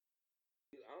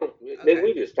Nigga, Okay.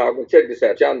 we just talking. Check this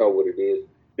out. Y'all know what it is.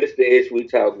 This the Ish We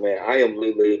Talk, man. I am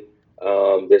Lily.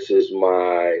 This is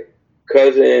my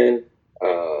cousin,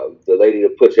 the lady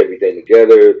that puts everything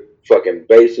together. Fucking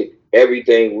basic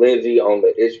everything. Lindsay on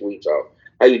the Ish We Talk.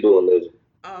 How you doing, Lindsay?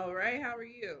 All right. How are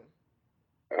you?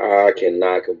 I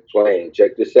cannot complain.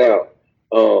 Check this out.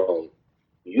 Um,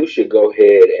 you should go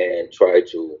ahead and try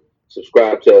to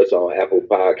subscribe to us on Apple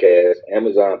Podcasts,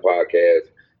 Amazon Podcasts,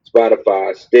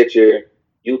 Spotify, Stitcher,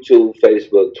 YouTube,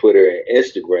 Facebook, Twitter, and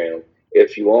Instagram.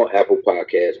 If you want Apple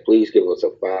Podcasts, please give us a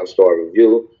 5-star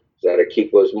review so that'll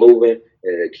keep us moving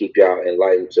and it'll keep y'all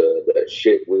enlightened to the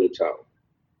shit we talk.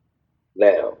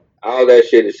 Now, all that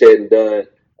shit is said and done.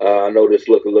 I know this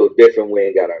look a little different. We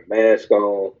ain't got our mask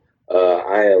on.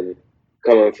 I am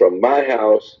coming from my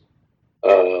house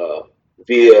uh,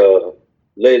 via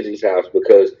Lindsay's house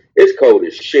because it's cold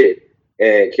as shit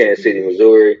in Kansas City,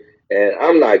 Missouri, and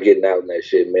I'm not getting out in that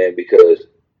shit, man, because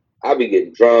I be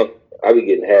getting drunk, I be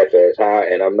getting half-ass high,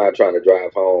 and I'm not trying to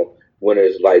drive home when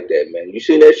it's like that, man. You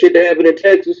seen that shit that happened in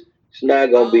Texas? It's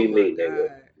not gonna Oh be my me, nigga.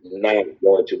 God. Not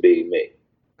going to be me.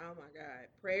 Oh my God.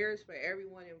 Prayers for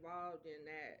everyone involved in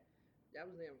that. That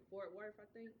was in Fort Worth, I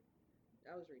think.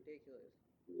 That was ridiculous.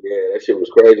 Yeah, that shit was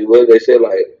crazy. What they said,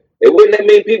 like it wasn't that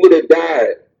many people that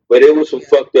died, but it was some Yeah.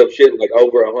 fucked up shit, like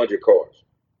over 100 cars.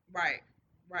 Right.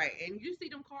 Right. And you see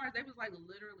them cars, they was like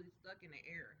literally stuck in the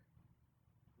air.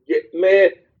 Yeah, man,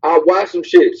 I watched some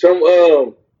shit. Some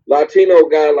Latino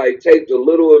guy like taped a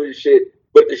little of the shit,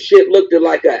 but the shit looked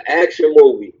like an action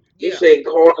movie. You Yeah. seen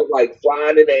cars like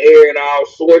flying in the air and all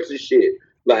sorts of shit.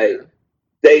 Yeah. Like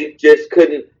they just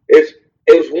couldn't. It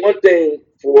was one thing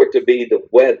for it to be the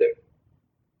weather.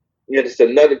 You know, it's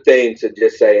another thing to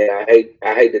just say, and I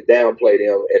hate to downplay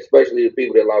them, especially the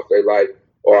people that lost their life,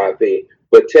 RIP.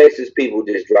 But Texas people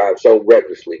just drive so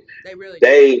recklessly. They really do.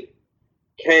 They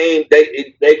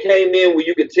they came in where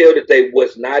you could tell that they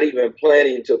was not even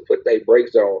planning to put their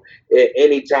brakes on at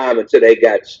any time until they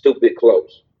got stupid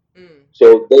close. Mm.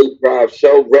 So they drive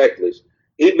so reckless.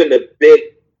 Even the big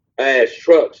ass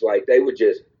trucks, like they were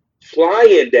just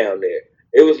flying down there.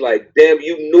 It was like, damn,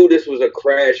 you knew this was a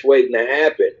crash waiting to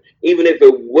happen, even if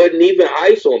it wasn't even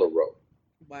ice on the road,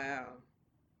 Wow.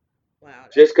 Wow,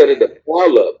 that's just because of the bad.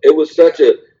 pile up. It was such Yeah.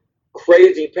 a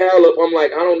crazy pile up. I'm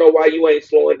like, I don't know why you ain't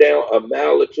slowing down a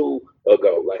mile or two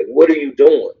ago. Like, what are you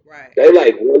doing? Right. They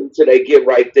like wait until they get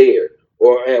right there,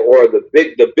 or the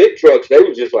big trucks. They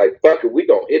was just like, fuck it, we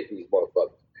gonna hit these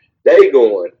motherfuckers. They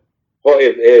going. Or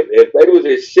if they was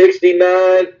at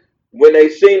 69 when they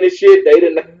seen the shit, they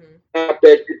didn't Mhm. stop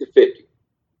that shit to 50.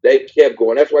 They kept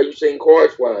going. That's why you seen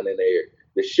cars flying in the air.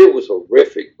 The shit was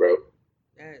horrific, bro.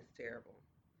 That is terrible.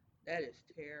 That is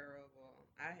terrible.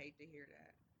 I hate to hear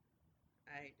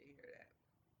that. I hate to hear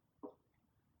that.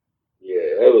 Yeah,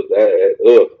 Yeah. that was that.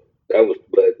 Ugh, that was.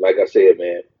 But like I said,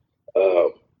 man,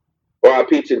 um,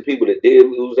 RIP to the people that did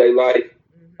lose their life.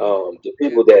 Mhm. The Yeah.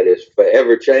 people that is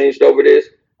forever changed over this.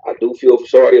 I do feel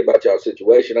sorry about y'all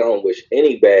situation. I don't wish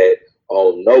any bad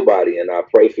on nobody, and I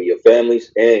pray for your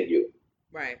families and you.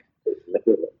 Right.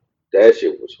 That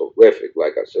shit was horrific.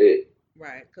 Like I said.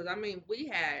 Right. Because I mean, we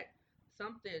had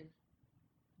something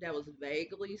that was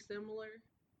vaguely similar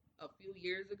a few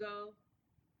years ago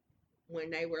when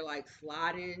they were like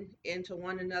sliding into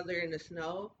one another in the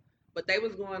snow, but they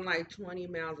was going like 20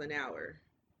 miles an hour,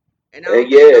 and I And don't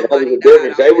think yeah, that was nobody the died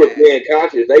difference. off They of were that. being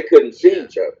cautious. They couldn't see Yeah.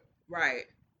 each other. Right.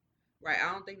 Right.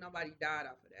 I don't think nobody died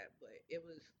off of that, but it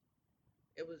was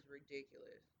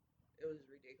ridiculous. It was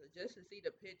ridiculous just to see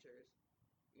the pictures.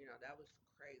 That was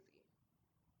crazy.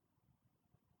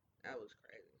 That was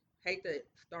crazy. Hate to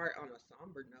start on a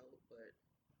somber note, but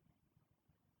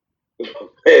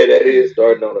Man, that is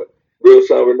starting on a real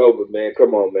summer note, but man,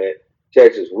 come on, man.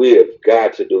 Texas, we have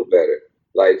got to do better.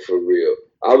 Like for real.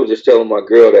 I was just telling my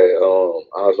girl that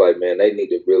I was like, man, they need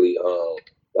to really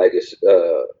like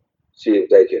see if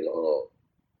they can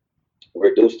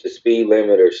reduce the speed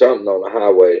limit or something on the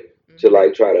highway to mhm.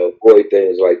 like try to avoid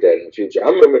things like that in the future. I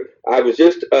remember I was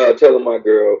just telling my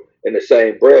girl in the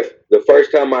same breath, the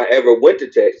first time I ever went to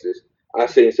Texas, I Mhm.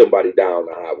 seen somebody die on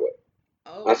the highway.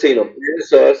 Oh, I seen them really?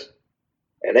 pass us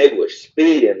and they were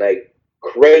speeding like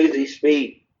crazy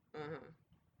speed. Uh-huh.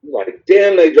 I'm like,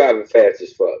 damn, they driving fast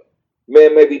as fuck.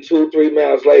 Man, maybe 2, 3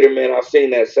 miles later, man, I've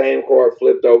seen that same car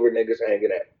flipped over, niggas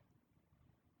hanging out.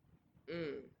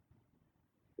 Mm.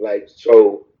 Like,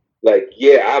 so, like,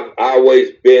 yeah, I've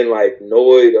always been like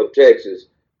annoyed of Texas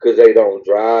because they don't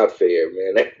drive fair,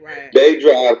 man. They, Right. they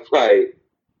drive like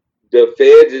the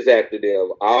feds is after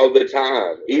them all the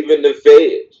time, even the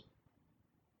feds.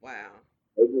 Wow.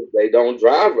 They don't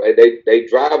drive. They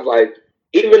drive like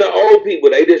even the old people,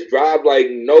 they just drive like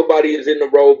nobody is in the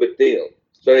road but them.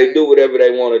 So they Right. do whatever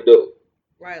they want to do.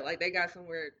 Right. Like they got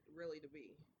somewhere really to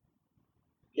be.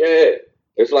 Yeah,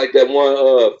 it's like that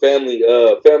one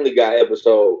Family Guy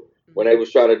episode when they Mhm.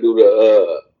 was trying to do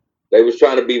they was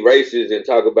trying to be racist and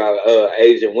talk about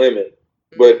Asian women,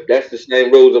 but Mhm. that's the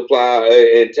same rules apply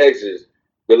in Texas.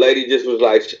 The lady just was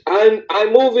like,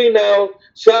 I'm moving now.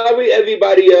 Sorry,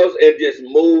 everybody else," and just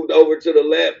moved over to the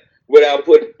left without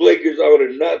putting blinkers on or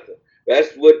nothing.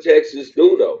 That's what Texas do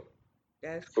See, though.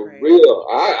 that's For crazy. real,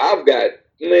 I've got,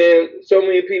 man. So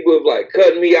many people have like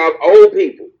cut me off. Old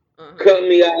people Uh huh. cut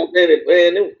me off in it,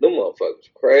 man. Them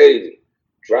motherfuckers crazy.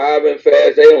 Driving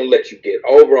fast, they don't let you get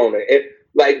over on it. And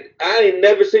like I ain't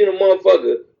never seen a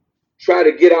motherfucker try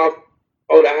to get off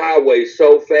on the highway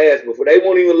so fast before. They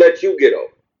won't even let you get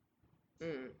off.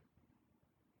 Mm.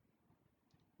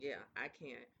 Yeah, I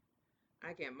can't.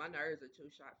 I can't. My nerves are too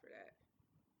shot for that.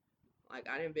 Like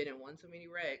I didn't been in one too many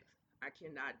wrecks. I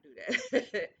cannot do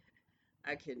that.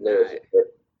 I cannot. Listen,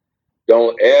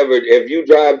 don't ever. If you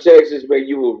drive Texas, man,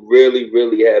 you will really,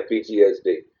 really have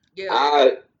PTSD. Yeah.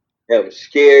 I am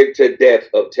scared to death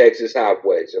of Texas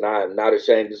highways, and I am not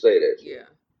ashamed to say that shit. Yeah.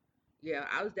 Yeah.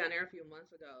 I was down there a few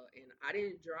months ago, and I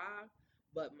didn't drive,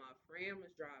 but my friend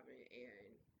was driving,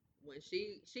 and when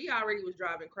she already was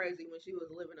driving crazy when she was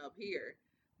living up here,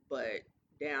 but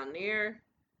down there,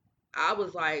 I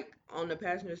was like on the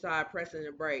passenger side pressing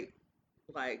the brake,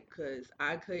 like, cause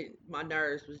I couldn't. My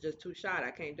nerves was just too shot.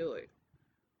 I can't do it.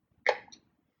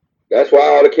 That's why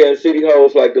all the Kansas City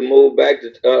hoes like to move back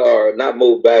to, or not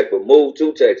move back, but move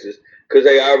to Texas because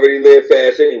they already live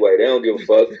fast anyway. They don't give a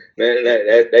fuck. Man,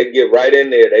 they get right in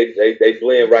there. They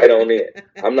blend right on in.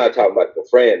 I'm not talking about the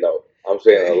friend though. I'm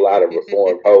saying a Right. lot of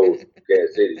reformed hoes in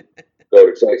Kansas City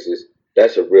go to Texas.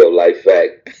 That's a real life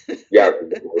fact. Y'all can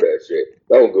Google that shit.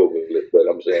 Don't Google it, but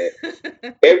I'm saying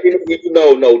every nigga you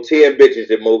know 10 bitches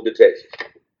that moved to Texas.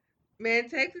 Man,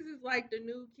 Texas is like the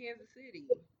new Kansas City.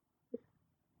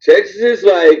 Texas is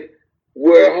like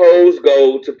where hoes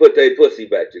go to put their pussy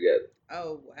back together.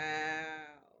 Oh wow,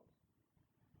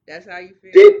 that's how you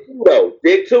feel. Dick too though.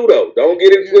 Dick too though. Don't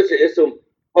get it Yeah. twisted. It's some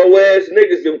hoe ass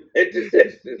niggas in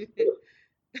intercessors.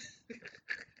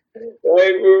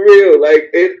 Like for real. Like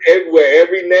it's everywhere.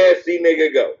 Every nasty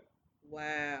nigga go.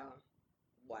 Wow.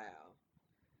 Wow.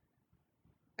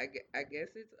 I guess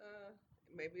it's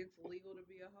maybe it's legal to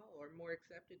be a hoe or more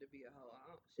accepted to be a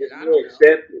hoe. It's I more don't know.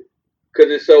 accepted because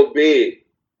it's so big.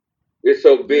 It's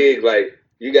so Yeah. big. Like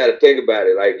you got to think about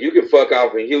it. Like you can fuck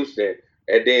off in Houston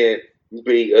and then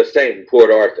be a saint in Port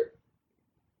Arthur.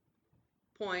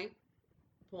 Point.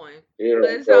 Point. You But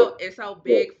know. So it's so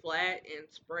yeah, big, flat, and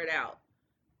spread out,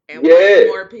 and way yeah.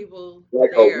 more people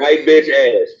Like a there white than bitch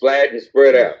here. ass, flat and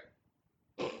spread out.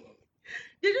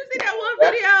 Did you see that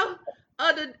one video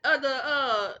of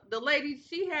the lady?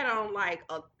 She had on like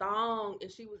a thong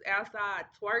and she was outside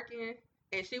twerking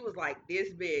and she was like this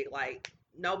big, like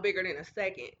no bigger than a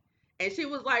second. And she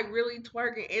was like really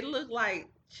twerking. It looked like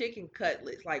chicken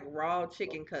cutlets, like raw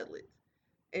chicken cutlets.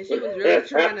 And she was really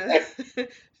trying to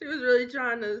she was really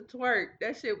trying to twerk.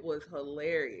 That shit was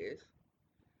hilarious.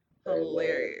 Hey man.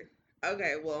 Hilarious.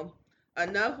 Okay, well,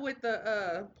 enough with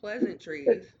the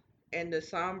pleasantries and the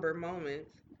somber moments.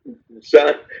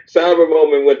 Somber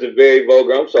moment went to very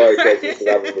vulgar. I'm sorry, Texas, because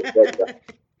I respect that.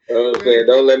 You know what I'm saying? Right.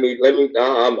 Don't let me. I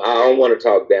don't want to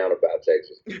talk down about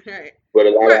Texas, Right. but a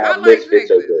lot of Right. I our like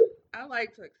misfits are Texas. good. I like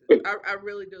Texas. I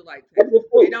really do like I Texas.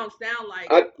 do It too. don't sound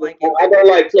like I it I though. don't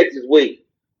like Texas weed.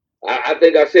 I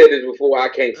think I said this before. I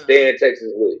can't Uh, stand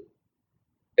Texas weed,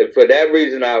 and for that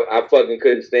reason, I fucking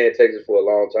couldn't stand Texas for a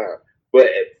long time. But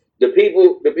the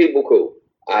people cool.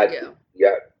 I yeah.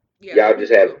 y'all, Yeah, the y'all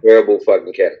just people have cool. terrible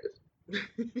fucking cannabis.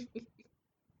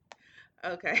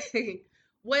 Okay.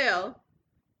 Well,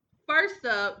 first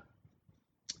up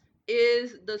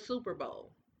is the Super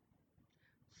Bowl.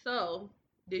 So,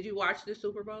 did you watch the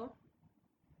Super Bowl?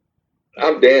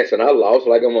 I'm dancing. I lost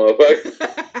like a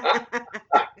motherfucker.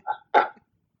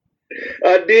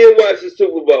 I did watch the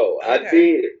Super Bowl. I Okay.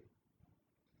 did.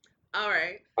 All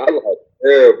right. I lost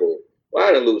terrible. Well,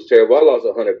 I didn't lose terrible. I lost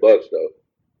 $100 though.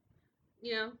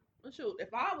 Yeah. Well, shoot,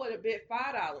 if I would have bet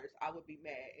 $5, I would be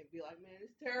mad and be like, "Man,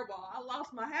 it's terrible. I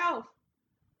lost my house."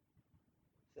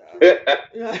 So,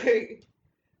 like,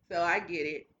 so I get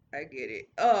it. I get it.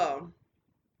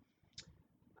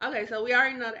 Okay, so we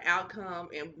already know the outcome,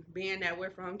 and being that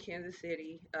we're from Kansas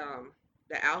City,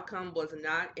 the outcome was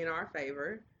not in our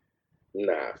favor.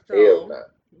 Nah, hell So nah.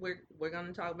 we're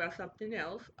gonna talk about something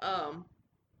else.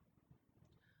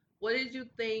 What did you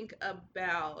think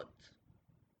about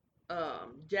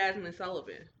Jasmine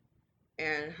Sullivan?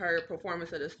 and her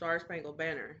performance of the Star Spangled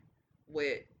Banner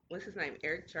with what's his name,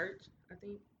 Eric Church, I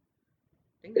think.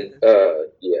 I think that's his name.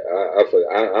 Yeah,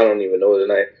 I don't even know his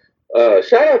name.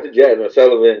 Shout out to Jasmine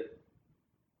Sullivan,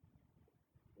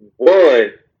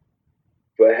 one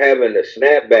for having the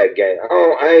snapback game.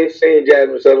 I ain't seen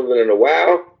Jasmine Sullivan in a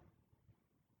while.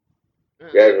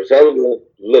 Uh, Jasmine Sullivan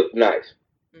looked nice.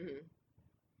 hmm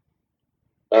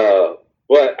Uh,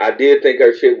 but I did think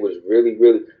her shit was really,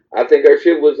 really. I think her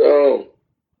shit was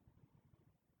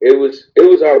it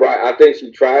was all right. I think she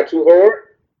tried too hard,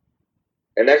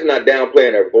 and that's not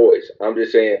downplaying her voice. I'm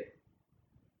just saying,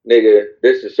 nigga,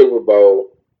 this is Super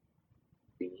Bowl.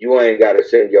 You ain't got to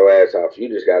sing your ass off. You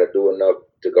just got to do enough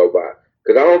to go by.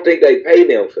 Because I don't think they pay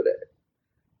them for that.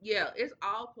 Yeah, it's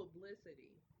all publicity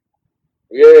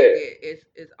that they Yeah, get.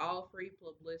 It's all free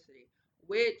publicity,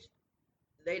 which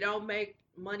they don't make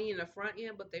money in the front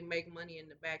end, but they make money in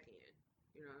the back end.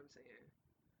 You know what I'm saying?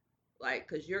 Like,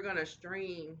 cause you're gonna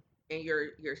stream and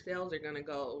your sales are gonna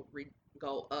go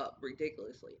up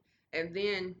ridiculously, and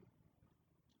then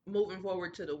moving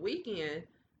forward to the weekend,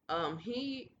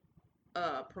 he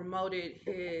promoted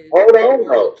his hold on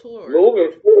world though. tour.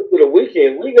 Moving forward to the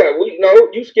weekend, we know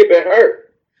you skipping her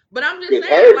But I'm just because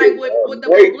saying, her like did with the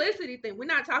great. publicity thing, we're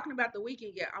not talking about the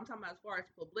weekend yet. I'm talking about as far as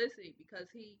publicity because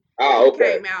Ah, he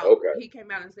okay, came out okay. he came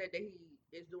out and said that he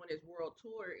is doing his world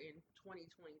tour in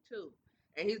 2022,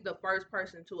 and he's the first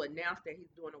person to announce that he's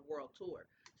doing a world tour.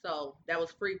 So that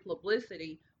was free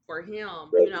publicity for him.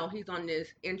 You know, he's on this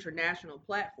international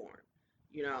platform.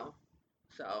 You know,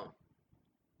 so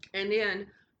and then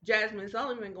Jasmine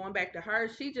Sullivan, going back to her,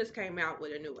 she just came out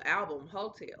with a new album,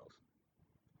 Hotels,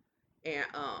 and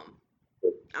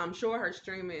I'm sure her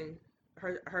streaming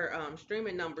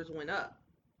numbers went up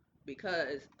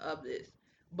because of this.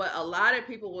 But a lot of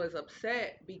people was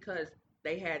upset because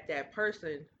they had that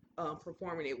person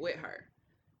performing it with her.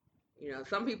 You know,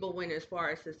 some people went as far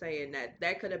as to saying that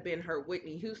that could have been her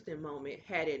Whitney Houston moment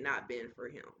had it not been for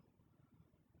him.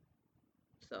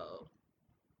 So,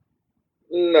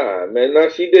 Nah, man. No,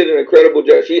 she did an incredible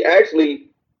job. She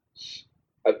actually,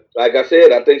 like I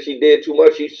said, I think she did too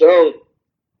much. She sung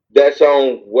that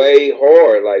song way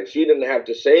hard. Like she didn't have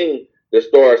to sing the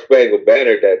Star Spangled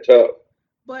Banner that tough.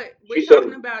 but we're She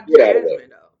talking sung about the shit out of that. Jasmine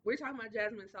though. We're talking about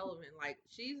Jasmine Sullivan. Like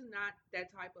she's not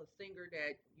that type of singer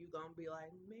that you gonna be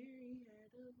like Mary had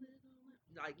a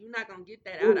little. Like you're not gonna get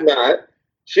that out She's of her. not.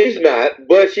 She's not.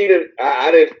 But she didn't.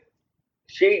 I didn't.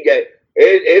 She get it.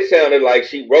 It sounded like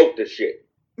she wrote the shit.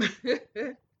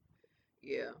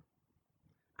 Yeah.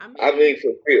 I I mean, mean,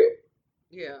 for real.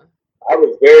 yeah, I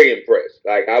was very impressed.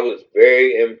 Like I was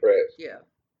very impressed, yeah.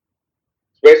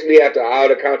 especially after all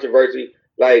the controversy.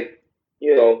 Like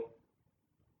you know,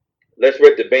 let's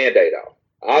rip the band-aid off.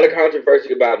 All the Hmm.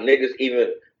 controversy about niggas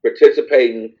even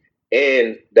participating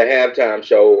in the halftime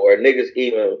show or niggas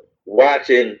even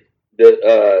watching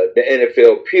the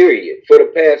NFL period for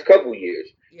the past couple years.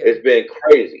 Yeah. It's been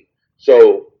crazy.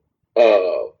 So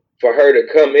for her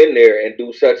to come in there and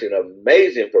do such an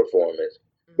amazing performance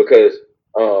Hmm. because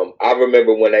I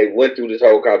remember when they went through this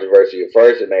whole controversy at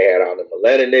first and they had all the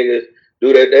Atlanta niggas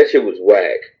do that shit was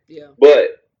whack. Yeah.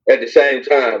 But at the same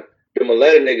time, the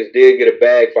Atlanta niggas did get a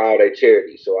bag for all their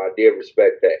charities, so I did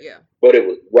respect that. Yeah. But it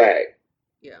was whack.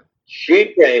 Yeah.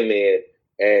 She came in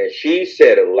and she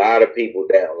set a lot of people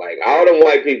down. Like all them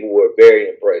white people were very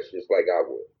impressed, just like I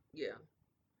was. Yeah.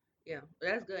 Yeah.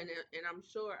 That's good. And I'm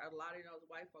sure a lot of those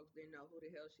white folks didn't know who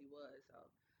the hell she was.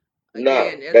 So No,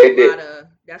 again, they did.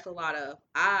 that's a lot of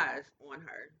eyes on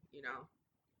her, you know.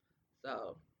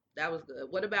 So that was good.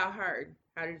 What about her?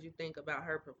 How did you think about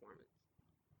her performance?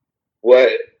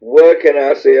 What can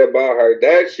I say about her?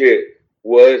 That shit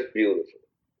was beautiful.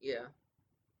 Yeah.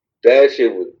 That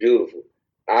shit was beautiful.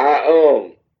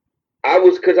 I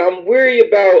was because I'm weary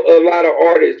about a lot of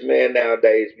artists, man,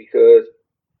 nowadays because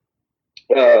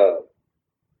uh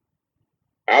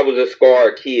I was a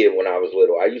scarred kid when I was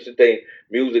little. I used to think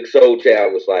Music Soul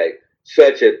Child was like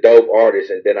such a dope artist,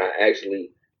 and then I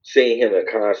actually seen him in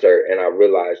concert, and I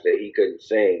realized that he couldn't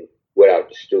sing without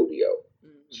the studio.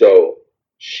 Hmm. So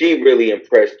she really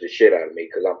impressed the shit out of me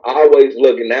because I'm always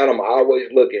looking now. I'm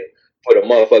always looking for the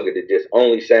motherfucker to just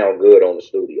only sound good on the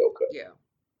studio cut. Yeah.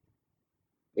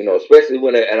 You know, Yeah. especially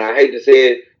when and I hate to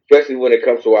say it, especially when it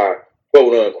comes to our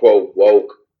quote unquote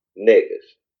woke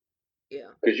niggas. Yeah.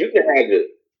 Because you can have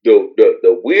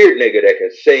the weird nigga that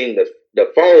can sing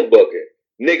the phone booking.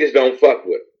 Niggas don't fuck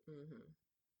with. Hmm.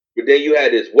 But then you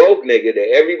had this woke nigga that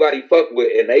everybody fuck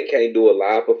with and they can't do a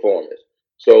live performance.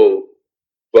 So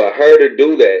for her to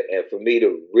do that and for me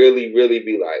to really, really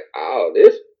be like, oh,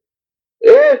 this,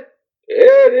 yeah,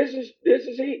 yeah, this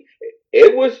is he.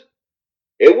 It was.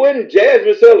 It wasn't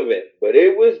Jasmine Sullivan, but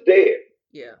it was there.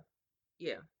 Yeah,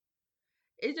 yeah.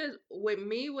 It's just with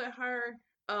me with her,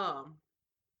 um,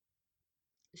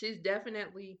 she's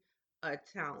definitely a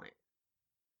talent.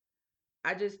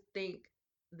 I just think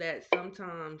that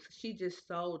sometimes she just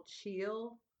so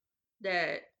chill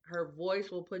that her voice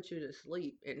will put you to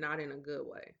sleep and not in a good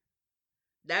way.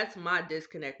 That's my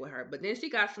disconnect with her. But then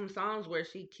she got some songs where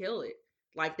she kill it.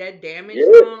 Like that damage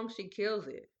Yeah. song, she kills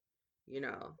it. You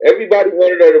know. Everybody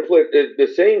wanted her to put the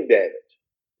sing damage.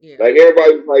 Yeah. Like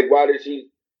everybody was like, why did she?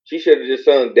 She should have just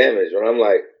sung damage. And I'm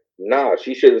like, nah,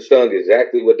 she should have sung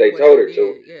exactly what they What told she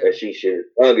her to, did, yeah. and she should have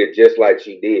sung it just like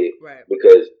she did. Right.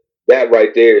 Because that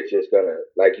right there is just gonna,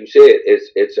 like you said,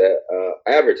 it's a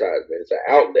advertisement. It's an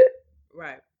Right. outlet.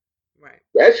 Right. Right.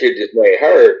 That shit just made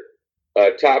her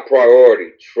a top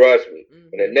priority. Trust me.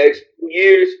 In the Mhm. next 2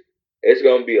 years, it's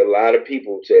gonna be a lot of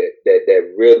people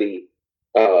that really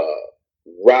uh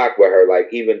rock with her. Like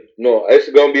even no, it's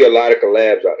gonna be a lot of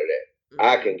collabs out of that.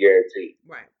 I can Mhm. guarantee.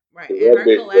 Right. Right. 'Cause And that her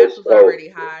bitch collapse was was so. already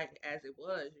high as it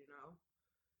was, you know.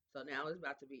 So now it's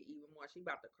about to be even more. She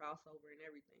about to cross over and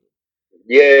everything.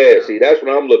 You Yeah, see, know. that's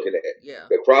what I'm looking at. Yeah.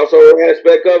 The crossover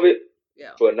aspect of it,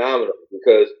 Yeah. phenomenal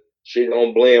because she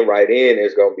gonna blend right in.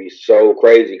 It's gonna be so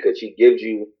crazy because she gives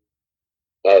you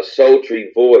a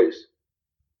sultry voice.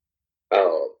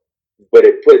 Um, but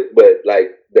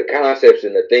like the concepts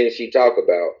and the things she talk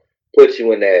about puts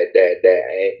you in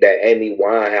that Amy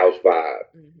Winehouse vibe.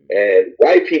 Mhm. And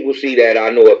white people see that. I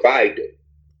know if I do.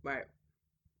 Right.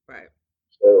 Right.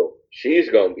 So she's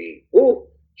gonna be. Ooh,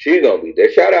 she's gonna be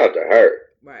there. Shout out to her.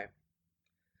 Right.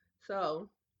 So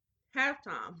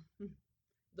halftime,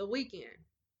 the weekend.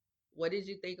 What did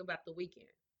you think about the weekend?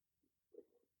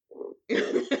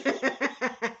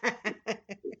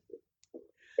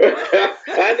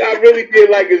 I really did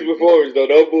like his performance though.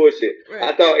 No bullshit. I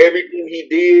Right. thought everything he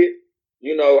did,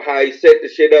 how he set the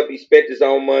shit up. He spent his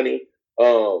own money.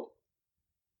 Um,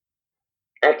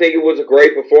 I think it was a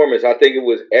great performance. I think it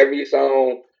was every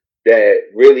song that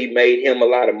really made him a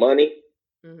lot of money.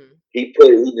 Mhm. He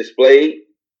displayed,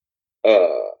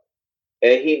 uh,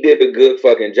 and he did a good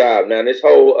fucking job. Now this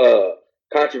whole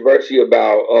controversy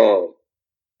about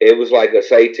it was like a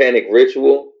satanic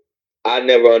ritual. I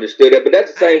never understood it, but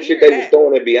that's the I same didn't shit hear they was that.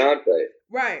 throwing at Beyonce.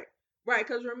 Right. Right.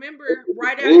 Because remember, It's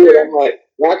right weird. I'm after, like,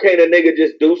 why can't a nigga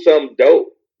just do something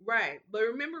dope? right. But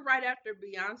remember, right after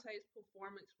Beyonce's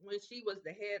performance, when she was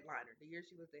the headliner, the year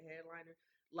she was the headliner,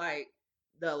 like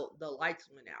the lights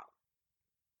went out.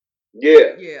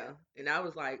 Yeah, Yeah. And I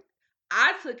was like,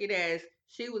 I took it as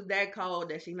she was that cold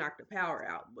that she knocked the power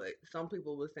out. But some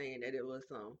people were saying that it was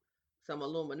some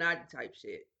Illuminati type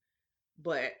shit.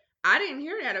 But I didn't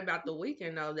hear that about the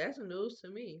weekend though. That's news to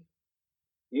me.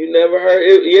 you never heard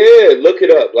it. Yeah, look it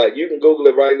up. Like you can Google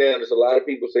it right now. There's a lot of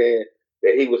people saying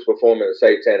that he was performing a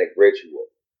satanic ritual.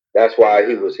 That's why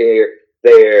he Yeah. was here,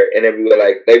 there, and everywhere.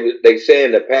 Like they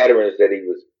saying the patterns that he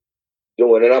was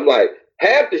doing. And I'm like,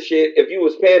 half the shit, if you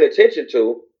was paying attention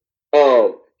to,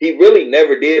 he really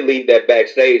never did leave that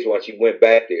backstage once he went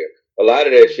back there. A lot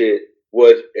of that Mhm. shit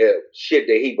was shit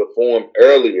that he performed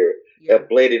earlier Yeah. and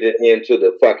blended it into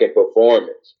the fucking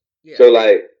performance. Yeah. So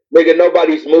like, nigga,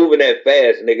 nobody's moving that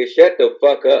fast, nigga. Shut the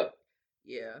fuck up.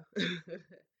 Yeah.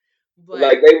 But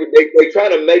Like they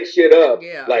trying to make shit up.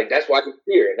 yeah. Like that's why he's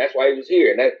here, and that's why he was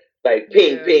here, and that like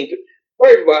ping Yeah. ping.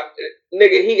 First of all,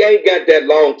 nigga, he ain't got that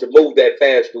long to move that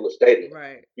fast through a stadium.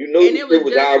 Right. You knew And the it was shit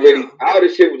was just already him. all the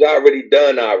shit was already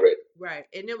done already. Right.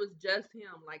 And it was just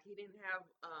him. Like he didn't have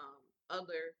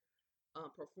other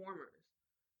performers.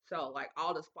 So like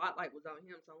all the spotlight was on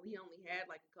him. So he only had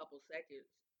like a couple seconds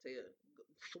to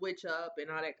switch up and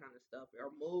all that kind of stuff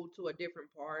or move to a different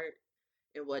part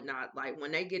and whatnot. Like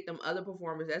when they get them other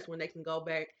performers, that's when they can go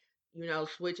back,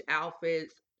 switch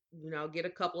outfits, get a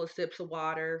couple of sips of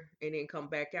water and then come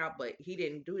back out. But he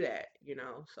didn't do that.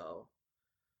 So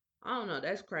I don't know.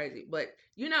 That's crazy. But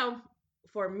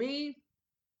for me,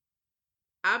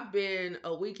 I've been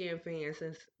a Weekend fan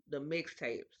since the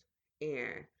mixtapes,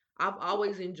 and I've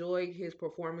always enjoyed his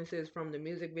performances from the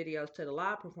music videos to the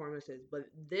live performances. But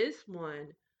this one,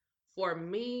 for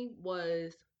me,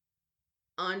 was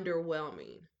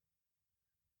underwhelming,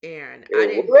 and I It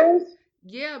didn't. was.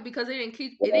 Yeah, because it didn't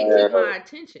keep my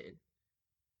attention.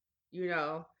 You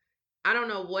know, I don't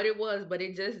know what it was, but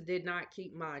it just did not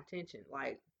keep my attention.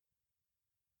 Like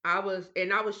I was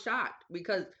shocked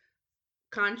because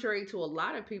contrary to a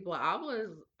lot of people, I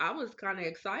was kind of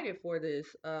excited for this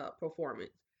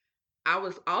performance. I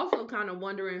was also kind of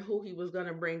wondering who he was going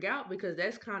to bring out because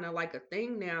that's kind of like a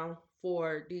thing now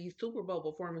for these Super Bowl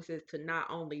performances to not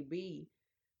only be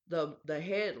the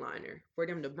headliner for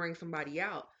them to bring somebody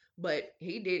out. But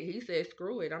he did. He said,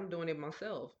 "Screw it, I'm doing it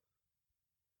myself."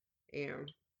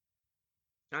 And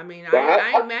I mean, But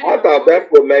I ain't mad at I him thought for that's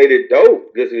it. what made it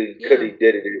dope, just because Yeah, he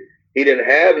did it. He didn't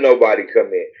have nobody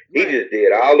come in. He right, just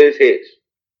did all his hits.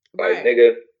 Like, right,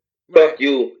 nigga, right. fuck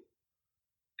you,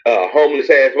 homeless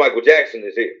ass Michael Jackson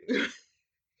is here.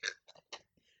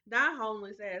 Not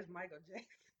homeless ass Michael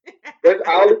Jackson. That's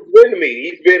all it's been to me.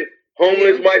 He's been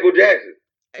homeless Yeah, Michael Jackson.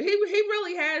 he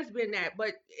really has been that,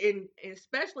 but in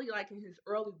especially like in his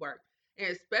early work, and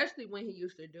especially when he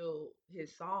used to do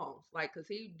his songs, like because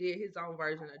he did his own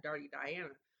version of Dirty Diana,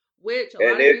 which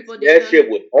And that shit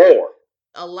was hard.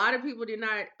 a lot of people did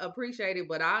not appreciate it,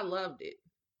 but I loved it.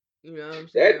 You know what I'm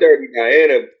That saying? Dirty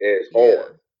Diana is Yeah,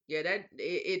 hard. yeah,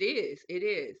 it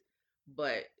is,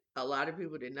 but a lot of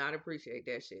people did not appreciate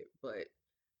that shit. But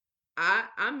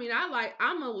I mean,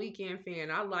 I'm a Weekend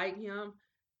fan. I like him,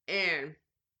 and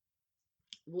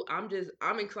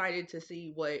I'm excited to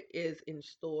see what is in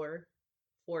store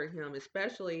for him.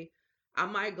 Especially, I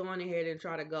might go on ahead and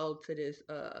try to go to this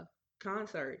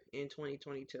concert in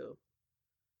 2022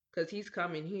 because he's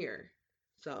coming here.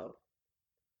 So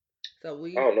so I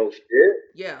we don't know shit.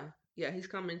 yeah, yeah, he's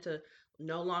coming to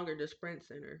no longer the Sprint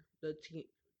Center, the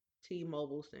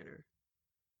T-Mobile Center.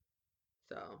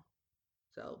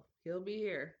 So he'll be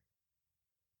here.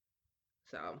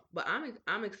 So, but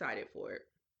I'm excited for it.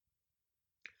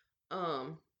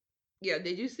 Um, yeah,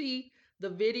 did you see the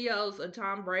videos of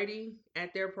Tom Brady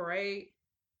at their parade?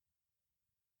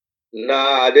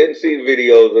 Nah, I didn't see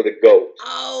videos of the goats.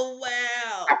 Oh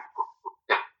wow.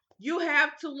 You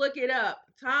have to look it up.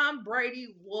 Tom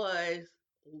Brady was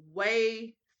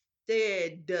wasted.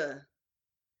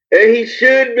 And he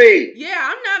should be. Yeah,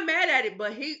 I'm not mad at it,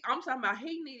 but I'm talking about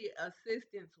he needed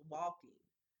assistance walking.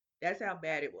 That's how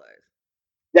bad it was.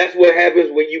 That's what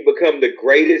happens when you become the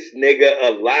greatest nigga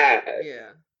alive. Yeah.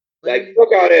 Let Like, me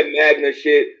fuck all that Magna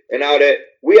shit and all that.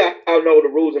 We all know the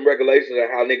rules and regulations of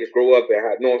how niggas grow up and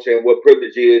how, you know what I'm saying, what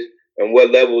privilege is and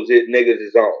what levels it niggas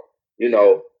is on. You yeah.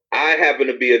 know, I happen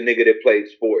to be a nigga that played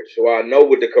sports, so I know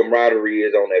what the camaraderie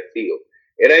is on that field.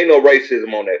 It ain't no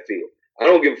racism on that field. I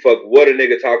don't give a fuck what a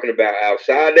nigga talking about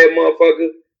outside that motherfucker.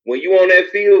 When you on that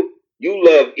field, you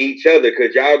love each other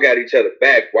because y'all got each other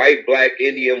back. White, black,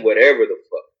 Indian, Yeah. whatever the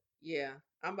fuck. Yeah.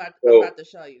 I'm So, about to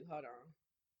show you. Hold on.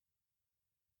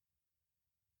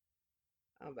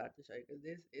 I'm about to show you because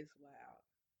this is wild.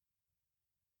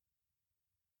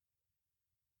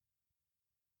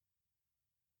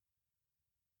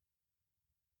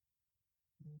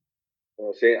 you know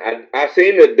what I'm saying? I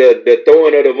seen the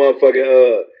throwing of the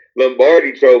motherfucking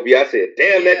Lombardi trophy. I said,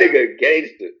 damn, that Yeah. nigga a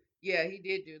gangster. Yeah, he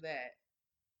did do that.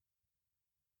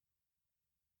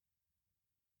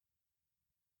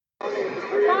 Tom,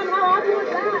 how awesome was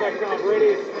that? Quarterback Tom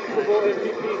Brady, Super Bowl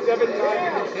MVP 7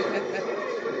 times.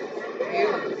 He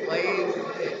was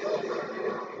wasted.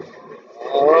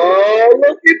 Oh,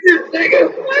 look at this nigga.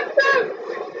 What the?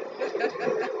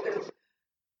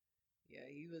 Yeah,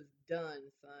 he was done,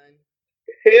 son.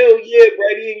 Hell yeah,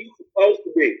 Brady, and you supposed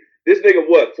to be. This nigga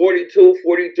what, 42,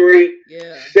 43,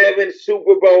 Yeah. 7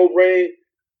 Super Bowl rings,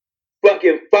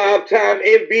 fucking 5-time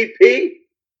MVP?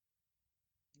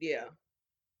 Yeah.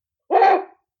 Huh?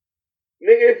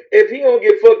 Nigga, if he don't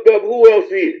get fucked up, who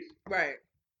else is? Right.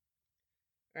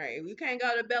 Right. If you can't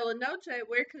go to Bella Noche,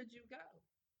 where could you go?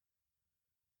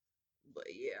 But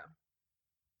yeah.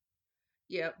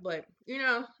 Yeah, but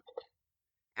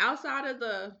outside of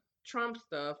the Trump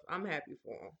stuff, I'm happy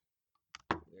for him.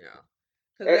 You know,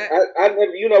 because that. I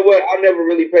never, you know what? I never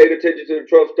really paid attention to the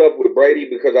Trump stuff with Brady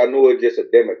because I knew it was just a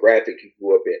demographic he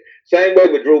grew up in. Same way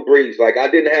with Drew Brees. Like I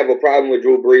didn't have a problem with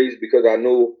Drew Brees because I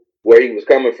knew where he was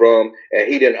coming from and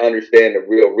he didn't understand the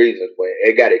real reasons. When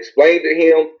it got explained to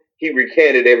him, he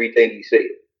recanted everything he said.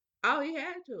 Oh, he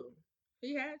had to.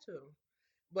 He had to.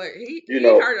 But You he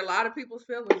know, hurt a lot of people's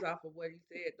feelings off of what he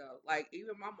said though. Like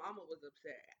even my mama was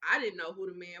upset. I didn't know who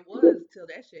the man was till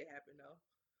that shit happened though.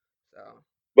 So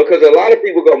because a lot of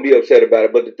people gonna be upset about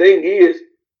it. But the thing is,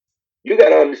 you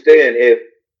gotta understand if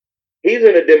he's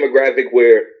in a demographic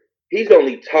where he's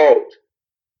only taught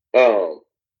um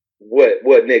what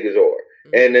niggas are,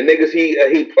 and the mhm. niggas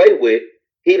he play with,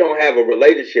 he don't have a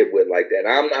relationship with like that.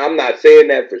 I'm not saying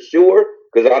that for sure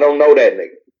because I don't know that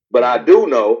nigga, but I Mhm. do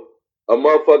know a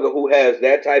motherfucker who has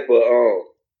that type of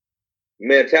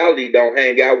mentality don't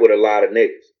hang out with a lot of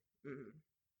niggas. Mhm.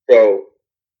 So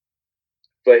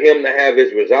for him to have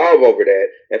his resolve over that,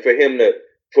 and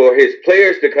for his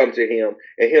players to come to him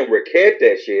and him recant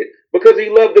that shit because he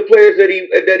loved the players that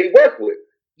he worked with,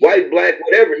 Yeah. white, black,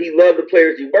 whatever. He loved the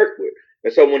players he worked with,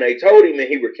 and so when they told him and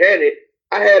he recanted,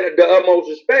 I had the utmost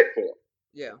respect for him.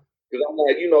 Yeah. Because I'm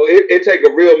like, it take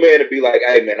a real man to be like,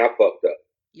 hey man, I fucked up.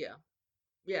 Yeah.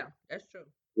 Yeah, that's true.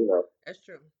 You know. That's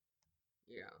true.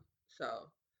 Yeah.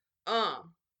 So,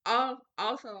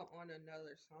 also on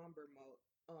another somber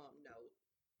note,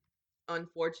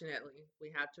 unfortunately,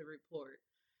 we have to report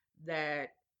that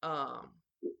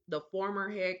the former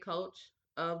head coach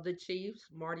of the Chiefs,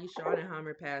 Marty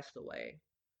Schottenheimer, passed away.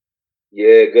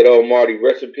 Yeah, good old Marty.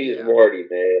 Rest in peace, Yeah. Marty,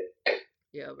 man.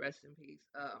 Yeah, rest in peace.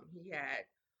 He had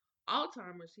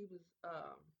Alzheimer's. He was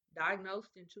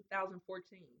diagnosed in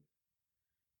 2014,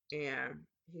 and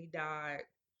he died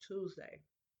Tuesday.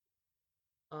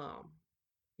 Um,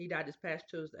 he died this past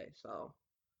Tuesday. So,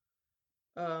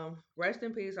 rest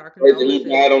in peace. Our He condolences.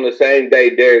 died on the same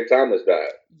day Derek Thomas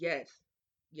died. Yes,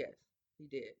 yes, he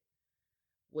did.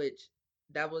 Which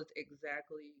that was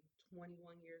exactly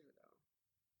 21 years ago.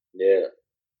 Yeah,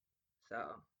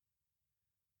 So,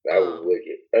 that was um,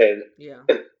 wicked. And yeah,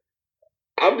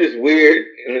 I'm just weird.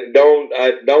 And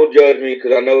don't judge me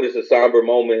because I know this is a somber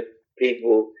moment.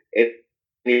 People in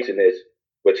this,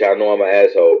 but y'all know I'm an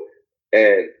asshole.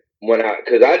 And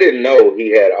because I didn't know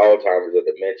he had Alzheimer's or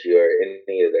dementia or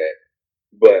any of that.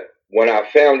 But when I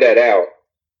found that out,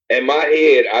 in my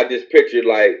head, I just pictured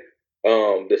like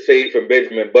the scene from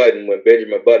Benjamin Button when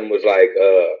Benjamin Button was like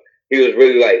he was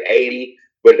really like 80,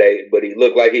 but he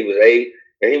looked like he was 8,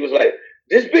 and he was like,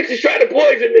 "This bitch is trying to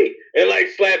poison me," and like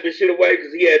slapped the shit away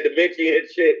because he had dementia and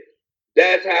shit.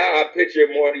 That's how I picture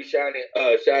Marty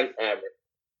Schottenheimer.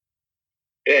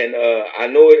 And I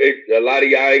know a lot of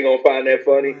y'all ain't gonna find that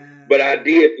funny, but I wow,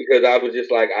 did because I was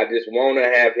just like, I just want to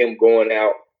have him going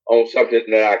out on something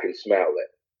that I can smile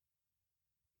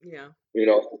at. yeah,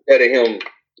 Instead of him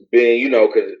being,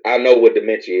 because I know what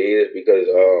dementia is because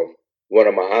hmm, one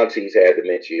of my aunties had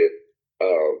dementia,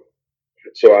 um,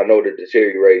 so I know the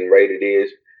deteriorating rate it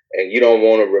is, and you don't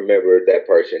want to remember that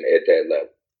person at that level.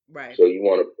 right, So you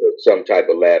want to put some type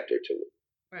of laughter to it.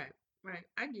 right, right.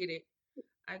 I get it,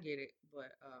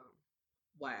 but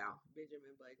wow, Benjamin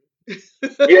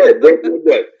Yeah, Button.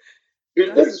 but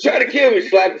That's let's try to kill me,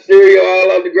 slap the cereal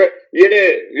all on the ground.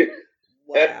 Yeah,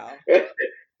 wow.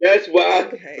 that's why.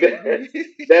 Okay.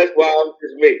 That's why I'm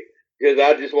just me because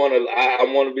I just want to. I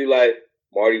want to be like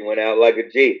Marty went out like a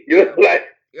G. Yeah. Like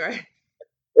Right.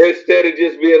 instead of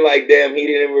just being like, damn, he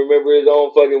didn't remember his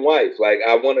own fucking wife. Like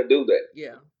I want to do that.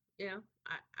 Yeah. Yeah.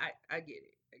 I get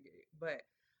it. I get it. But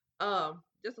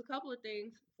just a couple of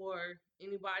things for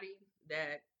anybody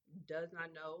that does not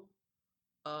know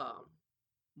um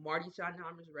Marty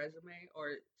Schottenheimer's resume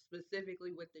or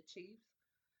specifically with the Chiefs.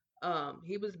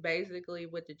 He was basically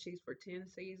with the Chiefs for 10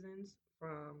 seasons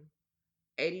from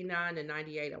 89 to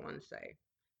 98, I want to say.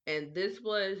 And this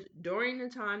was during the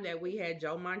time that we had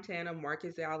Joe Montana,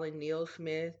 Marcus Allen, Neil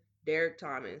Smith, Derek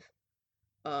Thomas,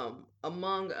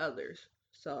 among others.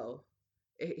 So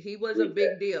he was a Read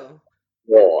big deal.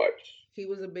 that. Watch. He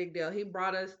was a big deal. He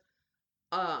brought us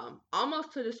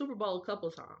almost to the Super Bowl a couple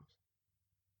times.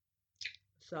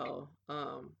 So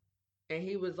and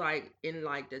he was like in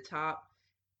like the top.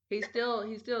 He's still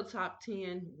top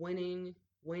 10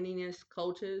 winningest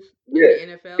coaches in Yeah,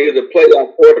 the he NFL. was a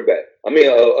playoff quarterback. I mean,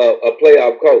 Yeah, a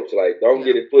playoff coach. Like, don't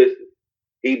get yeah, it twisted.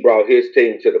 He brought his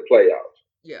team to the playoffs.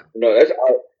 yeah. That's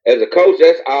all. As a coach,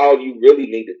 that's all you really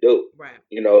need to do. Right,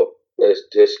 Is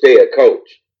to stay a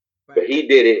coach. But right. he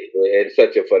did it at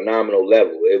such a phenomenal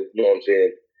level. You know what I'm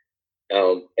saying?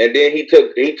 And then he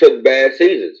took bad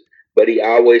seasons, but he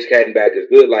always came back as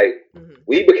good. Like Hmm.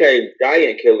 we became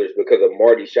giant killers because of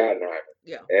Marty Schottenheimer,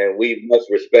 Yeah, and we must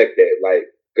respect that. Like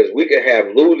because we can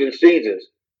have losing seasons,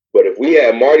 but if we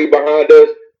have Marty behind us,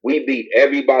 we beat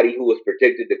everybody who was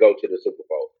predicted to go to the Super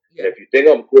Bowl. And yeah. if you think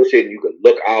I'm pushing, you can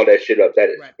look all that shit up. That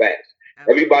is Right. facts.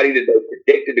 Absolutely. Everybody that they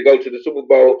predicted to go to the Super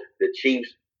Bowl, the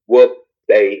Chiefs whooped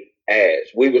they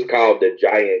ass. We was Hmm. called the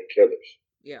Giant Killers.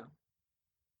 Yeah,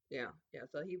 yeah, yeah.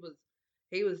 So he was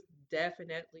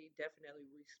definitely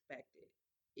respected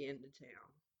in the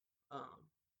town.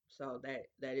 So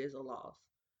that is a loss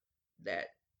that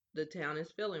the town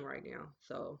is feeling right now.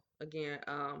 So again,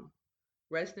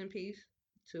 rest in peace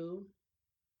to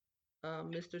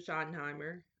Mr.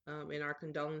 Schottenheimer, and our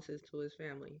condolences to his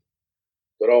family.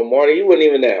 But on Marty, he wasn't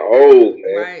even that old,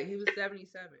 man. Right, he was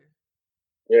 77.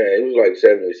 Yeah, he was like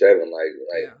 77.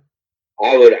 Yeah,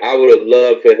 I would have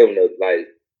loved for him to like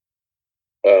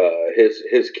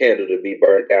his candle to be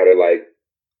burnt out at like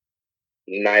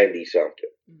 90 something.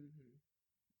 hmm,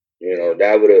 You know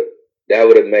yeah, that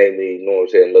would have made me, you know what I'm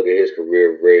saying, look at his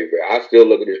career very very. I still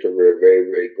look at his career very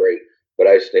very great, but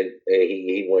I just think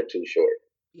he went too short.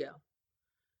 yeah,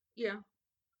 yeah,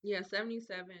 yeah.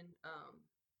 77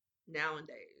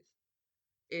 nowadays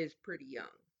is pretty young.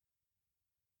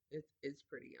 It's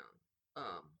pretty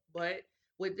young. But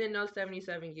within those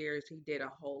 77 years, he did a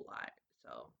whole lot.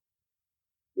 So,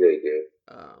 Very good.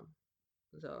 um,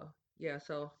 so yeah.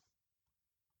 So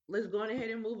let's go on ahead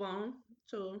and move on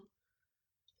to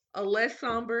a less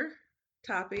somber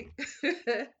topic.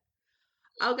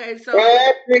 Okay, so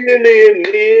I really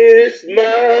miss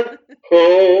my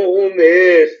home,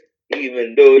 yes,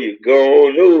 even though you're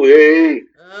gone away.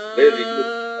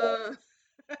 Listen, uh,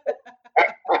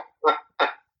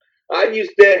 I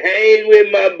used to hang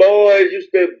with my boys,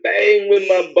 used to bang with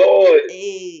my hey, boys.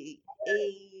 hey,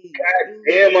 hey,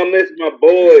 Damn, I ooh. miss my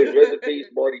boys. Rest in peace,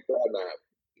 Marty Carnine.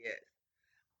 Yes.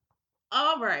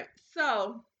 All right.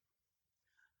 So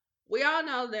we all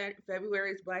know that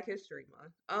February is Black History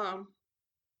Month.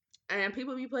 And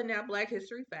people be putting out Black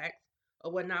History facts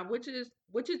or whatnot, which is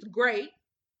great.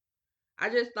 I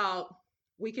just thought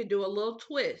we could do a little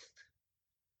twist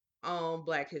on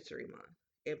Black History Month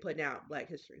and putting out Black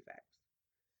History facts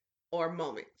or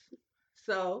moments.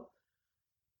 So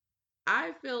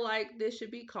I feel like this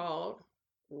should be called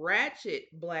Ratchet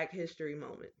Black History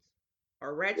Moments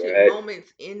or Ratchet Right.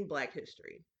 Moments in Black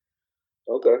History.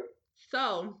 Okay.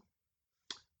 So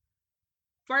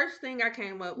first thing I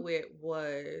came up with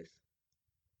was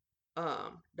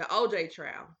the OJ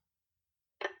trial.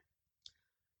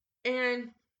 And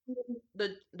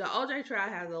the OJ trial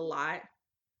has a lot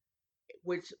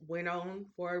which went on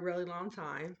for a really long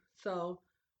time. So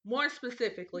more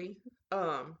specifically,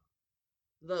 um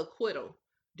the acquittal.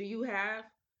 Do you have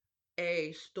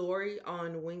a story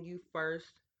on when you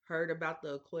first heard about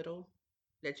the acquittal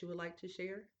that you would like to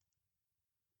share?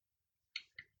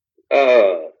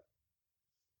 Uh,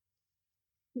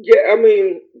 yeah, I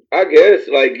mean, I guess,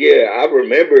 like, yeah, I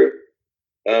remember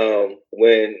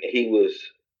when he was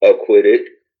acquitted.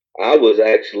 I was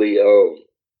actually in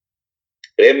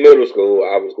middle school.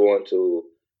 I was going to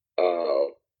uh,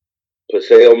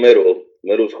 Paseo Middle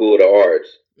School of the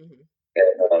Arts.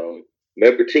 Hmm.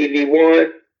 Remember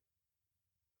TV1?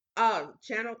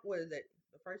 Channel, what is it?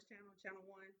 The first channel, Channel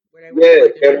One, where they would do Yeah,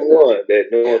 like the new Channel stuff. One. That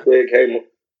no one Yeah. said came on.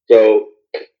 So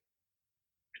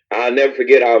I'll never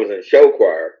forget. I was in show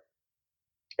choir.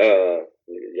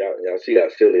 Y'all see how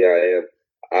silly I am.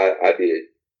 I did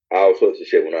all sorts of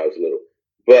shit when I was little,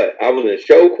 but I was in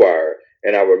show choir,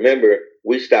 and I remember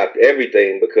we stopped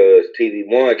everything because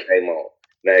TV1 came on.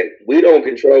 Now we don't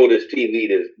control this TV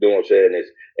that's doing what I'm saying this,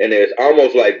 and it's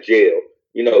almost like jail.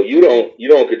 You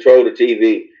don't control the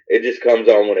TV. It just comes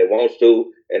on when it wants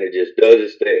to, and it just does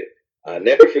its thing. I Hmm.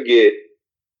 never forget.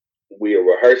 We were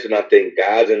rehearsing, I think,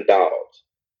 Guys and Dolls,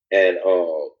 and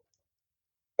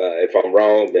if I'm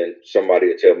wrong, then somebody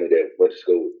will tell me that went to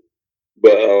school.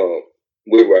 But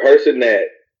we were rehearsing that,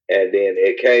 and then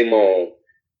it came on,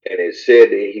 and it said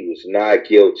that he was not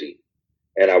guilty.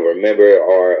 And I remember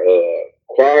our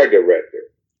choir director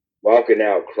walking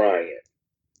out crying,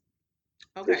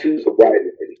 and Okay. she was a white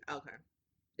lady, Okay.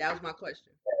 That was my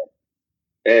question.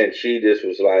 and she just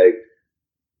was like,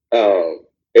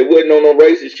 it wasn't on no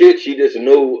racist shit. She just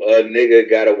knew a nigga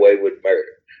got away with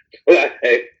murder.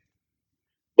 Like,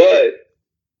 but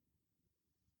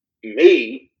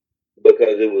me,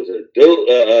 because it was a dude,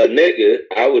 a nigga,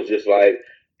 I was just like,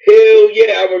 hell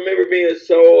yeah! I remember being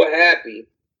so happy,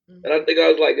 and I Hmm. think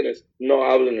I was like no,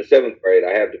 I was in the seventh grade.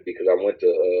 I have to because I went to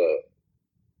the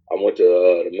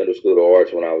middle school of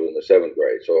arts when I was in the seventh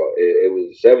grade, so it was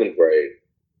the seventh grade,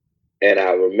 and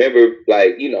I remember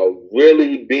like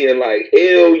really being like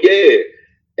hell yeah,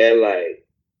 and like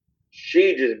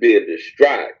she just being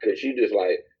distraught because she just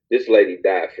like this lady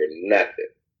died for nothing.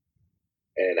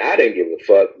 And I didn't give a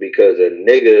fuck because a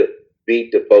nigga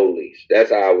beat the police.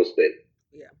 That's how I was thinking.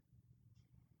 Yeah.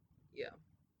 Yeah.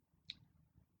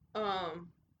 Um,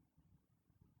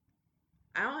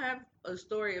 I don't have a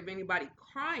story of anybody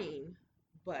crying,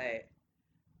 but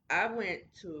I went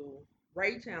to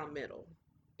Raytown Middle,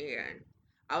 and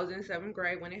I was in seventh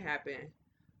grade when it happened.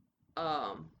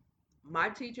 Um, my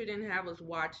teacher didn't have us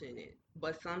watching it,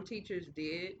 but some teachers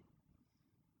did.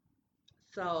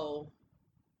 So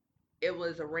it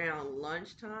was around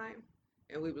lunchtime,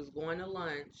 and we was going to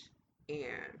lunch,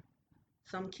 and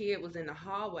some kid was in the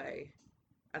hallway.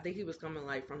 I think he was coming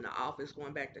like from the office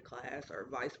going back to class or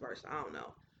vice versa. I don't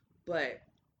know. But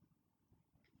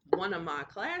one of my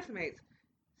classmates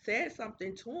said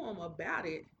something to him about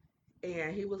it,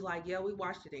 and he was like, "Yeah, we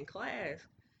watched it in class."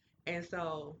 And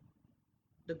so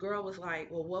the girl was like,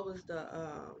 "Well, what was the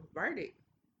verdict?"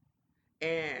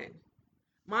 And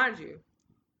mind you,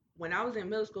 when I was in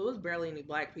middle school, it was barely any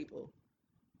black people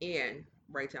in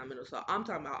Raytown Middle. So I'm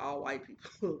talking about all white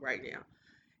people right now.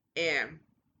 And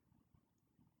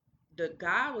the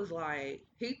guy was like,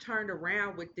 he turned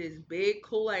around with this big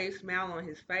Kool-Aid smile on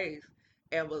his face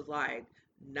and was like,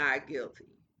 not guilty.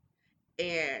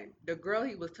 And the girl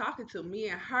he was talking to, me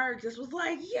and her just was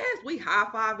like, yes, we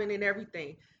high-fiving and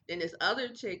everything. Then this other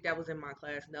chick that was in my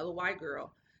class, another white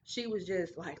girl, she was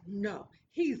just like, no,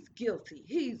 he's guilty.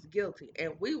 He's guilty.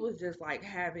 And we was just like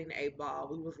having a ball.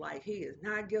 We was like, he is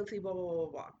not guilty, blah, blah, blah,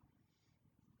 blah.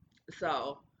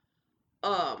 So,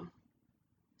 um,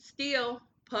 still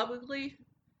publicly,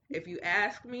 if you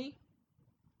ask me,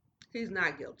 he's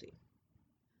not guilty.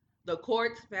 The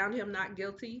courts found him not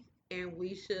guilty, and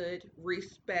we should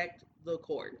respect the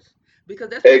courts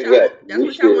because Exactly. that's We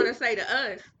what y'all should. want to say to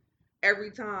us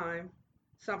every time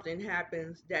something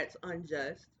happens that's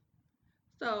unjust.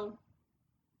 So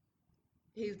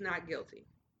he's not guilty.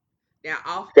 Now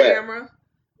off Fact. camera,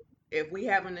 if we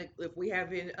having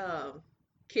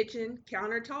kitchen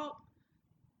counter talk,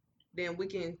 then we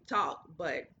can talk.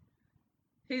 But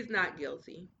he's not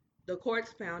guilty. The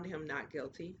courts found him not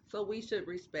guilty, so we should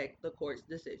respect the court's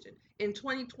decision. In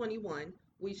 2021,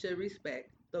 we should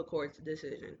respect the court's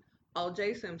decision.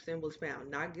 O.J. Simpson was found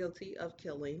not guilty of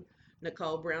killing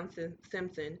Nicole Brown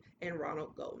Simpson and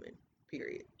Ronald Goldman.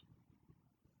 Period.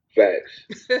 Facts.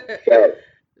 Facts.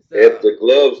 If So the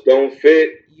gloves don't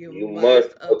fit, you you must must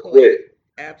acquit. acquit.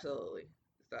 Absolutely.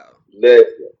 So,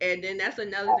 Listen, and then that's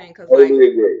another I thing, cause totally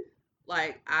agree.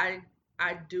 like I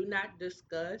do not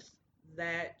discuss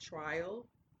that trial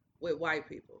with white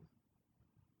people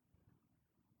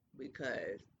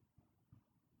because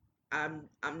I'm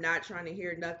not trying to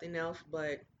hear nothing else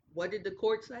but what did the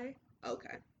court say?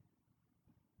 Okay,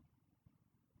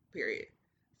 period.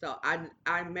 So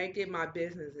I make it my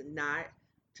business not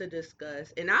to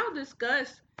discuss, and I'll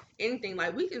discuss anything.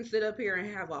 Like we can sit up here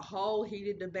and have a whole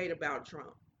heated debate about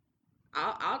Trump.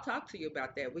 I'll talk to you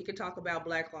about that. We can talk about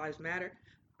Black Lives Matter.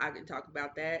 I can talk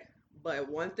about that. But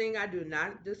one thing I do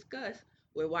not discuss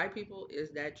with white people is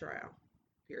that trial.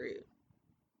 Period.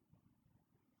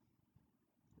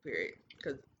 Period.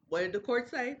 Because what did the court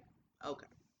say? Okay.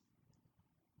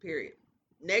 Period.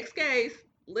 Next case.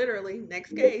 Literally,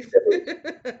 next Next case. case.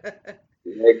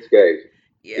 Next case.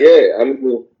 Yeah. Yeah, I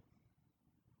mean,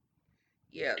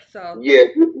 Yeah. So, yeah,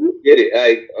 we get it.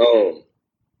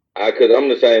 Cause I'm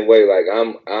the same way. Like I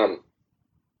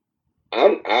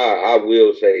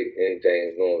will say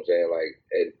anything. You know what I'm saying? Like,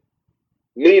 and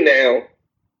me now,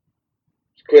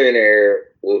 clear in the air,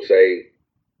 will say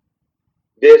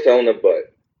this on the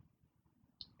butt.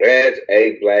 As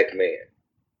a black man,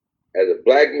 as a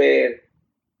black man,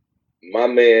 my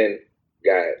man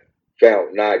got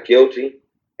found not guilty,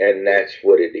 and that's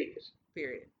what it is.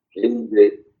 period. Leave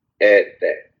it at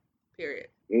that. Period.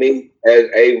 Me, as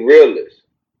a realist,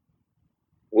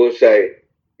 will say,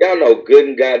 y'all know good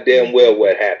and goddamn well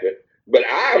what happened. But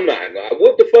I'm not.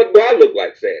 What the fuck do I look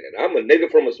like saying it? I'm a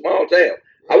nigga from a small town.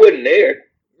 I Right. wasn't there.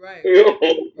 Right. You know what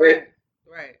I'm saying? Right.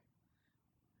 Right.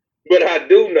 But I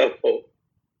do know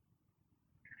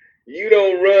you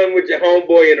don't run with your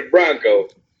homeboy in a Bronco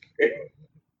if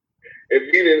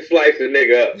you didn't slice a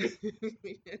nigga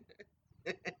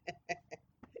up.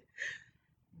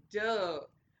 Duh.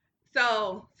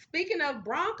 So speaking of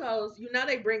Broncos, you know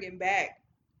they bringing back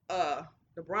uh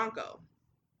the Bronco.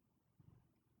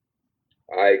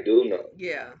 I do know.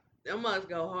 Yeah, them mugs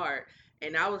go hard.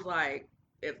 And I was like,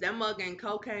 if that mug ain't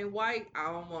cocaine white,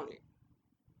 I don't want it.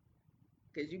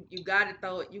 Cause you gotta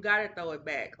throw it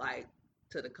back like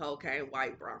to the cocaine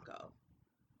white Bronco.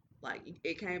 Like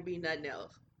it can't be nothing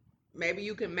else. Maybe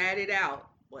you can mat it out,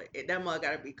 but that mug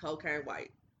gotta be cocaine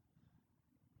white.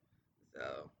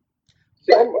 So,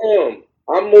 See,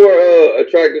 but I'm more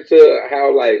attracted to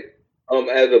how like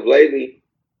as of lately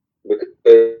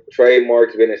because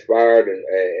trademarks been expired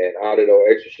and all that old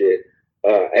extra shit.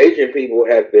 Asian people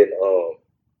have been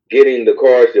getting the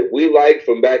cars that we liked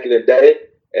from back in the day,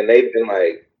 and they've been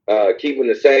like keeping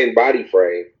the same body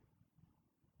frame,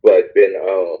 but been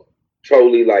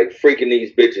totally like freaking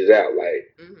these bitches out,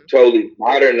 like mhm. totally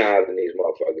modernizing these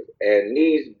motherfuckers, and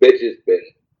these bitches been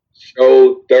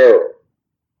so thorough.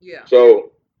 Yeah.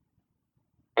 So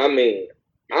I mean,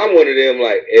 I'm one of them.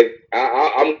 Like, if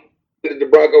I'm the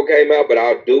Bronco came out, but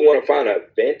I do want to find a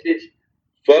vintage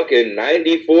fucking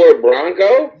 '94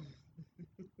 Bronco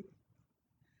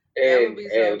That would and be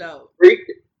so dope. freak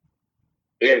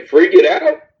freak it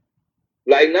out.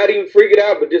 Like, not even freak it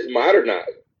out, but just modernize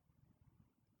it.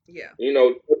 Yeah. You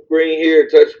know, touch screen here,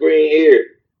 touch screen here,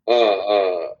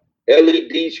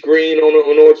 LED screen on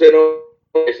the saying.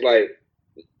 It's like,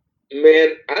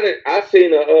 man, I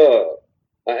seen a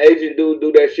Asian dude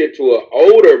do that shit to an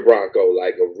older Bronco,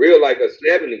 like a real like a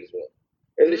 '70s one,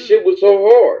 and the Mm. shit was so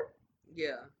hard.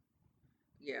 Yeah.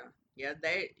 Yeah. Yeah,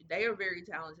 they are very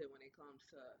talented when it comes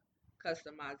to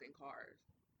customizing cars,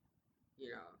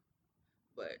 you know.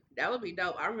 But that would be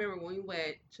dope. I remember when we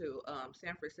went to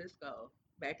San Francisco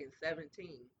back in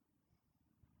 17.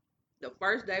 The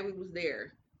first day we was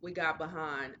there, we got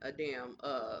behind a damn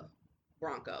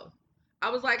Bronco. I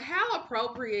was like, how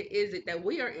appropriate is it that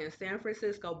we are in San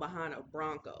Francisco behind a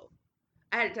Bronco?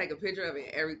 I had to take a picture of it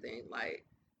and everything. Like,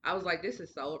 I was like, this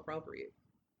is so appropriate.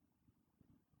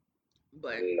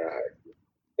 But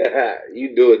Nah,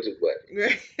 you do it too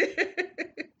much.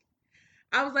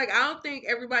 I was like, I don't think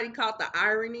everybody caught the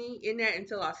irony in that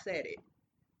until I said it.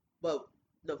 But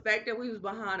the fact that we was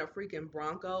behind a freaking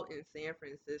Bronco in San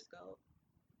Francisco,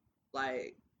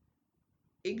 like,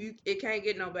 it can't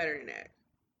get no better than that.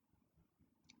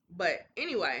 But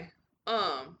anyway,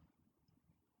 um,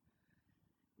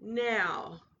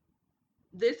 now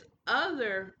this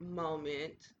other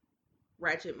moment,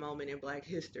 ratchet moment in Black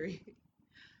history.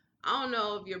 I don't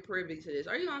know if you're privy to this.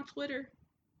 Are you on Twitter?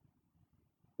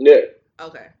 Yeah.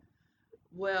 Okay.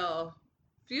 Well,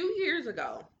 a few years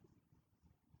ago,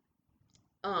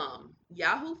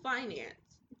 Yahoo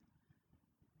Finance,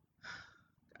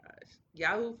 gosh,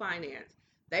 Yahoo Finance,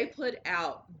 they put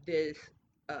out this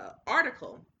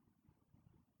article,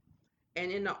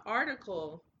 and in the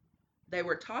article, they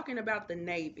were talking about the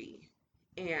Navy,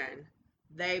 and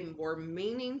they were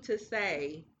meaning to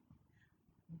say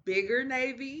bigger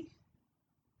Navy,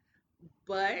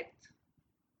 but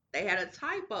they had a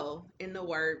typo in the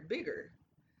word bigger,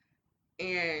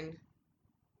 and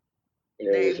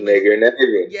It they was nigger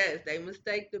navy. yes, they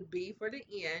mistake the B for the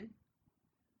N,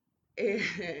 and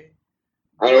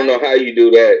I don't black. know how you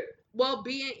do that. Well,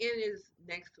 B and N is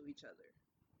next to each other,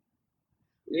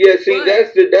 Yeah, see, but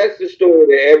that's the story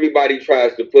that everybody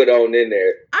tries to put on in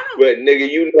there. I But nigga,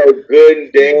 you know good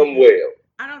and damn don't. well.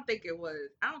 I don't think it was.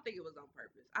 I don't think it was on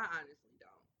purpose. I honestly don't.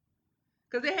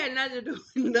 Because it had nothing to do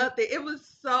with nothing. It was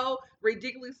so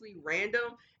ridiculously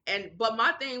random. And but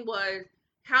my thing was,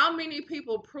 how many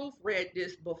people proofread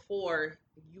this before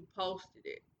you posted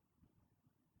it?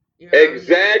 You know what I'm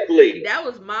saying? Exactly. That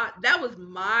was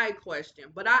my question.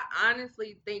 But I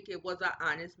honestly think it was an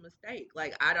honest mistake.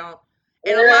 Like I don't,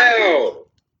 and a lot of people, Wow.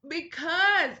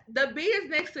 because the B is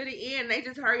next to the end, they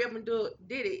just hurry up and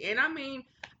did it. And I mean,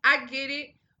 I get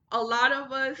it. A lot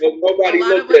of us, But a nobody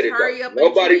lot of looked us at it though. hurry up and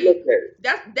Nobody tweet. looked at it.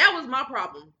 That was my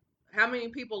problem. How many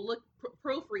people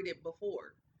proofread it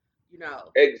before? You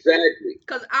know, Exactly.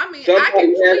 because I mean, I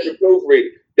Somebody can has to tweet. proofread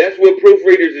it. That's what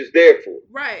proofreaders is there for.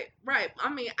 Right, right. I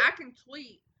mean, I can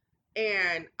tweet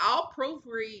and I'll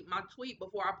proofread my tweet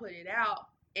before I put it out.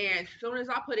 And as soon as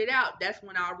I put it out, that's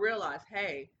when I realize,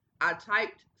 hey, I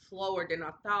typed slower than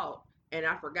I thought and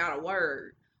I forgot a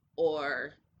word.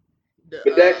 Or the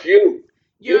But that's you.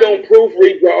 you You know what I don't mean?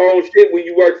 proofread your own shit when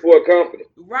you work for a company.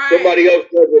 Right, Somebody else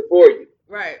does it for you.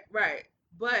 right, right.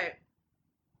 But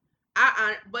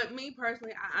but me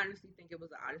personally, I honestly think it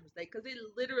was an honest mistake because it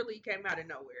literally came out of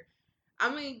nowhere.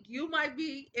 I mean, you might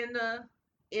be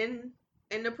in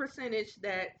in the percentage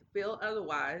that feel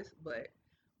otherwise, but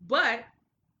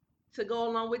to go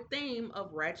along with theme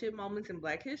of ratchet moments in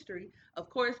Black history, of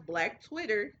course, Black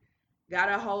Twitter got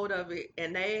a hold of it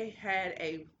and they had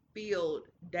a field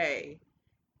day,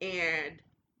 and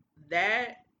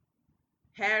that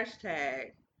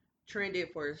hashtag trended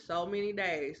for so many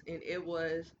days, and it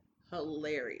was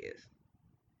hilarious.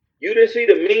 You didn't see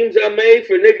the memes I made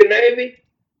for Nick and Navy?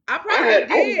 I I probably had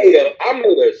did. I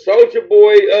made a Soldier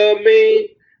Boy meme.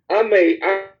 I'm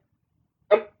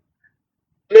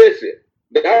listen.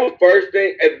 That was first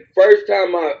thing first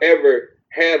time I ever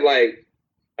had like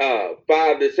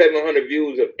 500 to 700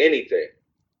 views of anything.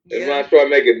 And when Yeah. I started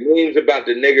making memes about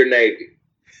the nigger navy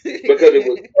because it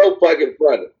was so fucking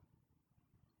funny.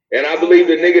 And I Oh believe my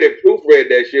the nigga gosh. that proofread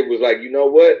that shit was like, you know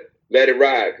what? Let it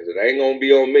ride because it ain't gonna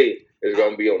be on me. It's Oh,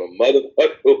 gonna be on a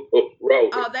motherfucker roller.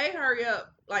 oh, they hurry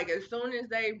up. Like as soon as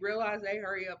they realized, they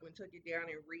hurry up and took it down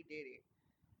and redid it.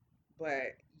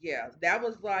 But yeah, that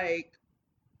was like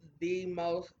the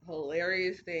most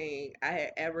hilarious thing I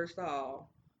had ever saw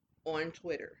on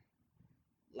Twitter.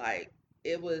 Like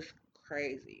it was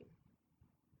crazy.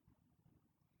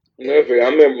 It was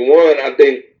I crazy. remember one. I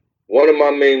think one of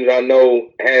my memes I know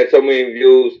had so many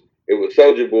views. It was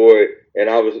Soldier Boy, and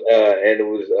it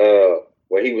was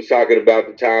when he was talking about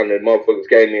the time that motherfuckers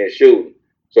came in shooting.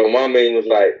 So my meme was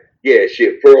like, yeah,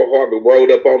 shit. Pearl Harbor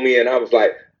rolled up on me, and I was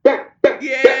like, bah, bah,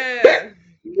 bah, bah, Yeah.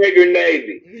 nigger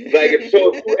Navy. Like if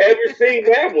you ever seen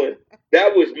that one,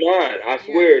 that was mine. I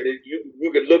Yeah. swear that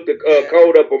you could look the Yeah.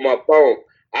 code up on my phone.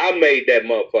 I made that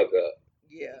motherfucker up.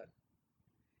 Yeah.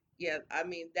 Yeah. I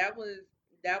mean, that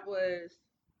was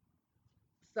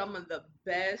some of the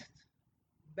best.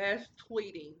 best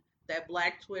tweeting that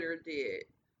Black Twitter did.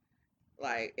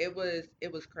 Like it was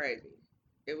crazy.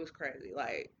 It was crazy.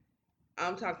 Like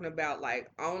I'm talking about like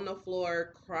on the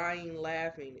floor crying,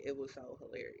 laughing. It was so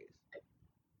hilarious.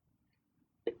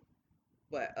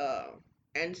 But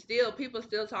and still people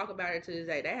still talk about it to this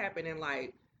day. That happened in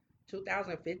like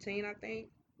 2015, I think.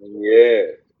 Yeah,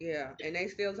 Yeah, and they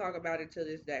still talk about it to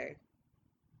this day.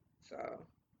 So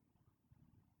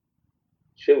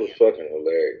shit was yeah, fucking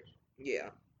hilarious. yeah,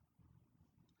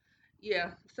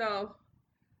 yeah. So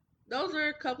those are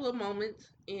a couple of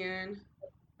moments in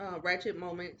ratchet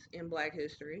moments in Black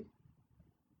history.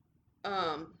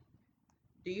 Um,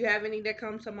 do you have any that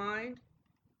come to mind?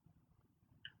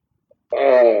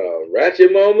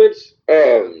 Ratchet moments.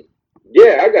 Yeah.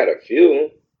 Yeah, I got a few.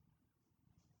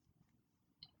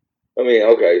 I mean,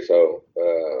 okay, so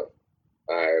all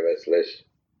right, let's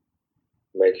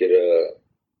make it a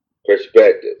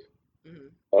perspective. Hmm.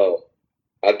 Um,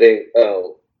 I think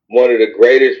one of the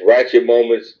greatest ratchet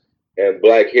moments in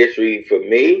Black history for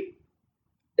me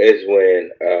is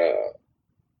when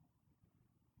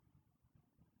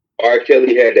R.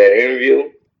 Kelly had that interview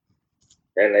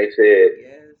and they said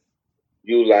Yes.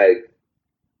 you like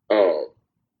um,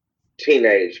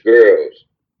 teenage girls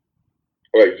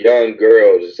or young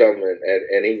girls or something,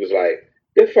 and he was like,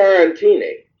 define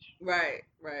teenage. Right.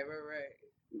 Right. Right.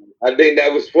 Right. I think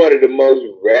that was one of the most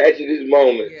ratchetest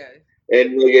moments Yes.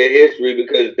 in nigga history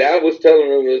because that was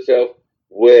telling on yourself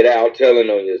without telling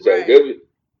on yourself. Right. It was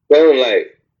feeling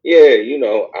like, yeah, I don't, you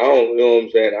know what I'm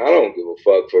saying? I don't give a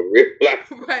fuck for real.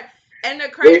 Right. And the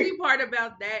Like, crazy part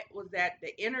about that was that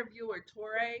the interviewer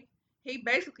Torre, he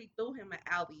basically threw him an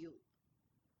alley oop,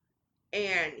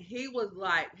 and he was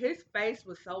like, his face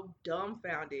was so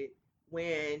dumbfounded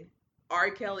when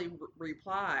R. Kelly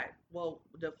replied, "Well,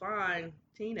 define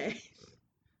teenage."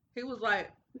 He was like,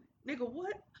 "Nigga,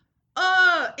 what?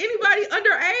 Anybody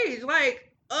underage?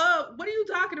 Like, what are you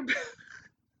talking about?"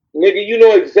 nigga, you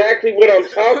know exactly what I'm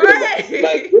talking about.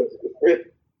 Like, Right.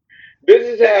 this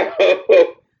is how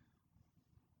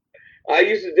I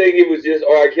used to think it was just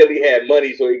R. Kelly had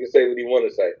money so he could say what he wanted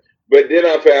to say. But then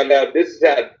I found out this is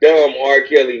how dumb R.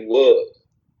 Kelly was.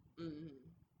 Hmm.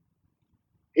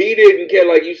 He didn't care,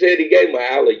 like you said, he gave him an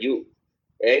alley oop.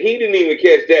 And he didn't even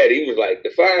catch that. He was like,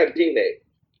 define teenage.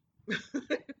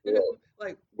 You know,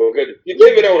 Like, because if you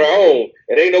live it on her own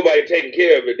and ain't nobody taking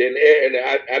care of it, then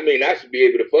I mean, I should be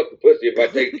able to fuck the pussy if I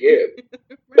take care of it.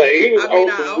 right. Like, he was I mean,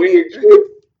 on I some own it. weird shit.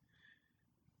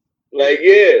 Like,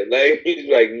 Yeah. yeah, like, he's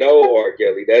like, no, R.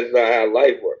 Kelly, that's not how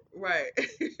life works. Right.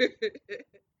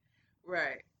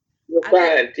 Right. I think.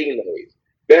 Define teenage.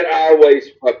 That always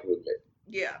fucked with me.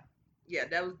 Yeah. Yeah.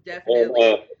 That was And,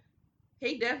 definitely.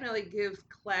 He definitely gives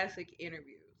classic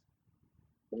interviews.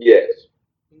 yes.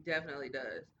 He definitely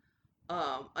does.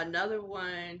 Another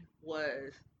one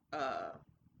was uh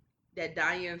that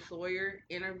Diane Sawyer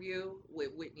interview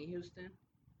with Whitney Houston.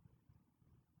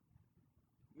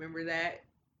 Remember that?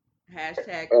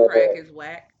 Hashtag crack Uh, is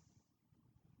whack.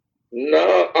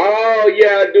 no, oh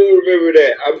yeah, I do remember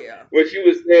that. Yeah. When she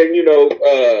was saying,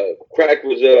 crack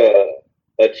was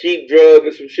a cheap drug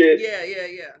or some shit. Yeah, yeah,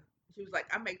 yeah. She was like,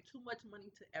 I make too much money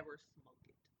to ever smoke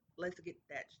it. Let's get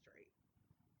that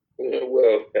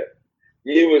Well,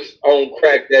 you was on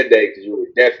crack that day because you were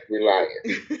definitely lying.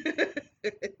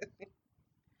 straight.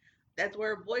 That's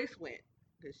where her voice went.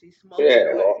 Because she smoked it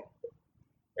Yeah, away.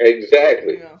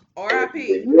 exactly. Yeah. You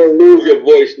R.I.P. don't lose your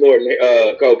R.I.P. voice snorting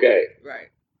cocaine. Right.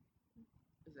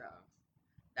 So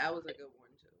that was a good one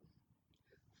too.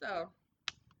 So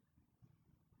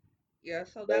yeah,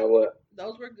 so Now, what?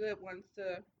 those were good ones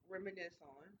to reminisce on.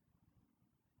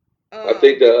 I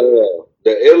think the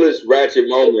illest ratchet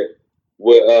moment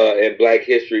in Black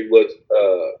History was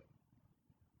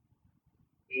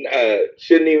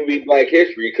shouldn't even be Black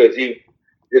History because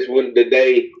this was the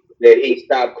day that he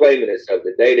stopped claiming himself.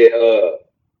 The day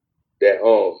that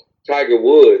Tiger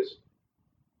Woods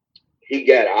he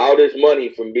got all this money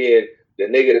from being the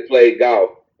nigga that played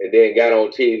golf and then got on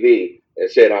TV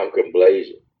and said I'm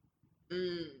Blazing.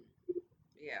 Mm,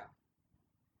 yeah.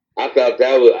 I thought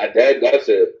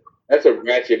that's a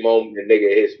ratchet moment in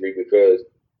nigga history because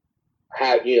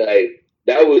how like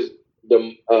that was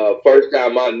the first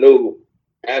time I knew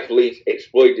athletes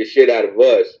exploit the shit out of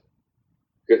us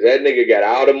because that nigga got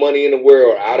all the money in the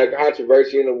world, all the Hmm.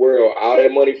 controversy in the world, all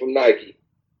that money from Nike,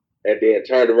 and then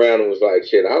turned around and was like,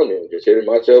 "Shit, I don't even consider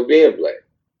myself being black." So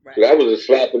Right. that was a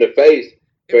slap in the face It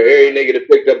for really every was. nigga that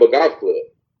picked up a golf club.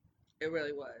 It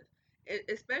really was.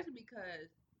 Especially because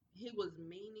he was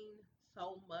meaning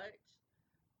so much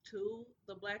to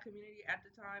the black community at the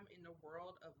time in the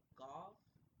world of golf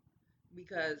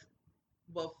because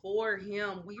before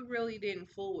him, we really didn't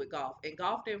fool with golf, and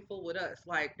golf didn't fool with us.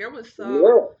 Like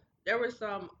Yeah. there were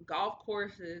some golf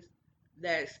courses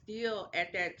that still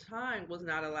at that time was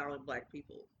not allowing black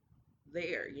people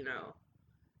there, you know.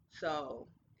 So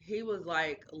he was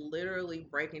like literally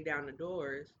breaking down the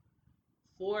doors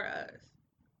for us.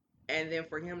 And then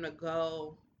for him to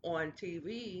go on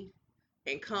TV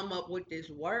and come up with this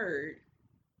word,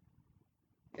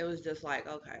 it was just like,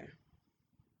 okay,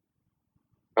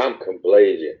 I'm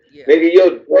complaining. yeah. Nigga,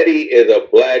 your daddy is a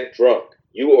black drunk.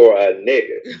 You are a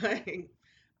nigga. Like,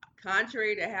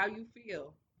 contrary to how you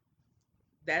feel,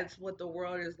 that's what the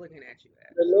world is looking at you A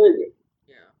as. nigga.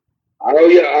 Yeah. Oh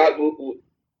yeah,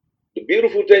 the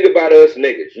beautiful thing about us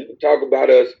niggas, you can talk about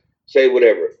us, say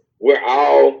whatever. We're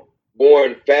all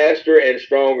born faster and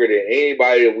stronger than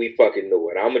anybody that we fucking knew.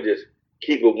 And I'ma just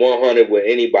keep it 100 with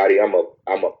anybody.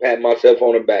 I'ma pat myself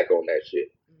on the back on that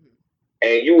shit. Hmm.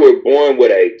 And you were born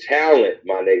with a talent,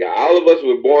 my nigga. All of us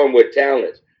were born with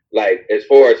talents, like as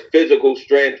far as physical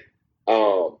strength,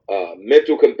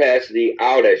 mental capacity,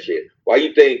 all that shit. Why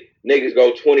you think niggas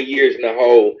go 20 years in the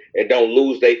hole and don't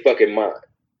lose their fucking mind?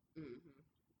 Hmm.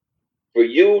 For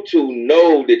you to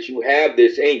know that you have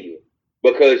this in you,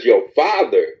 because your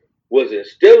father was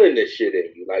instilling this shit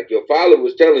in you. Like your father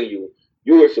was telling you,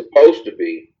 you were supposed to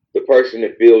be the person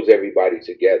that builds everybody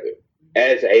together Hmm.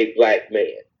 as a black man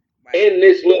Right. in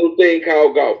this little thing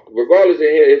called golf. Regardless of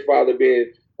his father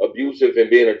being abusive and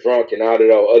being a drunk and all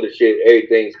that other shit,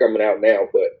 everything's coming out now.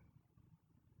 But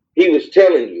he was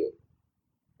telling you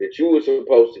that you were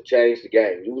supposed to change the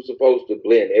game. You were supposed to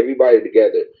blend everybody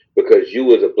together because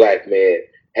you, as a black man,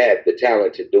 had the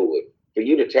talent to do it. For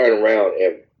you to turn around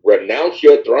and renounce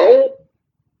your throne,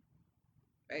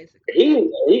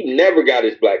 Basically. he never got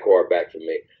his black card back from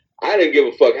me. I didn't give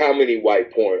a fuck how many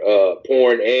white porn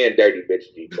and dirty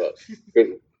bitches he fucked.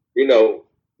 Because, you know,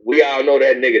 we all know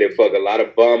that nigga that fuck a lot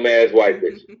of bum ass white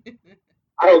bitches.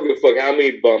 I don't give a fuck how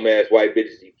many bum ass white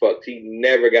bitches he fucked. He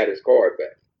never got his card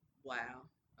back. Wow.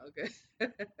 Okay.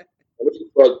 He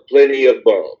fucked plenty of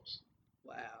bums.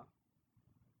 Wow.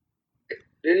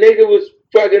 The nigga was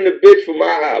fucking the bitch from my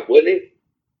house, wasn't he?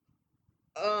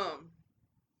 Um,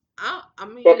 I Fuck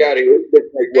mean, out of here. This bitch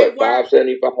make they what,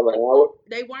 weren't $5.75 an hour?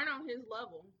 they weren't on his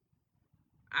level.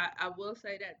 I will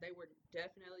say that they were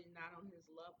definitely not on his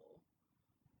level.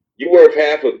 You worth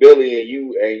half a billion,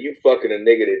 you fucking a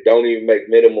nigga that don't even make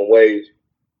minimum wage.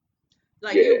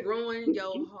 Like Yeah. you ruined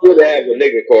your You should have a whole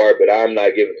nigga card, but I'm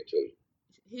not giving it to you.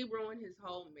 he ruined his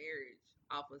whole marriage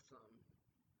off of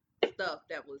some stuff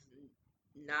that was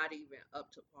not even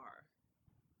up to par.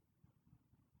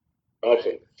 Also,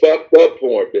 Like, fucked up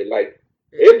porn bitch. Like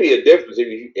yeah, it'd be a difference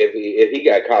if he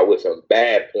got caught with some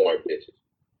bad porn bitches.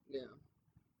 yeah.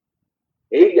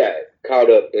 He got caught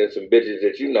up in some bitches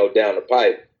that you know down the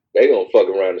pipe. They gonna fuck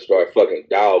around and start fucking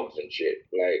dogs and shit.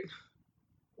 Like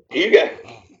you got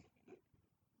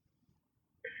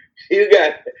you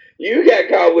got you got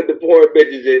caught with the porn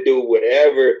bitches that do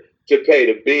whatever to pay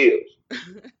the bills.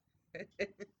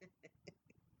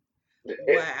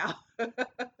 Wow.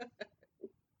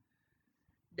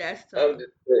 That's I'm tough.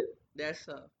 just saying, That's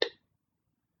tough.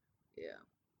 Yeah.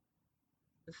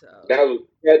 So, that was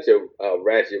such a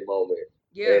ratchet moment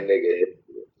yeah, and nigga.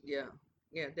 yeah.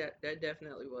 Yeah, that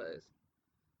definitely was.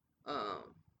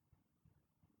 Um,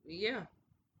 yeah.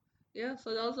 Yeah,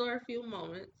 so those are a few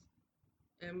moments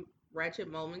and ratchet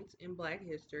moments in Black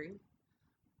history.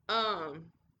 Um,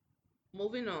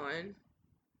 moving on.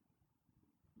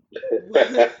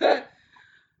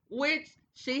 Which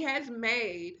she has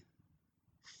made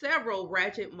several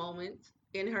ratchet moments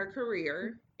in her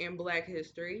career in Black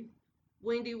history.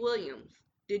 Wendy Williams.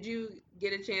 Did you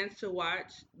get a chance to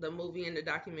watch the movie and the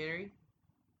documentary?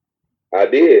 I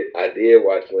did. I did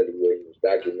watch Wendy Williams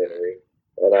Okay. documentary,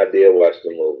 and I did watch the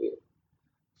movie.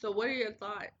 So what are your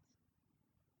thoughts?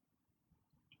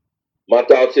 My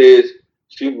thoughts is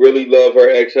she really loved her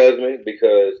ex husband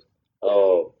because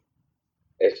um,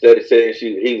 instead of saying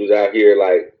he was out here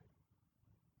like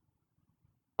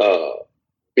uh,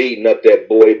 beating up that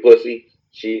boy pussy,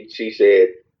 she said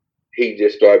he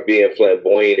just started being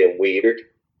flamboyant and weird.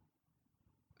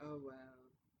 Oh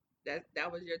wow.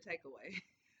 That was your takeaway.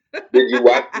 Did you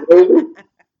watch the movie?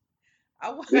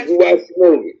 I Did you watched watch it. the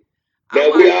movie? I Now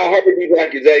we watched all it. heard these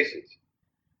accusations,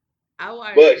 I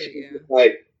watched but it, she was yeah. just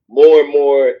like more and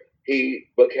more he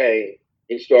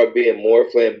started being more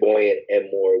flamboyant and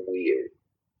more weird.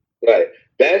 Like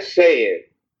that's saying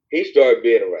he started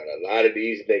being around a lot of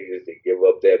these niggas that give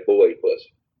up that boy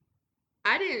pussy.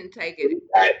 I didn't take it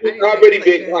I He's didn't take it already like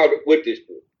been that. caught with this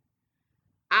shit.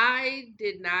 I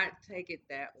did not take it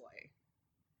that way.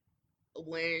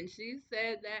 when she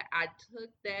said that, I took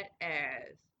that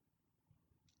as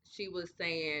she was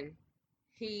saying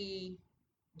he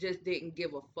just didn't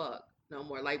give a fuck no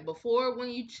more. Like before, when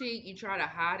you cheat, you try to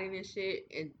hide it and shit,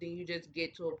 and then you just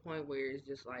get to a point where it's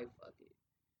just like, fuck it.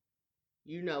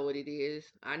 You know what it is.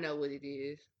 I know what it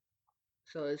is.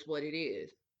 So it's what it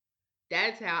is.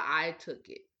 That's how I took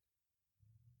it.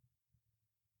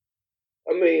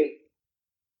 I mean,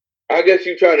 I guess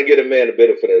you're trying to get a man the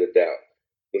benefit of the doubt.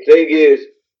 The thing is,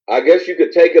 I guess you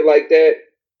could take it like that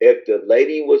if the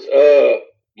lady was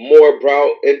more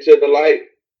brought into the light.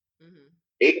 Hmm.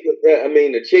 Even, I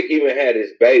mean, the chick even had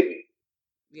his baby.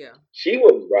 Yeah. She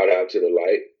wasn't brought out to the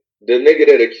light. The nigga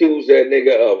that accused that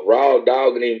nigga of raw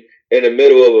dogging him in the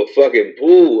middle of a fucking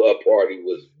pool party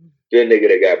was the nigga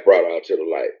that got brought out to the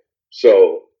light.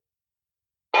 So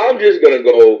I'm just gonna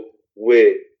go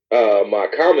with my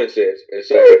common sense and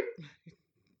say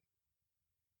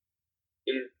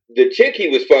the chick he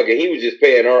was fucking, he was just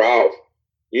paying her off.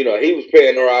 You know, he was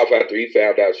paying her off after he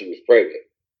found out she was pregnant.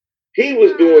 He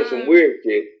was doing some Nah, weird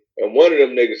shit, and one of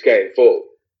them niggas came full.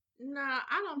 nah,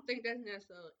 I don't think that's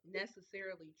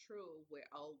necessarily true with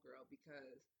old girl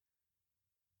because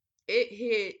it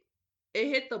hit it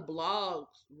hit the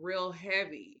blogs real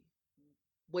heavy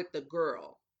with the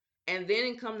girl. And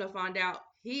then come to find out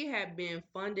he had been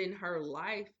funding her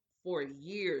life for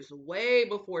years, way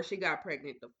before she got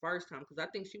pregnant the first time. Because I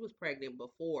think she was pregnant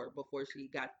before she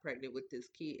got pregnant with this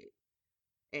kid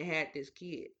and had this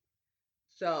kid.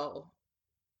 So,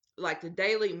 like the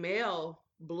Daily Mail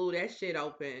blew that shit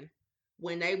open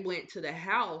when they went to the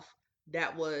house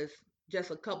that was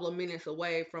just a couple of minutes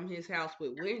away from his house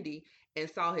with Wendy and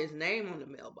saw his name on the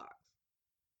mailbox.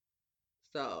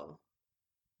 So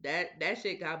that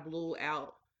shit got blew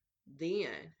out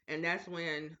then, and that's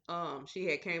when she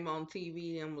had came on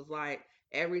TV and was like,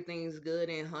 everything's good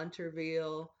in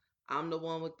Hunterville. I'm the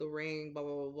one with the ring, blah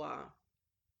blah blah blah.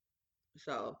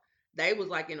 So they was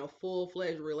like in a full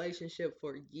fledged relationship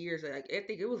for years. Like I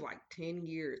think it was like 10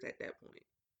 years at that point.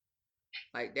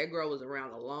 Like that girl was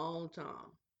around a long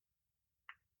time.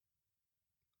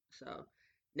 So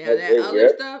now that other Yeah,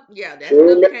 stuff, yeah, that true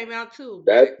stuff enough. came out too.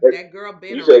 That, But that that girl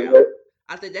been you said around. what?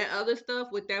 I said that other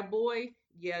stuff with that boy,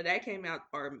 yeah, that came out,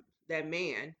 or that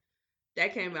man,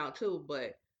 that came out too.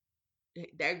 But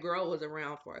that girl was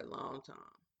around for a long time.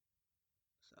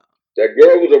 So That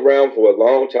girl was around for a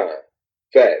long time.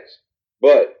 Facts.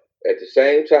 But at the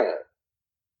same time,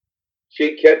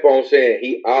 she kept on saying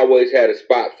he always had a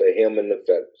spot for him and the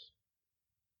fellas.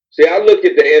 See, I look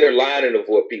at the inner lining of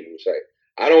what people say.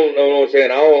 I don't know what I'm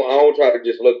saying. I don't try to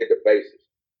just look at the faces.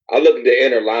 I look at the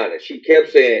inner lining. She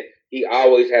kept saying he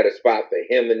always had a spot for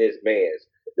him and his mans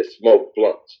to smoke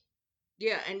blunts.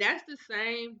 yeah, and that's the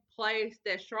same place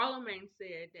that Charlemagne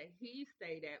said that he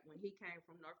stayed at when he came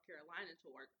from North Carolina to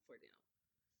work for them.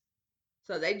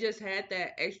 So they just had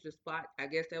that extra spot. I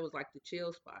guess that was like the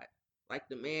chill spot, like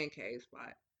the man cave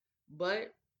spot.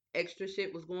 But extra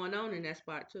shit was going on in that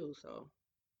spot too. So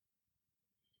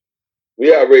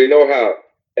We already know how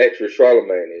extra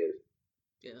Charlemagne is.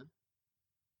 yeah,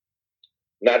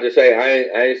 Not to say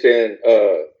I ain't saying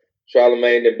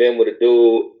Charlemagne that been with a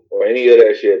dude or any of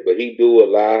that shit, but he do a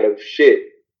lot of shit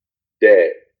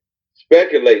that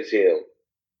speculates him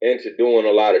into doing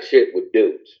a lot of shit with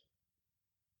dudes.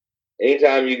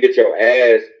 Anytime you get your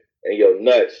ass and your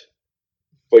nuts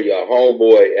for your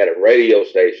homeboy at a radio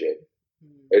station,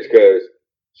 it's hmm, because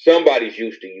somebody's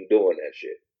used to you doing that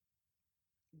shit.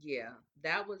 yeah,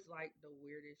 that was like the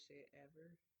weirdest shit ever.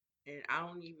 And I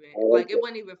don't even Um, like it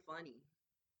wasn't even funny.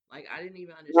 Like I didn't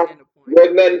even Now, understand the point.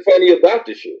 wasn't nothing funny about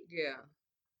the shit. Yeah,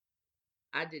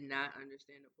 I did not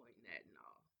understand the point in that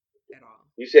at all.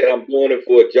 You said I'm doing it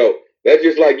for a joke. That's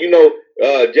just like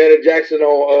Janet Jackson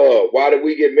on Why Did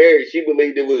We Get Married? She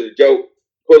believed it was a joke,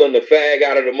 pulling the fag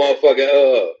out of the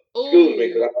motherfucking Excuse me,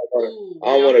 because Ooh, ooh,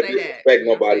 I we don't don't want to say that. disrespect We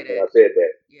don't nobody say when I that. said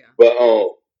that. Yeah, But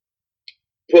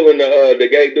pulling the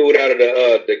gay dude out of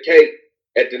the cake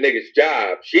at the nigga's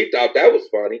job, she thought that was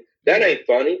funny. That mm, ain't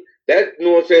funny. That you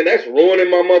know what I'm saying? That's ruining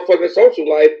my motherfucking social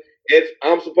life. If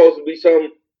I'm supposed to be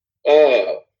some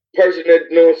uh person that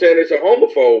you know what I'm saying is a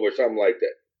homophobe or something like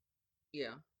that.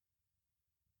 yeah,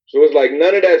 So it's like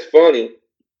none of that's funny.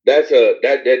 That's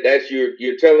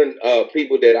you're telling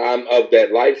people that I'm of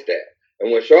that lifestyle.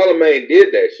 And when Charlemagne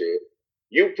did that shit,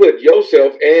 you put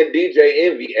yourself and DJ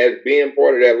Envy as being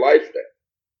part of that lifestyle.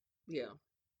 yeah,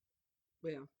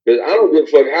 yeah, Because I don't give a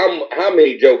fuck how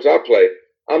many jokes I play.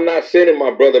 I'm not sending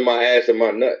my brother my ass and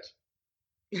my nuts.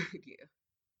 yeah,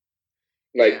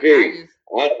 Like yeah. I period. just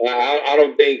I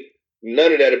don't think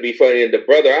none of that'll be funny. And the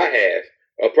brother I have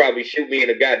will probably shoot me in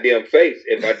the goddamn face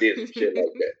if I did some shit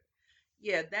like that.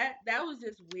 yeah, that was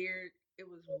just weird. It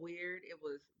was weird. It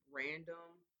was random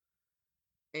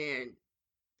and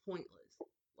pointless.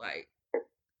 Like,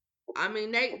 I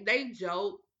mean, they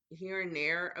joke here and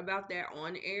there about that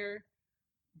on air,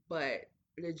 but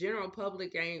the general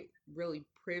public ain't really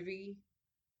privy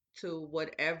to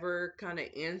whatever kind of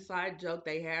inside joke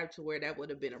they have to where that would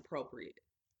have been appropriate.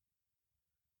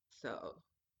 So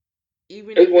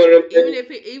It's one of them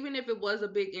things. even if it was a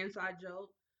big inside joke,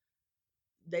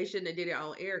 they shouldn't have did it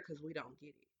on air because we don't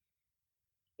get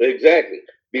Exactly.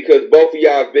 Because both of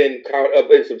y'all have been caught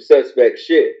up in some suspect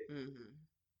shit. it. Hmm.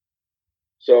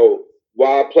 So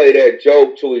why play that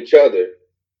joke to each other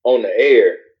on the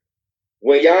air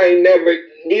when y'all ain't never,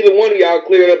 neither one of y'all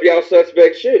cleared up y'all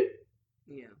suspect shit?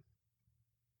 Yeah,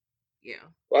 yeah,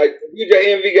 Like DJ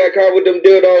Envy got caught with them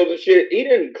dildos and shit. He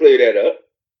didn't clear that up.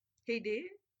 he did.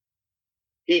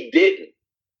 He didn't.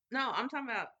 No, I'm talking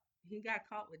about he got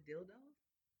caught with dildos.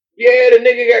 Yeah, the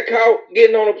nigga got caught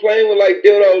getting on a plane with like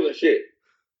dildos and shit.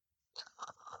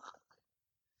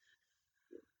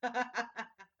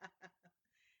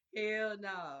 Hell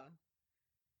no.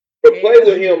 To play Hell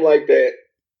with him no. like that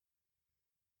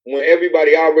when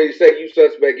everybody already say you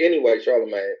suspect anyway,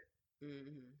 Charlamagne. Hmm.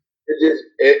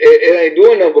 It ain't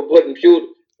doing nothing but putting fuel.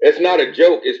 It's not a Hmm.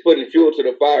 joke. It's putting fuel to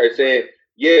the fire, saying, Right,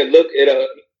 "Yeah, look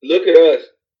at us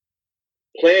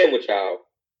playing with y'all,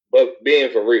 but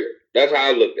being for real." That's how I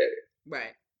right, looked at it.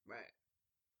 right, right,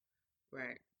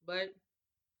 right. But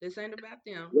this ain't about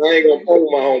them. I ain't gonna play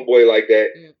with my homeboy like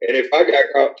that. Yeah. And if I got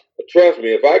caught, trust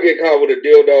me, if I get caught with a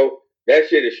dildo, that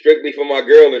shit is strictly for my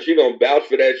girl, and she gonna vouch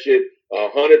for that shit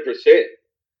 100%.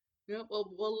 Yeah,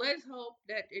 well, let's hope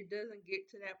that it doesn't get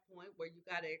to that point where you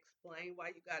gotta explain why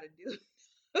you gotta do.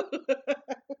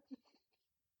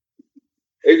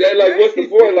 Exactly. Like, what's the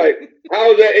point? Like, Right,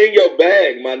 how's that in your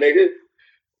bag, my nigga?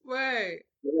 right,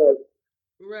 You know,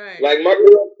 right, like my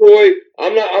girl's toy,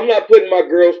 I'm not putting my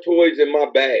girl's toys in my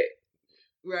bag.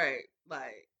 right.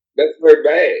 Like, That's her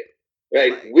bag.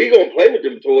 Like like, we gonna play with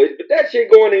them toys, but that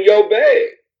shit going in your bag.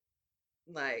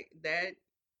 like that.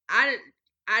 I didn't.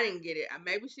 I didn't get it.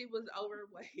 Maybe she was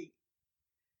overweight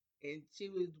and she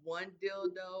was one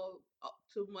dildo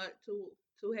too much,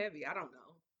 too heavy. I don't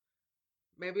know.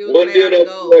 Maybe it was One made out dildo of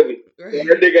too gold. heavy. So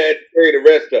her nigga had to carry the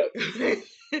rest up.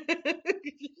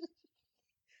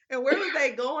 And where was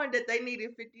they going that they needed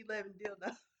 5011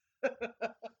 dildos?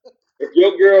 If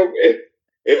your girl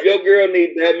if your girl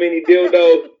needs that many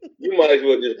dildos, you might as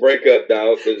well just break up,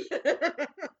 dog, because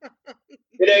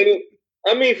it ain't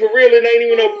I mean for real, it ain't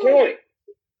even no point.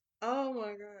 Oh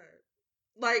my god.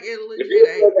 Like it If your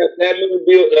legit girl ain't. got that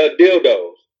many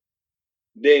dildos,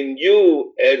 then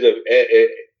you as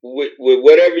with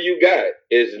whatever you got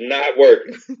is not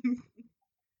working.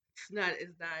 It's not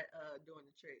doing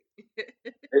the trick.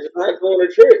 It's not doing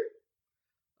a trick.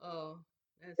 Oh,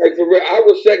 that's Like for real, sad. I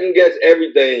would second guess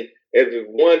everything if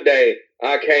one day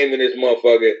I came in this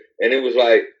motherfucker and it was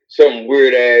like some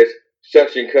weird ass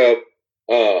suction cup,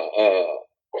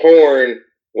 corn,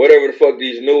 whatever the fuck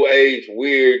these new age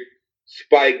weird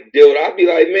spike dildo. I'd be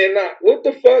like, man, nah, what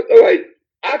the fuck? Like,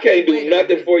 I can't do Wait a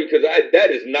nothing for minute. you because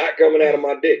that is not coming out of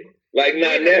my dick. Like, not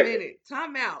Wait a never. minute.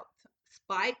 Time out.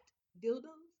 Spiked dildos?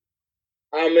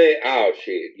 I mean, oh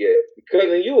shit, yeah,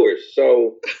 cousin, you were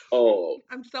so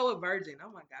I'm so a virgin. Oh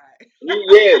my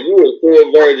You were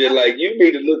full virgin. Like you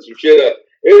need to look some shit up.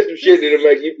 There's some shit that'll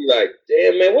make you be like,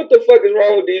 damn man, what the fuck is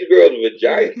wrong with these girls'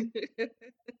 vagina? god.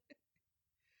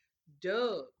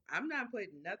 Duh. I'm not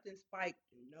putting nothing spiked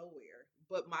nowhere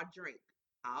but my drink.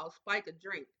 I'll spike a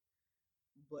drink,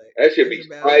 but That should that's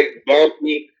be about it. spiked,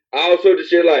 bumpy, all sorts of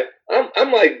shit. Like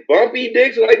I'm like bumpy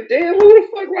dicks. Like damn, who the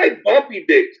fuck like bumpy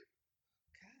dicks?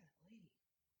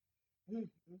 Golly. Mm,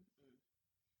 mm, mm.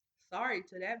 Sorry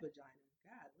to that vagina.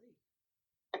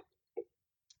 Golly.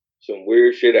 Some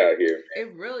weird shit out here.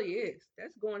 It really is.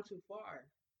 That's going too far.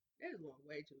 That's going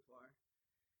way too far.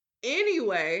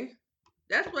 Anyway,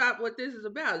 that's what this is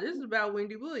about. This is about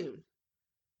Wendy Williams.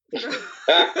 So,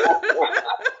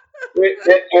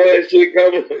 All that shit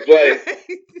coming to play.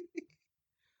 right.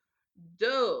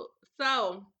 Dude.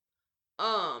 So,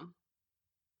 um,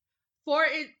 for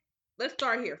it, let's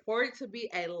start here. For it to be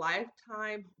a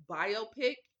Lifetime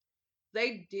biopic,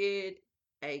 they did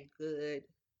a good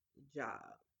job.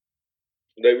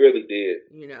 They really did.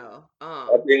 You know, I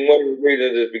think one of the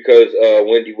reasons is because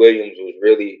Wendy Williams was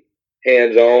really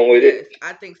hands on with it, yes,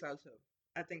 I think so too.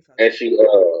 I think so and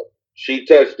too. she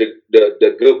touched the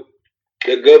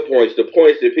good points, the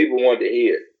points that people want to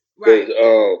hear. Because,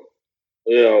 Right.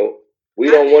 you know, we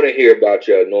I don't want think. to hear about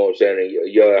your, you know what I'm saying,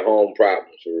 your at home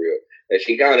problems for real. And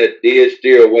she kind of did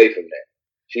steer away from that.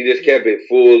 She just Yeah. kept it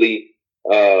fully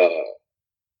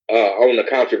on the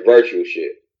controversial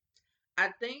shit. I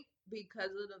think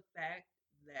because of the fact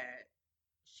that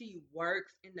she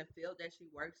works in the field that she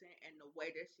works in and the way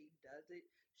that she does it,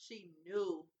 she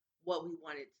knew what we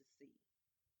wanted to see.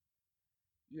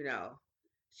 You know,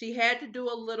 she had to do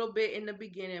a little bit in the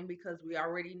beginning because we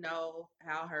already know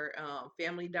how her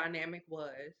family dynamic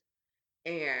was,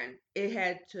 and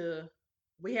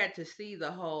we had to see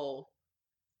the whole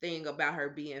thing about her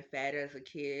being fat as a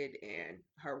kid and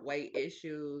her weight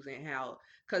issues and how,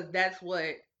 because that's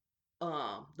what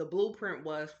the blueprint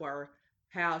was for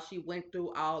how she went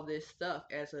through all this stuff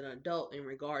as an adult in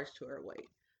regards to her weight.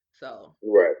 So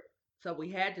Right. so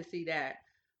we had to see that.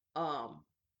 Um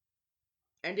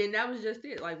and then that was just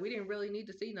it. Like we didn't really need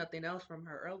to see nothing else from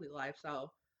her early life.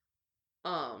 So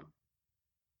um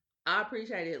I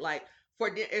appreciate it, like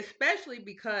especially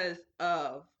because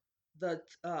of the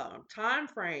time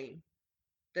frame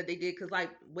that they did, because like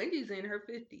Wendy's in her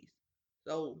 50s.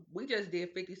 So we just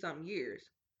did 50 something years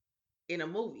in a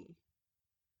movie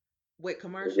with Yeah.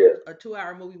 commercials, a 2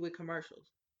 hour movie with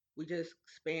commercials. We just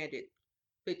spanned it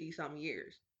 50 some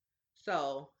years.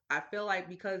 So I feel like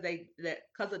because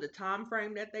of the time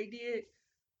frame that they did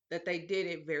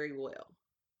it very well.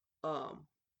 Um,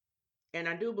 and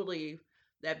I do believe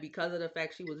that because of the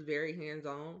fact she was very hands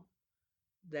on,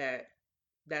 that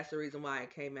that's the reason why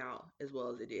it came out as well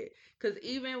as it did. Because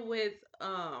even with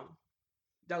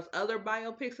those other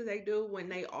biopics that they do when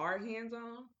they are hands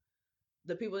on,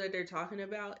 the people that they're talking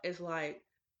about is like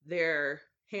they're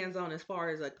hands on as far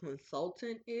as a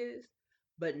consultant is,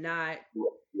 but not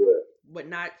Yeah. but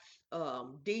not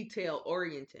detail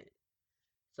oriented.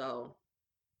 So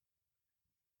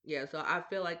yeah, so I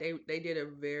feel like they did a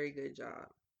very good job.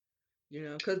 You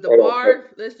know, because the Hold on.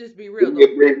 bar, let's just be Give real. me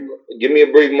a brief, give me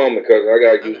a brief moment, cause I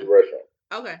gotta use Okay, the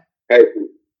restroom. okay, Hey,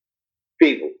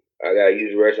 people, I gotta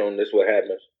use the restroom. This is what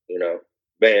happens.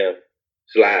 Bam,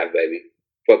 slide, baby.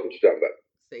 Fuck what you talking about.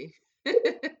 see,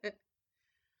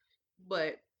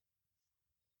 but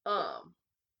um,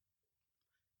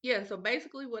 yeah. So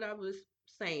basically, what I was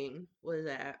saying was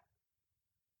that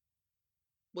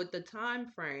with the time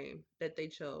frame that they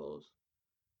chose,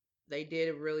 they did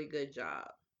a really good job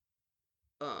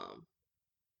um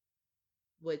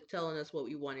with telling us what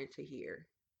we wanted to hear.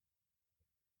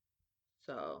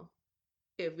 So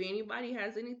if anybody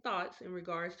has any thoughts in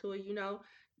regards to it,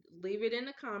 leave it in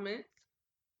the comments.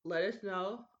 Let us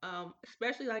know,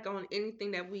 especially like on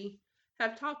anything that we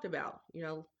have talked about,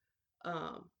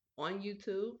 on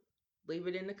YouTube. Leave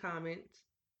it in the comments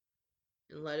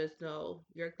and let us know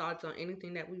your thoughts on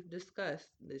anything that we've discussed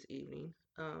this evening.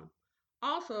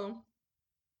 Also,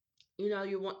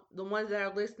 you want the ones that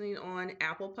are listening on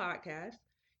Apple Podcasts,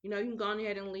 you can go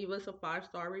ahead and leave us a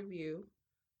 5-star review.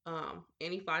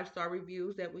 Any 5-star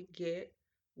reviews that we get,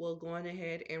 we'll go on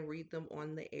ahead and read them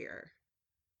on the air.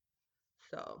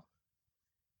 So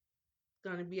it's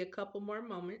gonna be a couple more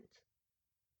moments.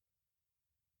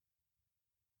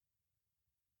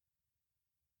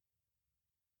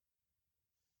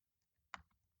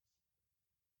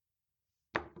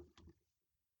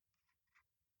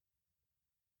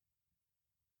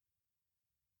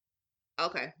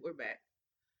 Okay, we're back.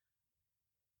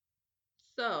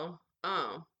 So,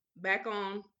 back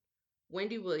on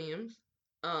Wendy Williams.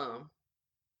 Um,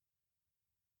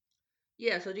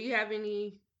 yeah, so do you have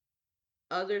any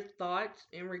other thoughts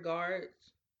in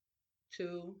regards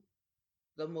to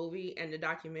the movie and the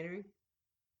documentary?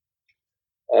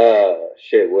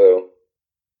 Shit. Well,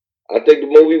 I think the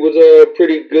movie was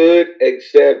pretty good,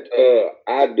 except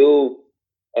I do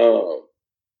um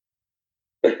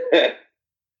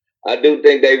I do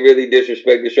think they really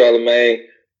disrespected Charlemagne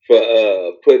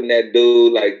for putting that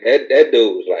dude like that. That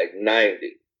dude was like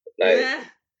 90. Like Yeah.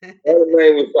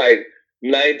 Charlemagne was like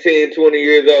 19, 20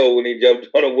 years old when he jumped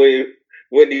on a wave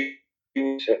when he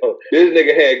so this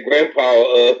nigga had grandpa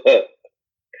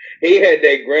he had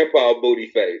that grandpa booty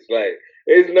face. Like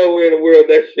there's nowhere in the world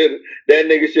that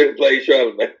nigga should have played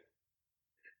Charlemagne.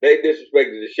 They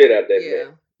disrespected the shit out that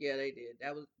man. Yeah, yeah, they did.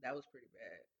 That was pretty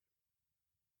bad.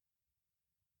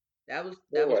 That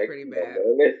Oh was my pretty god, bad.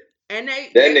 man. And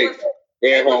That nigga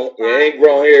they been was home. It spot ain't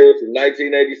grown on. hair since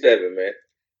 1987, man.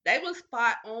 They was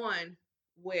spot on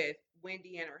with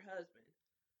Wendy and her husband.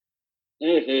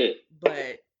 Mm-hmm.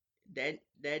 But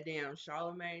that damn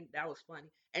Charlemagne, that was funny.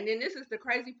 And then this is the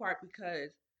crazy part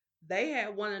because they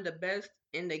had one of the best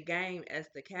in the game as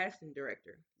the casting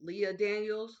director, Lee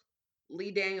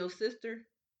Daniels' sister.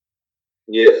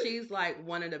 Yeah. She's like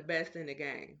one of the best in the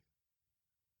game,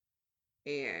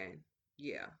 and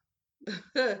yeah.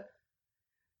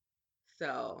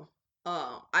 So,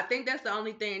 I think that's the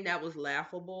only thing that was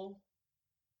laughable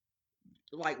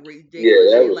like Yeah,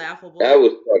 ridiculously laughable. that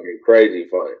was fucking crazy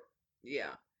funny. Yeah.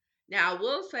 Now I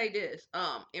will say this,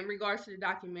 in regards to the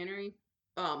documentary,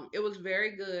 it was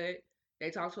very good. They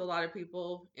talked to a lot of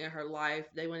people in her life.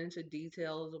 They went into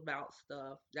details about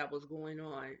stuff that was going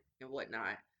on and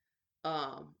whatnot.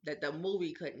 That the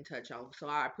movie couldn't touch on. So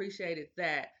I appreciated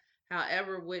that.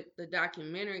 However, with the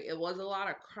documentary, it was a lot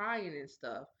of crying and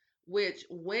stuff, which It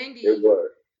Wendy, was.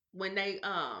 when they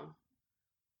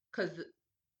cuz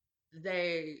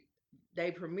they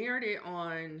they premiered it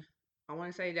on, I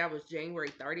want to say that was January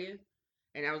 30th,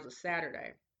 and that was a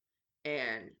Saturday.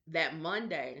 And that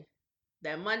Monday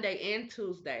and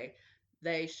Tuesday,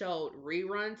 they showed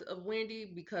reruns of Wendy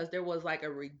because there was like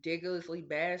a ridiculously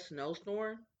bad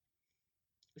snowstorm.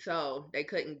 So they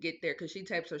couldn't get there because she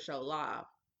tapes her show live.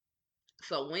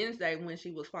 So Wednesday, when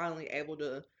she was finally able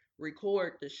to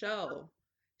record the show,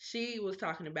 she was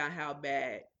talking about how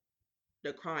bad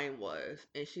the crying was,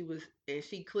 and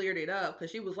she cleared it up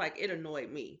because she was like, it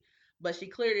annoyed me, but she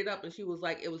cleared it up and she was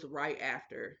like, it was right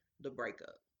after the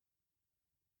breakup,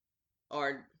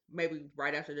 or maybe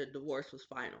right after the divorce was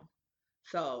final.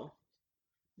 So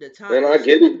the And time, I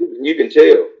get it. You can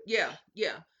tell. yeah,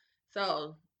 yeah.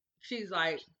 So she's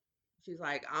like,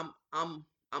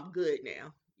 I'm good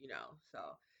now, you know. So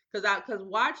because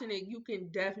watching it, you can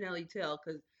definitely tell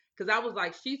because I was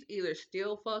like, she's either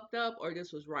still fucked up or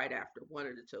this was right after, one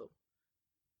of the two.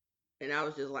 And I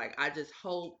was just like, I just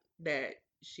hope that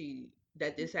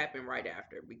this happened right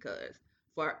after, because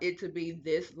for it to be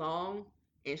this long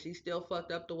and she still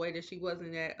fucked up the way that she was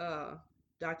in that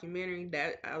documentary,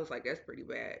 that I was like, that's pretty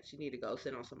bad. She need to go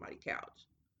sit on somebody's couch.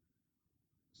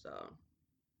 So,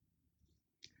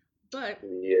 but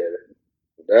Yeah,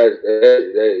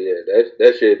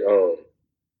 that shit.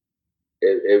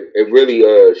 It really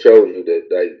shows you that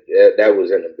like that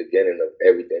was in the beginning of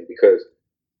everything, because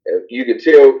you could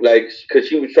tell, like, because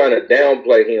she was trying to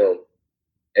downplay him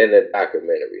in the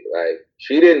documentary. Like,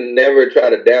 she didn't never try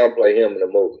to downplay him in the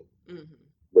movie, mhm,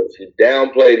 but she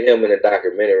downplayed him in the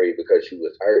documentary because she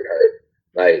was hurt.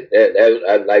 mhm,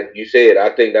 Like like you said, I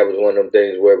think that was one of them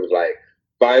things where it was like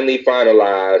finally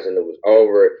finalized and it was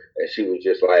over, and she was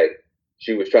just like,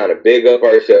 she was trying to big up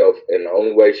herself, and the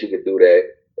only way she could do that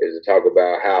is to talk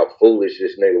about how foolish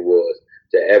this nigga was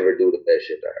to ever do that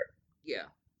shit to her. yeah,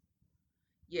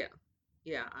 yeah,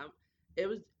 yeah. It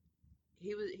was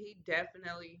he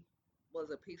definitely was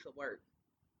a piece of work.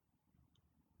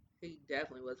 He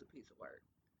definitely was a piece of work,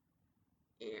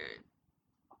 and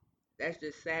that's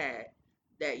just sad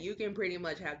that you can pretty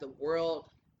much have the world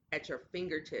at your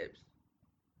fingertips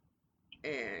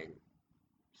and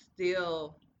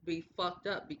still be fucked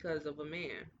up because of a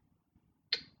man,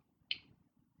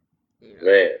 you know.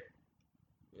 Man,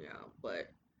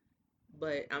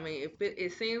 But I mean, if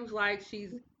it seems like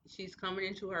she's coming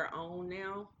into her own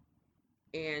now,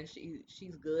 and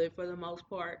she's good for the most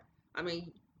part. I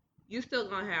mean, you still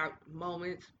gonna have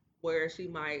moments where she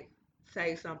might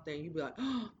say something, you be like,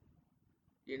 oh,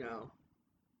 you know.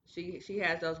 She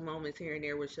has those moments here and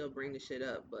there where she'll bring the shit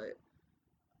up, but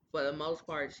for the most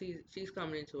part, she's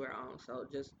coming into her own. So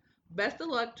just best of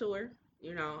luck to her.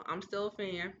 You know, I'm still a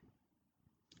fan.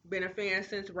 Been a fan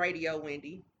since Radio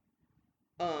Wendy.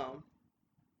 Um,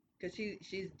 cause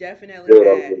she's definitely still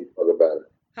don't give had, a fuck about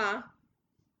it. huh?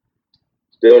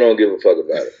 Still don't give a fuck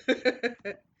about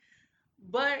it.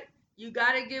 But you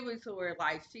gotta give it to her.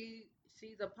 Like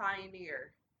she's a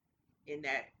pioneer in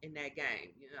that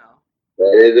game. You know.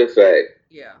 That is a fact.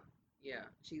 Yeah, yeah.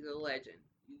 She's a legend.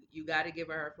 You gotta give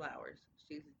her flowers.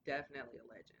 She's definitely a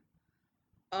legend.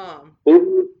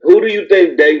 Who do you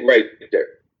think date right there?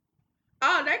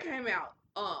 Oh, that came out.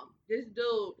 This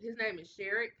dude, his name is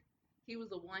Sherrick. He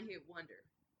was a one hit wonder,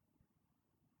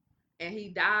 and he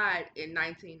died in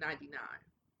 1999.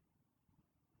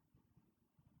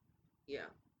 Yeah,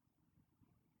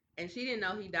 and she didn't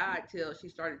know he died till she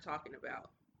started talking about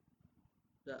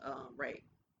the rape.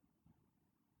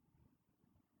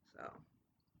 So,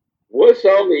 What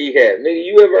song did he have? Nigga,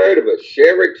 you ever heard of a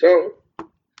Sherrick song?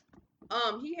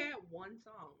 he had one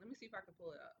song. Let me see if I can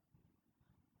pull it up.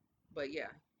 But yeah,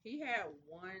 he had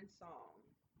one song.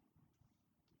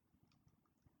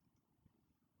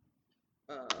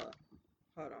 Uh,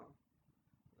 hold on.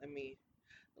 Let me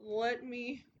let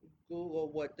me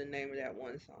Google what the name of that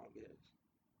one song is.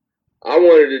 I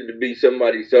wanted it to be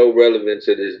somebody so relevant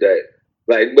to this day.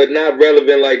 Like, but not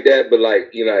relevant like that, but like,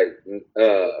 you know,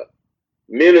 like,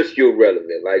 minuscule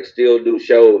relevant. Like, still do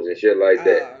shows and shit like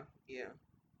that. Yeah.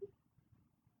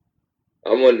 I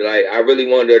wanted, like, I really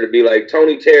wanted her to be like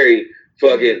Tony Terry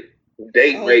fucking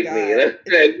date Oh rape me. And God.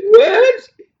 I'm like, what?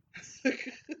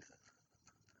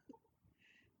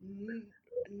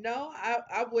 No,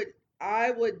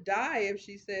 I would die if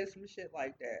she said some shit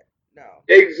like that. No.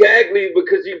 Exactly,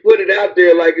 because you put it out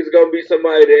there like it's gonna be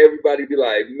somebody that everybody be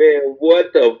like, man,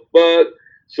 what the fuck?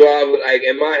 So I was like,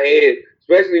 in my head,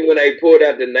 especially when they pulled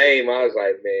out the name, I was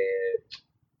like, man,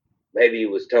 maybe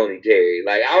it was Tony Terry.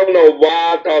 Like I don't know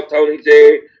why I thought Tony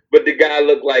Terry, but the guy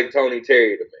looked like Tony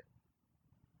Terry to me.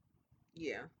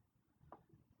 Yeah.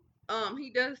 He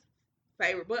does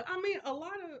favor, but I mean, a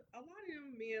lot of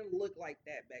them men look like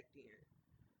that back then.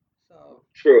 So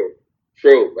True,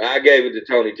 true. I gave it to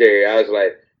Tony Terry. I was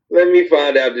like, let me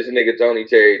find out this nigga Tony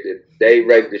Terry that they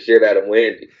raped no, the shit out of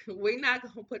Wendy. we're not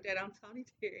gonna put that on Tony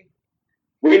Terry.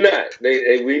 We not.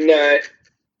 We not.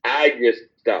 I just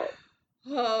thought.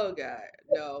 Oh God,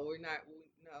 no, we're not.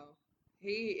 No,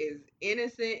 he is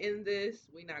innocent in this.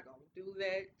 We're not gonna do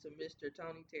that to Mr.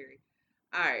 Tony Terry.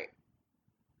 All right,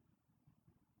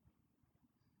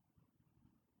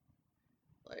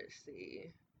 let's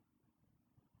see.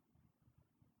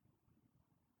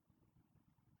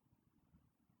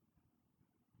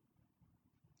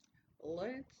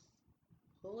 Let's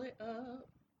pull it up.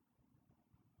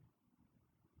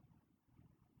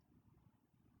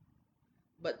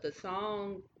 But the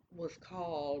song was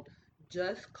called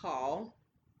 "Just Call,"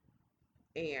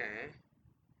 and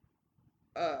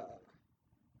uh,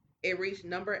 it reached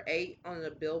number 8 on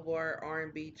the Billboard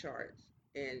R&B charts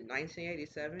in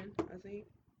 1987, I think.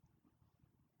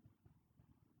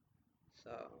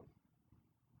 So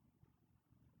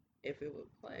if it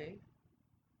would play,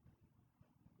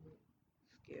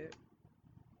 skip.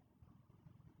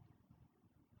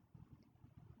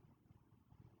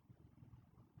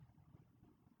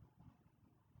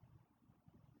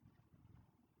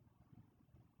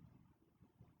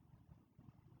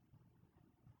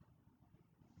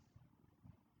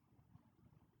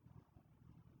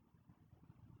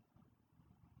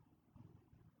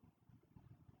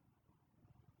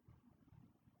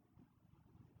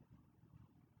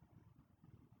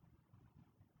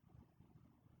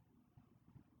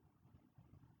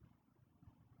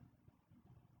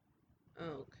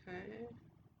 Okay,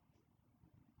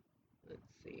 let's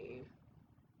see.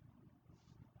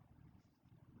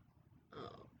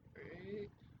 All right.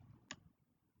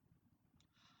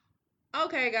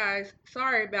 Okay, guys,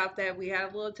 sorry about that. We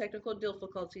had a little technical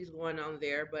difficulties going on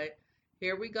there, but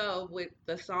here we go with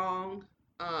the song.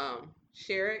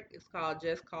 Share it. It's called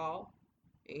 "Just Call,"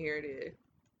 and here it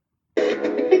is.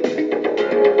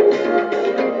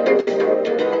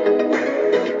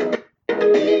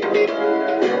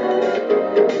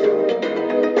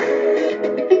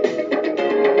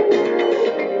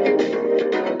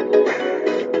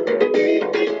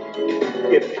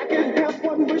 If I could have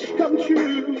one wish come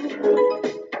true,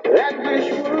 that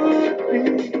wish would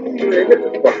Man, be get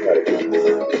the fuck out of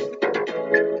here.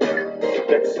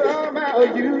 that somehow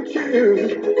you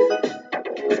choose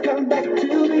to come back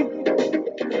to me.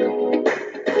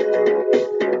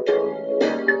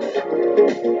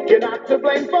 You're not to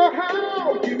blame for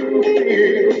how you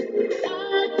feel.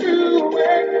 I do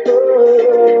wake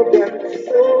up that's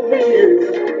so real.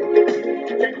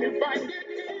 Can you find it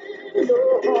in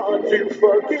your heart to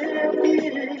forgive me?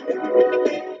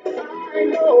 I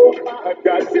know I've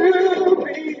got to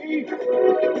be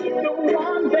the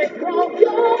one they call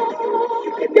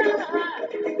your guy.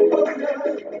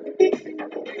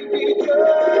 Baby,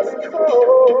 just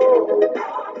oh,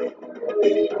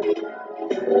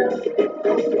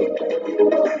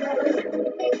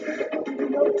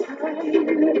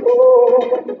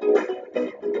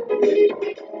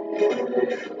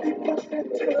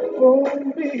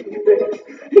 oh, baby,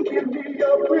 give me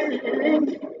your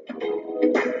ring.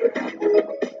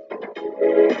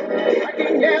 I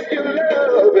can have your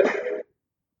love.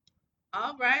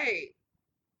 All right,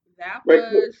 that Man,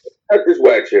 was cut this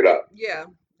whack shit up. yeah,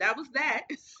 that was that.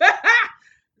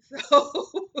 So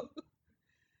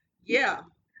yeah,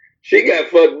 She got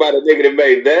fucked by the nigga that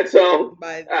made that song.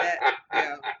 by that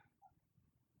yeah,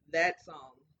 that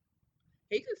song.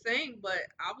 He could sing, but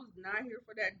I was not here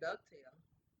for that ducktail.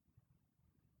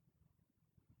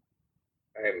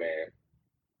 Hey man,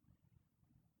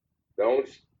 don't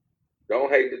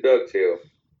don't hate the ducktail.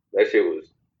 That shit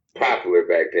was Hate popular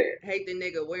back then. hate the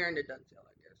nigga wearing the ducktail,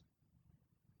 I guess.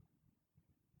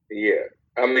 Yeah,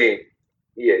 I mean,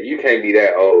 yeah, you can't be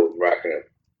that old rocking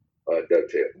a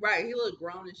ducktail. Right, he looked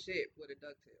grown as shit with a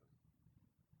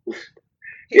ducktail.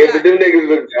 He Yeah, but got them niggas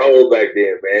looked old back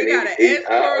then, man. he got an He, S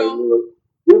curl.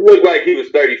 he looked like he was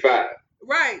 35.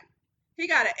 Right. He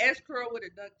got an S curl with a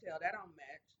ducktail. That don't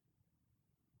match.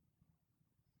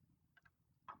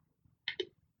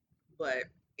 But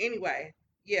anyway,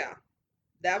 yeah,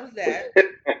 that was that.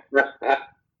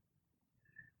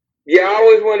 Yeah, I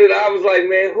always wondered. I was like,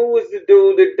 man, who was the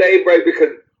dude that they break? Because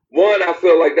one, I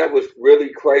feel like that was really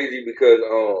crazy because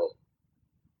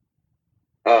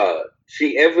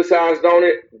she emphasized on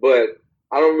it, but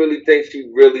I don't really think she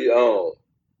really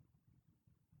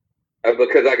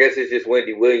because I guess it's just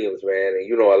Wendy Williams, man, and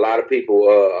you know a lot of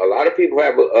people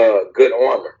have good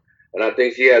armor, and I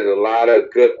think she has a lot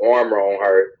of good armor on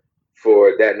her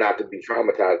for that not to be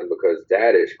traumatizing because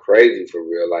that is crazy for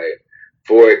real. Like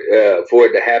for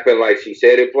it to happen like she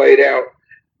said it played out,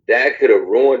 that could have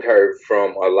ruined her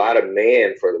from a lot of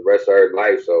men for the rest of her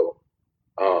life. So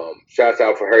shouts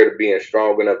out for her to being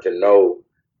strong enough to know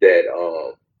that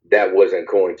that wasn't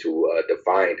going to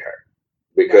define her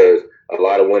Right. because a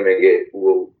lot of women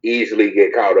will easily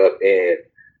get caught up in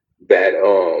that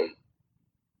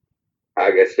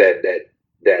I guess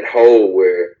that hole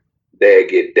where they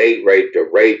get date raped or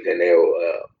raped and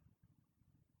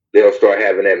they'll start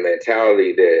having that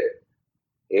mentality that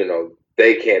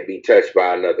they can't be touched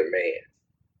by another man.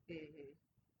 Hmm.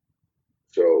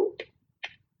 So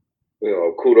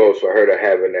kudos for her to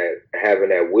having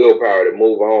that willpower to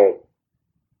move on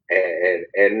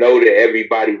and know that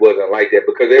everybody wasn't like that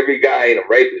because every guy ain't a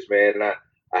rapist, man. And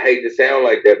I hate to sound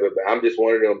like that, but I'm just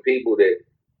one of them people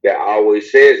that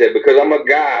always says that because I'm a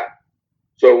guy.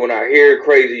 So when I hear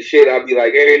crazy shit, I'll be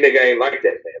like, every nigga ain't like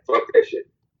that, man. Fuck that shit.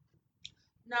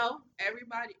 No, every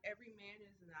man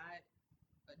is not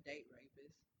a date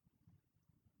rapist,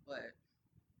 but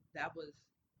that was,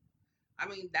 I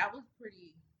mean, that was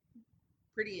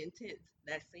pretty intense,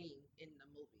 that scene in the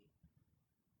movie,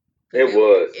 because It it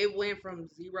was. it went from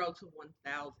 0 to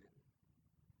 1,000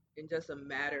 in just a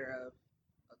matter of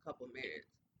a couple minutes,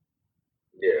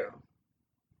 you Yeah. know.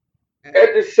 And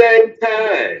At the same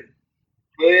time,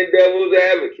 mhm, playing devil's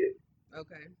advocate.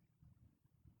 okay,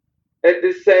 At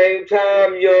the same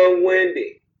time, young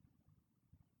Wendy,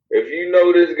 if you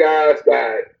know this guy's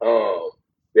got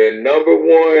the number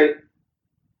one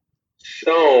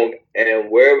song and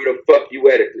wherever the fuck you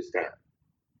at this time.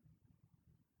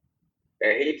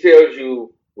 And he tells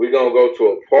you we're gonna go to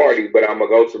a party, but I'm gonna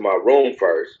go to my room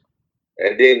first.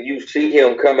 And then you see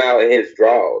him come out in his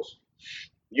drawers.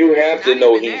 You have to not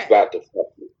know even he's that, about to fuck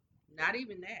you. not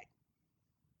even that.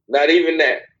 Not even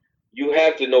that. You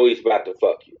have to know he's about to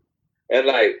fuck you. And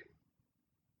like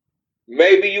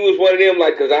maybe you was one of them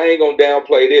like, cause I ain't gonna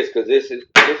downplay this, cause this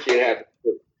shit happened.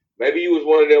 Maybe you was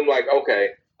one of them like, okay,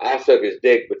 I'll suck his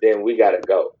dick, but then we gotta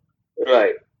go.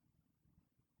 Like,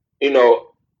 you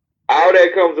know, all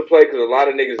that comes to play because a lot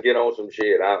of niggas get on some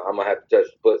shit. I'm gonna have to touch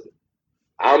the pussy.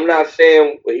 I'm not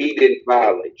saying he didn't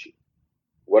violate you.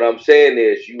 What I'm saying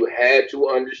is you had to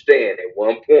understand at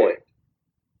one point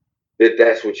that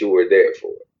that's what you were there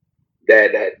for.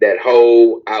 That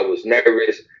whole I was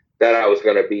nervous that I was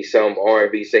gonna be some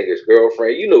R&B singer's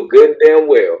girlfriend. You know good and damn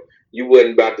well you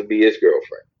wasn't about to be his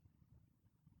girlfriend.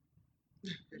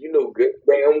 You know good and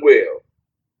damn well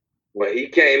when he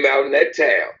came out in that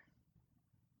town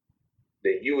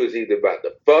that you was either about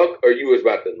to fuck or you was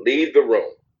about to leave the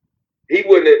room. He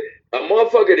wouldn't have, a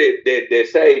motherfucker that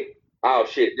say, oh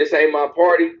shit, this ain't my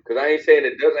party, because I ain't saying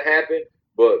it doesn't happen,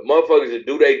 but motherfuckers that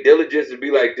do their diligence and be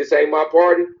like, this ain't my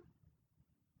party,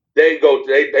 they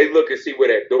look and see where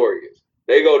that door is.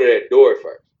 They go to that door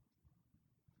first.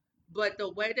 But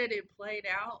the way that it played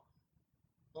out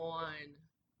on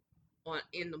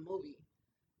in the movie,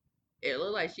 it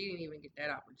looked like she didn't even get that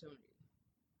opportunity.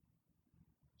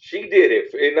 She did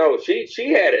it.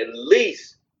 She had at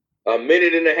least a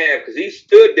minute and a half because he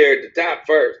stood there at the top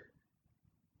first.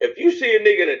 If you see a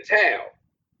nigga in a towel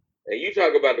and you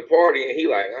talk about the party and he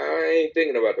like, I ain't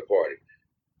thinking about the party,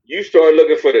 you start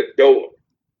looking for the door.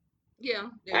 Yeah,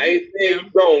 if I you ain't saying yeah, you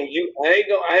gon' you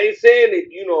I ain't saying that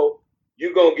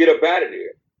you gonna get up out of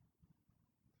there.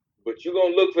 But you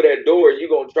gonna look for that door and you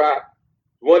gonna try.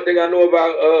 One thing I know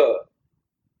about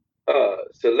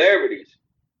celebrities,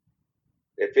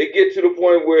 if it gets to the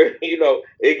point where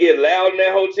it get loud in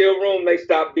that hotel room, they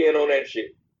stop being on that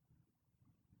shit.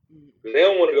 mhm, Because they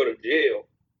don't want to go to jail.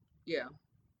 yeah,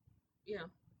 yeah,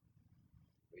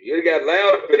 You got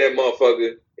loud up in that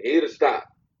motherfucker, he'd have stopped.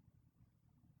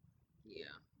 yeah,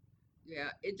 yeah.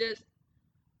 It just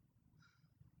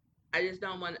I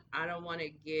don't want to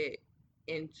get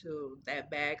into that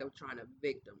bag of trying to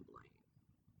victim blame.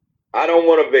 I don't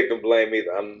want to victim blame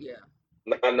either. Yeah.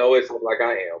 I know it's like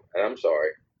I am, and I'm sorry.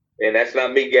 And that's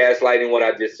not me gaslighting what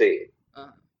I just said.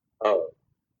 Uh, Uh,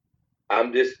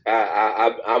 I'm just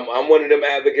I'm one of them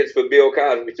advocates for Bill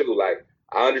Cosby too. Like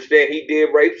I understand he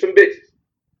did rape some bitches,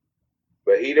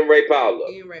 but he didn't rape all of them.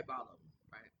 he didn't rape all of them,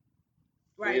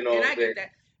 right? You Right, know and what I'm I saying? get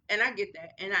that, and I get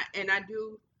that, and I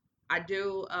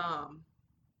do,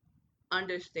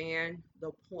 understand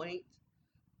the point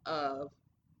of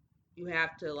you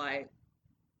have to like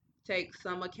take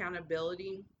some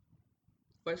accountability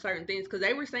for certain things because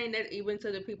they were saying that even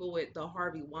to the people with the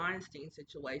Harvey Weinstein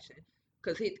situation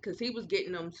because he was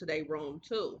getting them to their room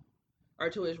too or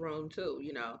to his room too,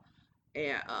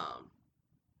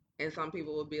 and some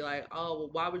people would be like, oh, well,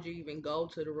 why would you even go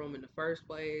to the room in the first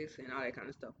place and all that kind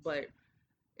of stuff. But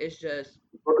it's just,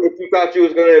 If you thought you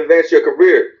was going to advance your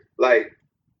career, like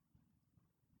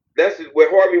that's with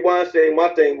Harvey Weinstein. My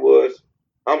thing was,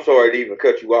 I'm sorry to even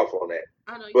cut you off on that,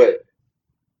 I know you good.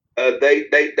 but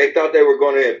they thought they were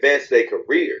going to advance their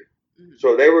career,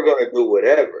 so they were going to do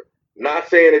whatever. Not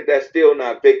saying that that's still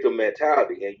not victim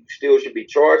mentality, and you still should be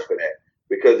charged for that.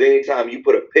 Because anytime you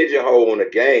put a pigeonhole in a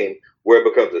game where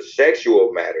it becomes a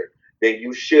sexual matter, then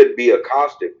you should be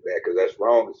accosted for that because that's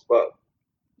wrong as fuck.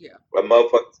 Yeah. A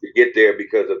motherfucker should get there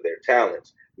because of their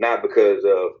talents, not because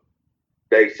of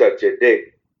they sucked your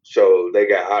dick, so they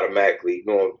got automatically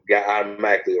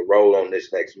a role on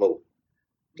this next move.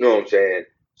 You know what I'm saying?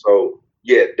 So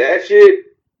yeah, that shit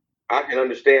I can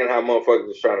understand how motherfuckers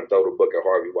is trying to throw the book at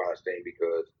Harvey Weinstein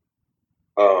because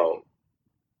um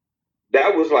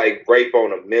that was like rape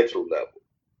on a mental level.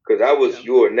 Because that was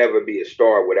you will never be a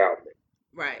star without me.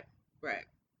 Right, right,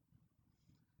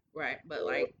 right. But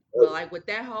Uh, like with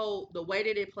that whole the way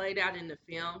that it played out in the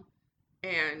film,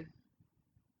 and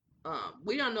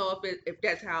we don't know if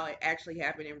that's how it actually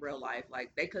happened in real life.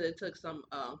 Like they could have took some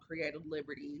creative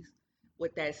liberties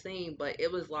with that scene, but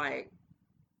it was like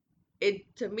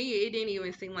it to me it didn't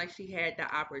even seem like she had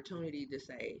the opportunity to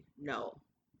say no,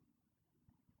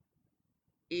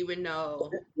 even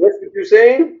though What's what you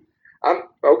saying? I'm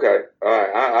okay. All right.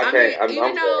 I I can't. mean I'm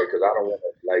even sorry though because I don't want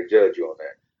to like judge you on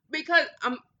that. because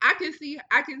I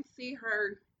can see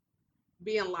her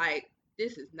being like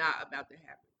this is not about to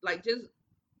happen, like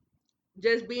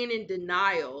just being in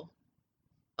denial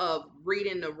of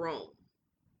reading the room.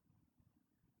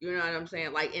 You know what I'm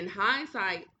saying? Like in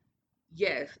hindsight,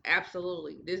 yes,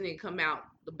 absolutely. Disney come out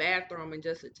the bathroom in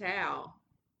just a towel.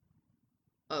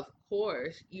 Of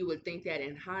course, you would think that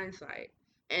in hindsight.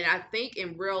 And I think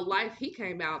in real life, he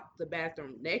came out the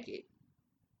bathroom naked.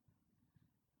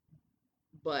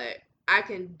 But I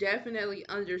can definitely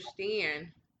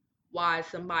understand why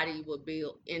somebody would be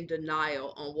in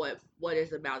denial on what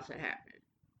is about to happen.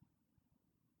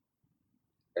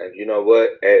 And you know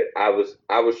what? And I was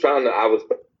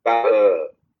about to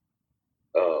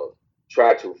uh,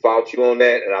 try to fault you on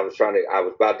that, and I was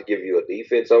about to give you a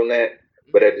defense on that,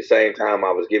 but at the same time,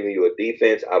 I was giving you a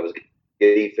defense. I was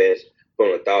giving defense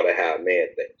from the thought of how a man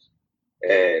thinks,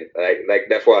 Yeah. and like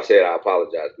that's why I said I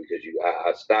apologize because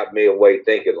I stopped midway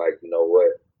thinking like you know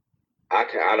what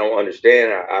I don't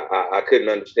understand I couldn't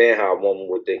understand how a woman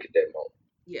would think at that moment,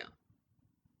 Yeah.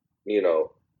 you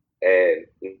know, and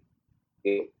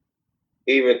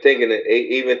even thinking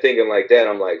like that,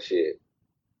 I'm like shit.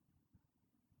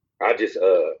 I just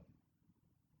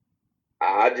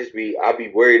I'll be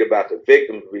worried about the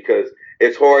victims because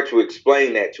it's hard to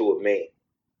explain that to a man.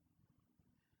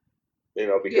 You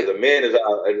know, because Yeah. a man is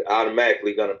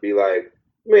automatically gonna be like,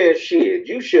 man, shit,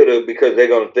 you should have because they're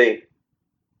gonna think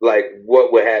like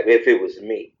what would happen if it was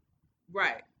me.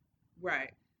 Right.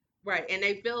 Right. Right. And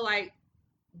they feel like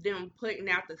them putting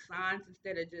out the signs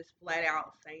instead of just flat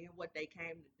out saying what they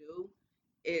came to do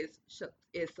is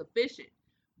sufficient.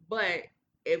 But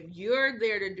if you're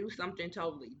there to do something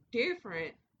totally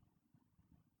different,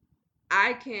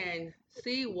 I can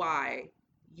see why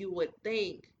you would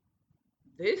think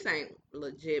this ain't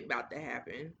legit about to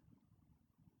happen.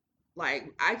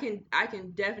 Like I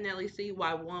can definitely see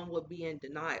why one would be in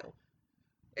denial,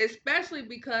 especially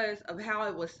because of how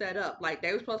it was set up. Like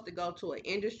they were supposed to go to an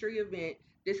industry event.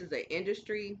 This is an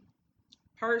industry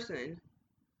person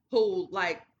who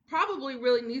like probably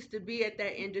really needs to be at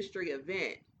that industry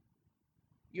event.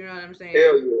 You know what I'm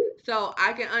Hell saying? yeah. So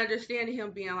I can understand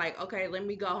him being like, okay, let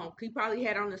me go home. He probably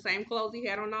had on the same clothes he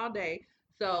had on all day.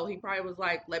 So he probably was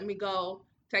like, let me go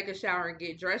take a shower and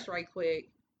get dressed right quick.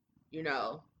 You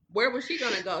know, where was she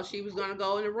gonna go? She was gonna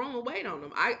go in the room and wait on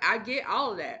him. I get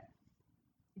all of that.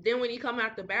 Then when he come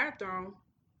out the bathroom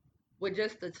with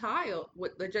just the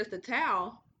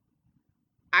towel,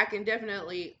 I can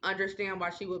definitely understand why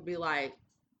she would be like,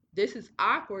 this is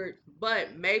awkward,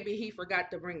 but maybe he forgot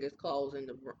to bring his clothes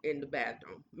in the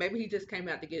bathroom. Maybe he just came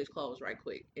out to get his clothes right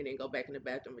quick and then go back in the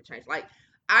bathroom and change. Like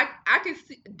I can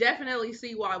definitely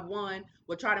see why one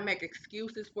would try to make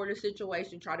excuses for the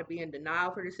situation, try to be in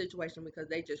denial for the situation because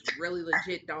they just really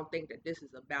legit don't think that this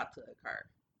is about to occur.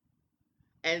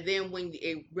 And then when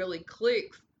it really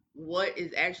clicks what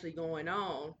is actually going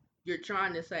on, you're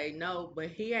trying to say no, but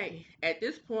he ain't at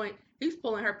this point, he's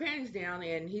pulling her panties down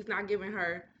and he's not giving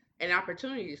her an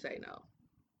opportunity to say no.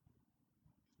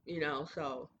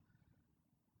 So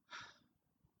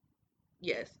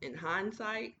yes, in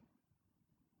hindsight,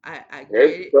 I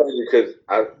It's get it, crazy because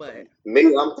but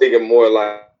I'm thinking more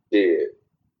like, shit,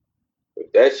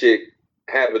 if that shit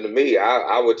happened to me,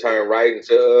 I would turn right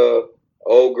into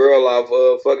old girl off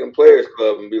fucking Players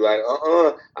Club and be like,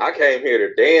 I came here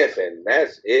to dance and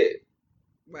that's it.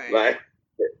 right. Like,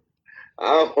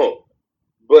 I don't.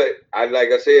 But like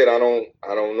I said, I don't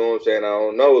know what I'm saying. I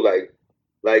don't know,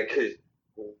 cause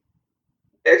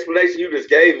explanation you just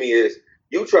gave me is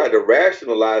you tried to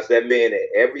rationalize that man at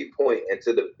every point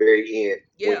until the very end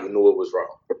when Yeah, you knew it was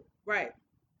wrong. right,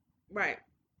 right,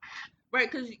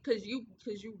 right. Because you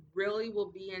really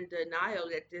will be in denial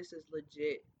that this is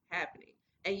legit happening,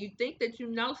 and you think that you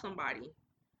know somebody.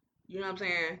 You know what I'm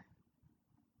saying?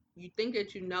 You think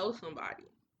that you know somebody,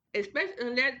 especially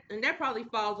and that probably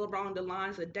falls along the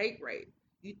lines of date rape.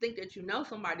 You think that you know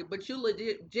somebody, but you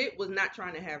legit was not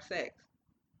trying to have sex.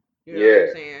 You know what I'm Yeah,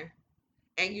 saying?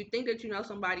 And you think that you know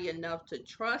somebody enough to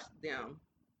trust them,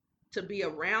 to be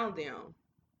around them,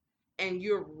 and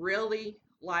you're really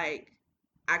like,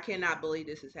 I cannot believe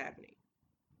this is happening,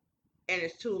 and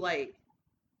it's too late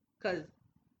because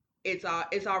it's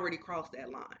already crossed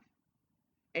that line,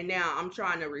 and now I'm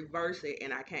trying to reverse it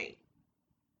and I can't.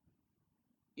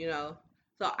 You know,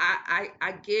 so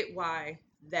I get why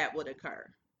that would occur.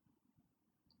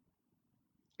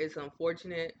 It's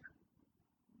unfortunate,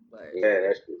 but man,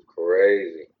 that's just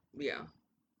crazy. yeah,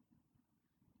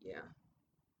 yeah,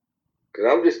 Cause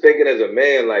I'm just thinking as a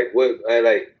man, like what,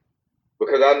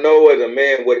 because I know as a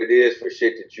man what it is for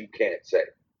shit that you can't say,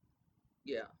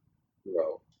 yeah, you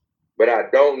know. But I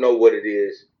don't know what it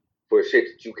is for shit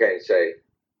that you can't say,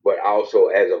 but also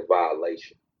as a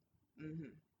violation,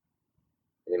 mhm,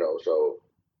 So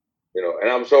and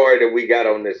I'm sorry that we got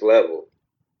on this level,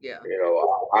 yeah,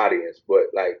 our audience, but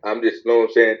like I'm just, you know what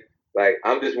I'm saying? Like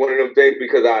I'm just one of them things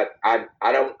because I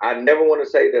never want to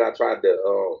say that I tried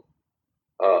to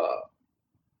uh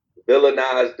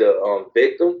villainize the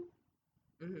victim,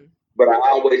 mhm, but I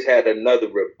always had another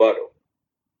rebuttal.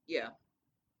 yeah,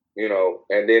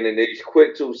 And then in these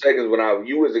quick 2 seconds when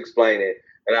you was explaining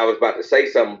and I was about to say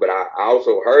something, but I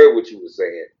also heard what you was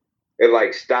saying. It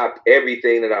like stopped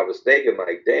everything that I was thinking.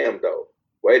 Like, damn, though,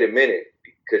 wait a minute,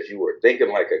 because you were thinking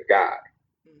like a guy,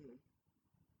 mhm,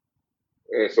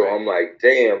 and so right, I'm like,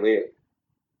 damn, man,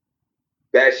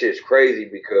 that shit's crazy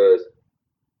because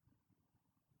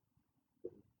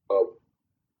of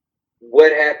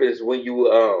what happens when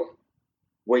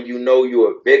you know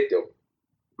you're a victim,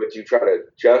 but you try to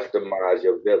justify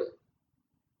your villain.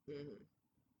 mhm,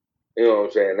 You know what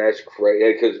I'm saying? That's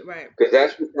crazy right, because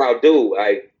that's what I'll do.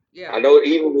 yeah, I know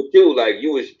even with you, like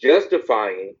you was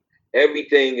justifying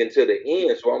everything until the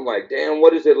end. So I'm like, damn,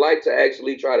 what is it like to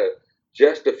actually try to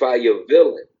justify your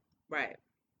villain? right,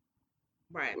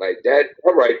 right, Like that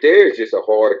right there is just a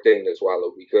hard thing to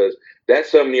swallow because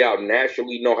that's something y'all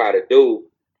naturally know how to do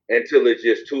until it's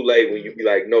just too late when you mhm, be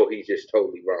like, no, he's just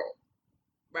totally wrong.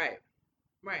 right,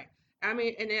 right. I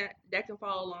mean, and that can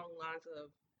fall along the lines of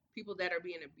people that are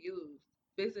being abused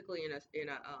physically in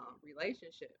a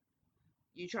relationship.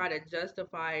 You try to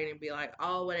justify it and be like,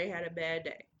 oh, well, they had a bad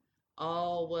day.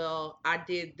 Oh, well, I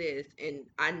did this and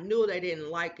I knew they didn't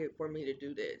like it for me to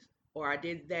do this, or I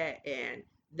did that, and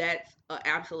that's an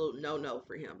absolute no no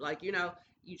for him. Like,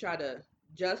 you try to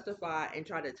justify and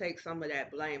try to take some of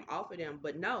that blame off of them,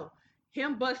 but no,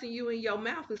 him busting you in your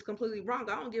mouth is completely wrong.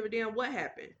 I don't give a damn what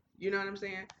happened. You know what I'm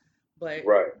saying? But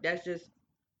Right. that's just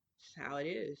how it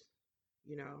is,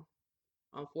 you know.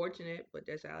 Unfortunate, but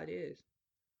that's how it is.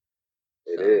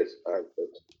 It So, is.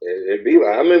 It'd be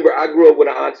like I remember I grew up with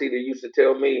an auntie that used to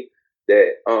tell me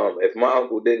that if my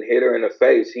uncle didn't hit her in the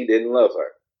face, he didn't love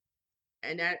her.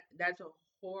 and that's a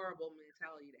horrible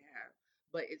mentality to have,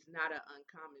 but it's not an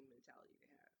uncommon mentality to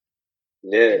have,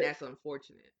 and Yeah. that's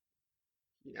unfortunate.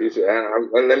 You She know. said,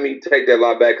 and let me take that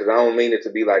lie back because I don't mean it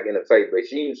to be like in the face, but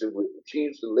she used to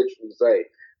literally say,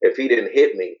 if he didn't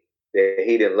hit me, then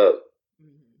he didn't love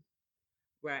Hmm.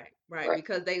 Right, me. right, Like,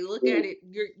 because they look at it.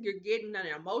 You're getting an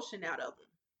emotion out of them.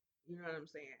 You know what I'm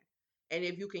saying? And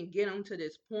if you can get them to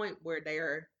this point where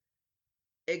they're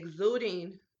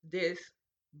exuding this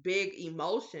big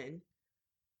emotion,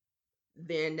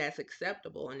 then that's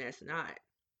acceptable, and that's not.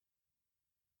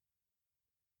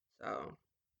 So,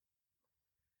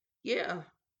 yeah.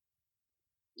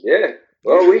 yeah.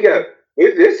 Well, we got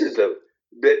this is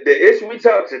the issue we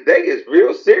talk today is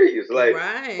real serious. Like,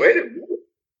 wait a Right. minute.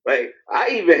 Like, I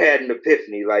even had an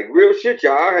epiphany. Like, real shit,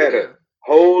 y'all. I had a Yeah.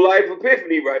 whole life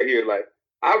epiphany right here. Like,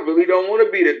 I really don't want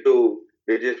to be the dude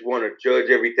They just want to judge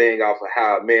everything off of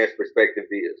how a man's perspective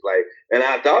is. Like, and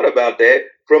I thought about that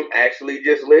from actually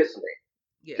just listening.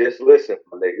 Yeah. Just listen,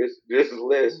 my niggas. Just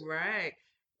listen. Right.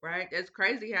 Right. That's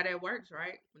crazy how that works,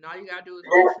 right? When all you gotta do is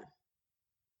Right. listen.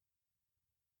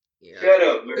 Yeah. Shut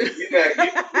up, man.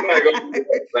 You're not gonna do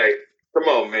that. Like, come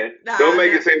on, man. Don't Nah,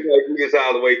 make nah, it seem like you just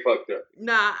all the way fucked up.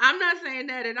 nah, I'm not saying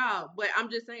that at all. But I'm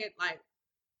just saying, like,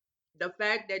 the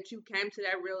fact that you came to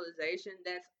that realization,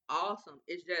 that's awesome.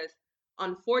 It's just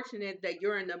unfortunate that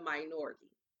you're in the minority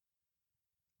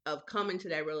of coming to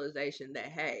that realization that,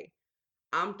 hey,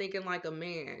 I'm thinking like a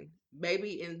man.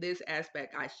 Maybe in this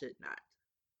aspect, I should not.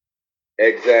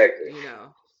 Exactly. You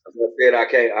know. As I said, I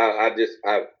can't.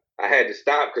 I had to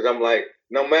stop because I'm like,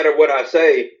 no matter what I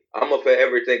say, I'm gonna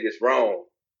forever think it's wrong.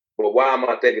 But why am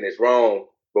I thinking it's wrong?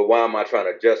 But why am I trying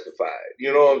to justify it?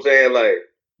 You know what I'm saying? Like,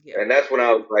 Yeah. and that's when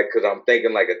I was like, because I'm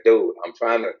thinking like a dude. I'm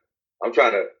trying to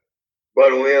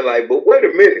buttle in like, but wait a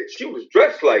minute, she was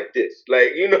dressed like this,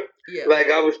 like Yeah. like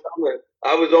I was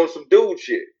on some dude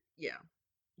shit. Yeah.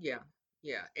 Yeah.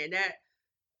 Yeah. And that's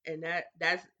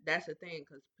the thing,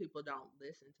 because people don't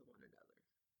listen to one another,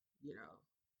 you know.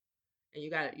 And you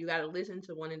gotta listen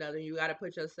to one another. You gotta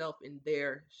put yourself in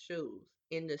their shoes,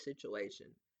 in the situation.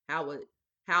 How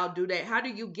do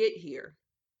you get here?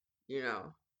 You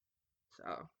know.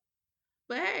 So,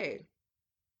 but hey,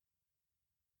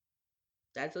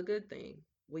 that's a good thing.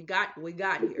 We got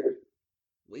here.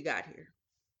 We got here.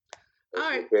 All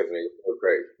That's right. epiphany. It's so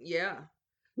crazy. Yeah.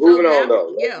 So Moving on that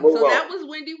though. Let's move so on. that was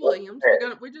Wendy What's Williams.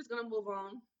 next? We're just gonna move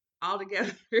on all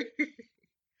together.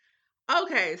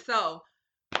 Okay, so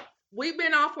we've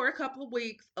been off for a couple of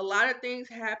weeks. A lot of things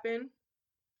happen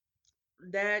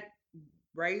that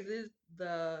raises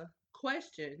the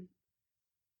question,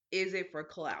 is it for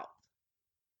clout?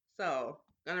 So,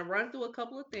 gonna run through a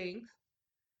couple of things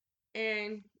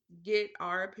and get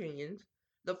our opinions.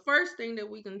 The first thing that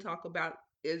we can talk about,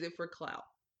 is it for clout?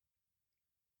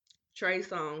 Trey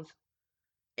Songz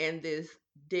and this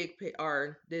dick pic,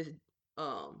 or this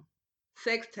um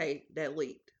sex tape that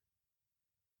leaked.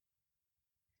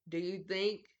 Do you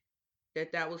think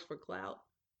that that was for clout?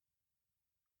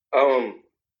 Um.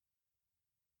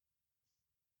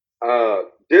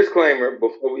 Disclaimer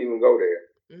before we even go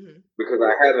there, Hmm. because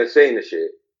I haven't seen the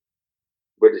shit,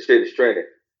 but the shit is trending.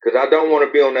 Because I don't want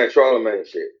to be on that Charlemagne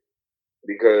shit.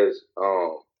 Because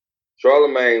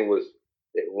Charlemagne was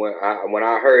when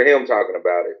I heard him talking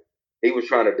about it, he was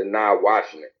trying to deny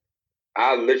watching it.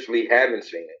 I literally haven't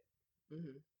seen it.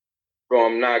 Hmm. So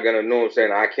I'm not gonna know what I'm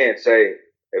saying. I can't say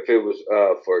if it was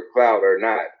for clout or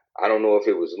not. I don't know if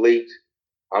it was leaked.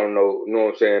 I don't know what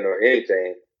I'm saying, or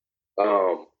anything.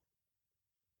 Um,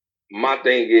 my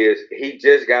thing is he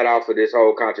just got off of this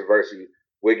whole controversy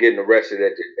with getting arrested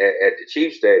at the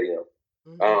Chiefs Stadium,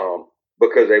 Hmm. um,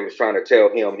 because they was trying to tell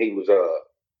him he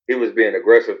was being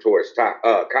aggressive towards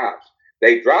cops.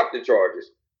 They dropped the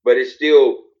charges, but it's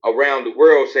still around the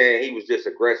world saying he was just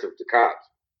aggressive to cops.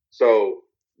 So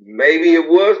maybe it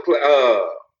was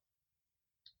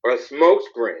a smoke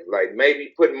screen. Like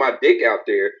maybe putting my dick out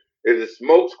there is a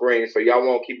smoke screen, so y'all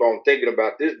won't keep on thinking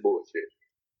about this bullshit.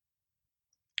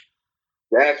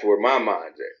 That's where my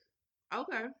mind's at.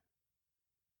 Okay.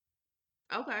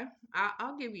 Okay.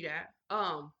 I'll give you that.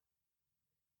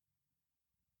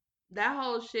 That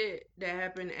whole shit that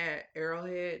happened at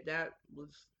Arrowhead, that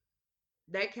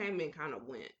came and kind of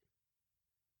went.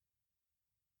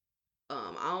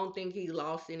 I don't think he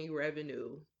lost any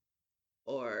revenue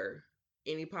or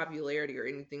any popularity or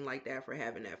anything like that for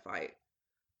having that fight,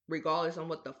 regardless on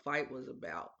what the fight was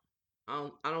about. I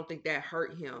don't think that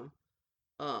hurt him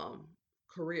um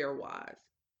career wise.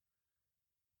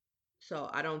 So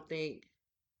I don't think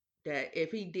that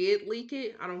if he did leak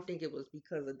it, I don't think it was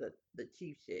because of the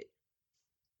chief shit.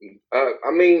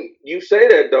 I mean, you say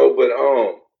that though, but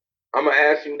I'm gonna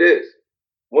ask you this: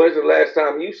 when's the last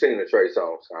time you seen a Trey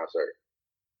Songz concert?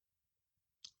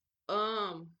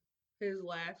 Um, his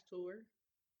last tour,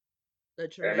 the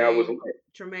And that was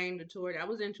Tremaine the tour, that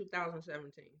was in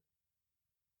 2017.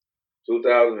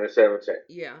 2017.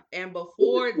 Yeah, and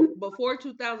before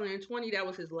 2020, that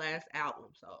was his last album.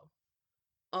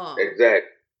 So, Exactly.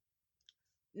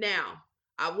 now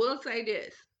I will say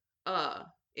this: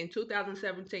 in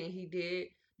 2017,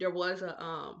 there was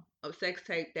a sex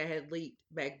tape that had leaked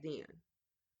back then,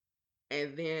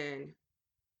 and then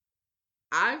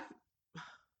I've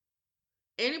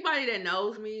anybody that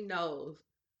knows me knows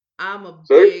I'm a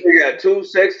So this big nigga got two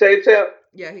sex tapes out.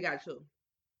 yeah, he got two.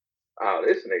 Oh,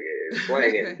 this nigga is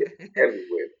slanging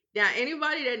everywhere. Now,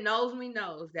 anybody that knows me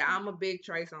knows that I'm a big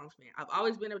Trey Songz fan. I've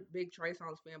always been a big Trey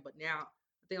Songz fan, but now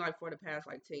I think like for the past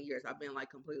like 10 years, I've been like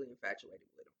completely infatuated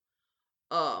with him.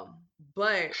 Um,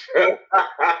 but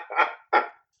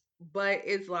but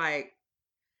it's like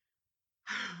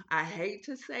I hate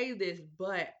to say this,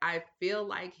 but I feel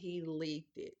like he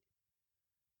leaked it.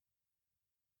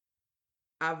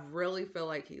 I really feel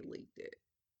like he leaked it.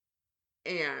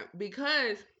 And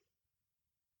because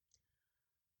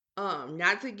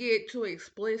not to get too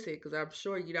explicit cuz I'm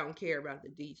sure you don't care about the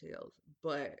details,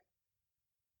 but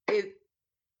it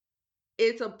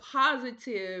it's a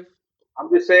positive, I'm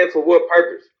just saying, for what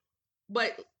purpose?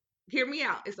 but hear me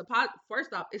out.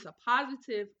 First off, it's a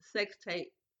positive sex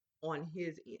tape on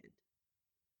his end.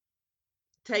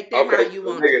 Take that how Okay, you so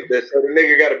want to. so the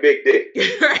nigga got a big dick.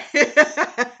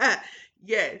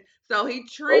 Yes. So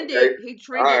Okay, he all trended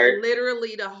right.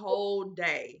 literally the whole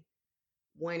day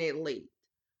when it leaked.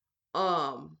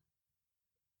 Um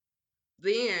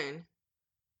then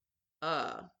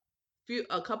uh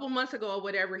a couple months ago or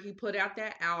whatever, he put out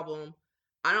that album.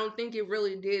 I don't think it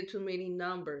really did too many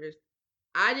numbers.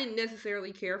 I didn't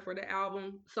necessarily care for the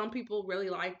album. Some people really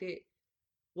liked it,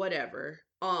 whatever.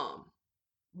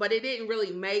 But it didn't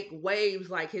really make waves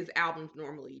like his albums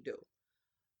normally do.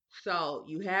 So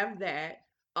you have that.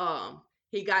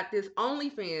 He got this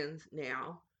OnlyFans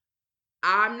now.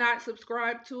 I'm not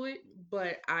subscribed to it,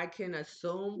 but I can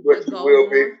assume But what you goes will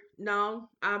be. on. No,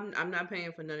 I'm not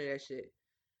paying for none of that shit.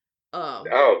 Um,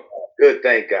 Oh, good.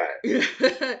 Thank God.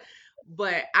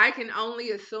 but I can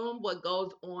only assume what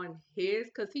goes on his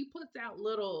because he puts out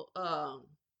little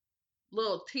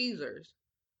teasers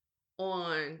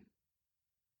on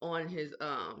his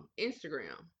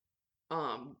Instagram.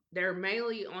 They're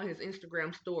mainly on his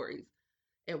Instagram stories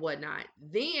and whatnot.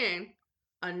 Then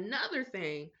another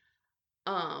thing,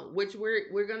 which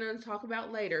we're gonna talk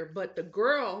about later, but the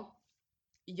girl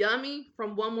Yummy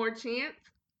from One More Chance.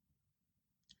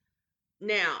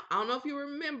 Now I don't know if you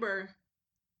remember,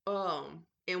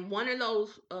 in one of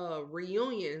those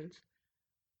reunions,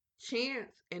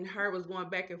 Chance and her was going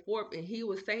back and forth, and he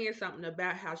was saying something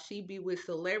about how she be with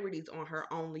celebrities on her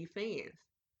OnlyFans.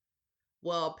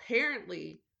 Well,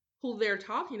 apparently, who they're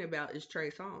talking about is Trey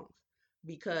Songz,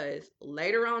 because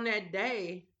later on that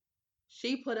day,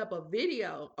 she put up a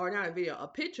video, or not a video, a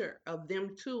picture of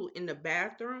them two in the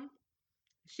bathroom.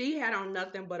 She had on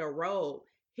nothing but a robe.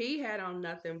 He had on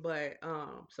nothing but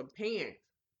some pants,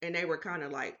 and they were kind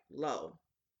of like low.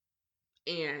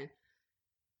 And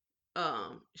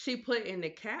she put in the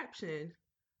caption,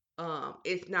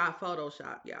 "It's not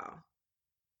Photoshop, y'all."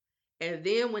 And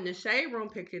then when the Shade Room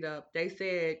picked it up, they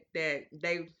said that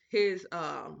they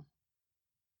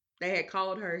had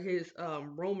called her his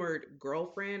rumored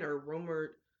girlfriend, or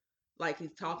rumored like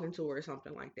he's talking to her or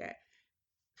something like that.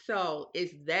 So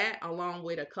it's that along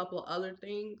with a couple other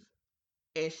things.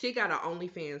 And she got an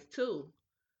OnlyFans too.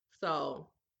 So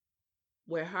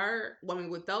with her, I mean,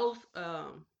 with those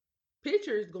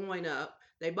pictures going up,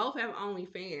 they both have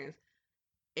OnlyFans.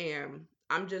 And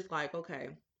I'm just like, okay,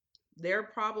 they're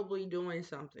probably doing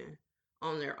something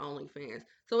on their OnlyFans.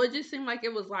 So it just seemed like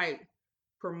it was like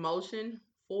promotion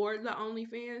for the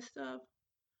OnlyFans stuff,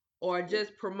 or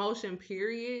just promotion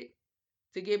period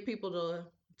to get people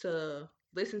to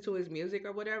listen to his music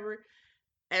or whatever.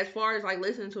 As far as like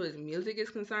listening to his music is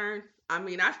concerned, I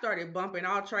mean, I started bumping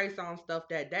all Trey Songz stuff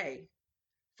that day,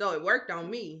 so it worked on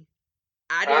me.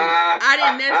 Ah, I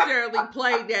didn't necessarily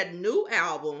play that new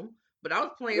album, but I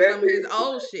was playing that some of his nigga.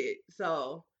 old shit.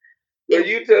 So So it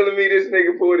you telling me this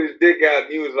nigga pulled his dick out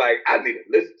and he was like, I need to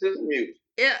listen to some music.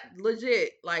 it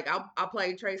legit. Like I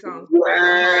played Trey Songz the whole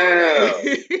Wow.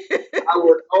 day. I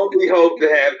would only hope to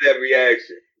have that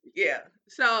reaction. Yeah.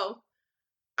 So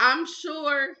I'm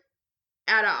sure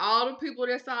out of all the people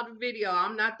that saw the video,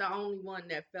 I'm not the only one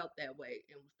that felt that way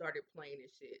and started playing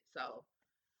this shit. So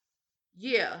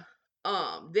yeah.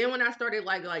 Then when I started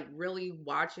like really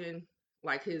watching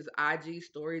like his IG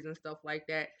stories and stuff like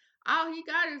that, all he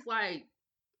got is like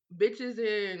bitches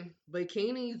in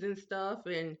bikinis and stuff,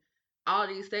 and all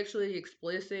these sexually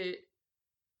explicit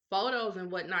photos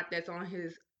and whatnot that's on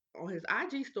his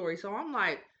IG story. So I'm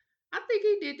like, I think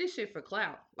he did this shit for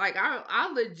clout. Like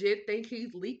I legit think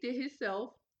he's leaked it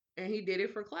himself and he did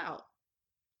it for clout.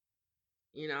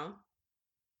 You know,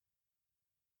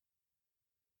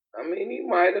 I mean, he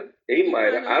might have. He he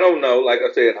might might have. have. I don't know. Like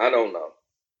I said, I don't know.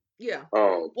 Yeah,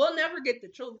 Um, we'll never get the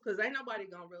truth because ain't nobody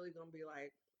gonna be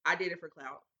like, I did it for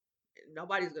clout.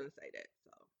 Nobody's gonna say that.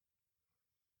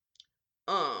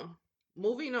 So,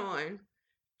 moving on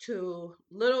to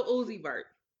Little Uzi Vert.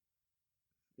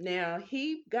 Now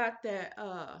he got that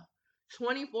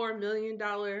 $24 million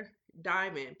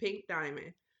diamond, pink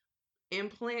diamond,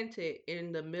 implanted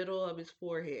in the middle of his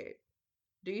forehead.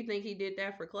 Do you think he did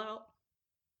that for clout?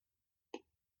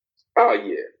 oh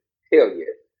yeah. Hell yeah.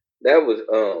 That was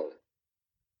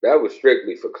that was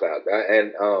strictly for clout.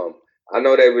 And I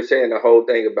know they were saying the whole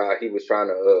thing about he was trying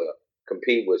to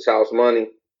compete with Sauce Money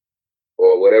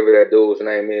or whatever that dude's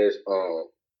name is.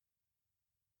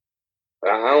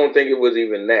 I don't think it was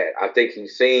even that. I think he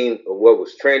seen what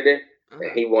was trending and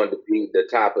Uh-huh. he wanted to be the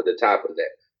top of that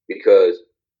because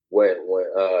when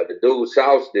the dude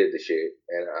Sauce did the shit,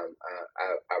 and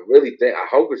I really think I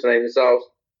hope his name is Sauce.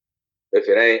 If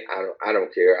it ain't, I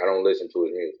don't care. I don't listen to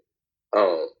his music.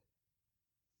 Um,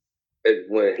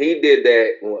 when he did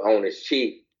that on his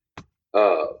cheek,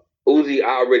 uh, Uzi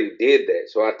already did that.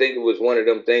 So I think it was one of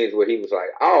them things where he was like,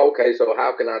 "Oh, okay. So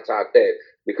how can I top that?"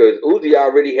 Because Uzi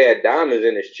already had diamonds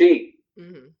in his cheek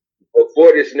Mm-hmm.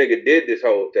 before this nigga did this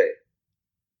whole thing.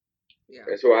 Yeah.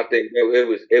 And so I think it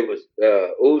was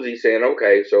Uzi saying,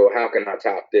 "Okay, so how can I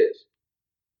top this?"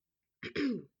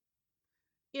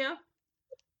 Yeah.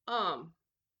 Um,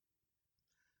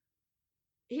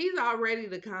 he's already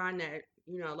the kind that,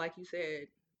 like you said,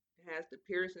 has the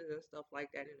piercings and stuff like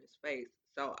that in his face.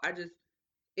 So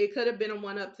it could have been a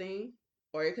one up thing,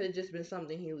 or it could have just been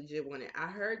something he legit wanted. I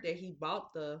heard that he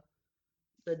bought the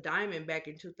diamond back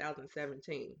in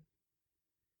 2017,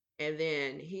 and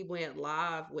then he went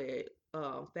live with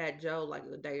Fat Joe like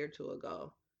a day or two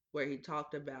ago, where he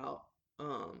talked about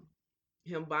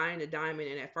him buying the diamond,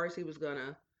 and at first he was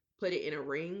gonna put it in a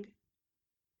ring,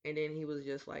 and then he was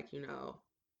just like,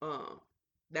 um,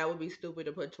 that would be stupid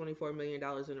to put $24 million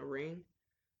in a ring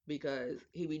because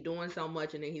he be doing so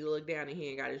much, and then he looked down and he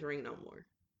ain't got his ring no more.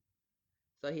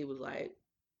 So he was like,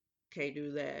 can't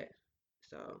do that.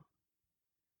 So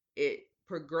it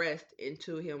progressed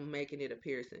into him making it a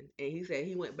piercing, and he said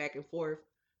he went back and forth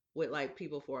with like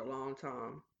people for a long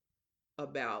time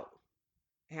about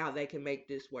how they can make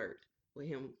this work with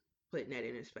him putting that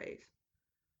in his face.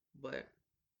 But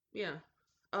yeah,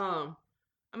 um,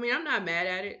 I mean, I'm not mad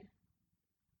at it.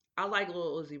 I like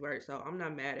Lil Uzi Vert, so I'm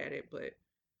not mad at it. But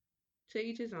to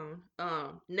each his own.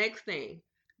 Next thing,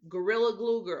 Gorilla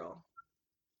Glue Girl,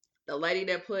 the lady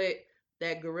that put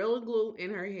that Gorilla Glue in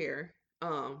her hair.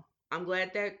 I'm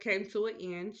glad that came to an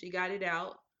end. She got it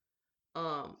out.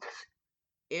 Um,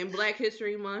 in Black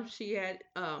History Month, she had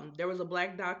there was a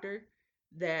black doctor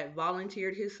that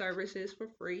volunteered his services for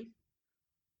free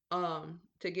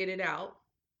to get it out,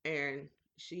 and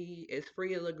she is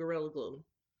free of the Gorilla Glue.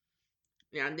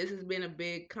 Now, this has been a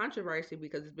big controversy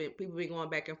because it's been people been going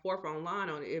back and forth online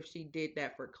on if she did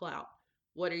that for clout.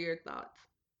 What are your thoughts?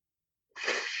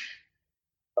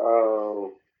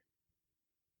 Um,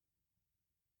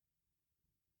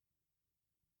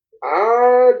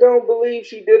 I don't believe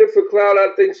she did it for clout.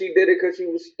 I think she did it because she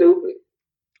was stupid.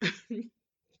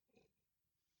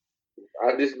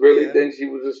 I just really Yeah. think she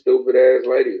was a stupid ass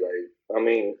lady. Like, I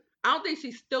mean, I don't think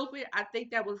she's stupid. I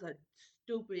think that was a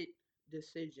stupid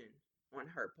decision on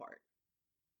her part.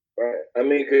 right? I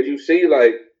mean, because you see,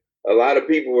 like, a lot of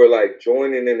people were like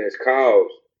joining in this cause,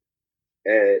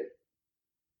 and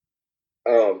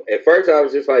at first I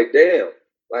was just like, damn,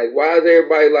 like, why is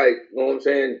everybody like, you know what I'm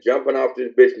saying, jumping off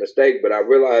this bitch mistake? But I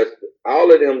realized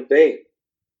all of them think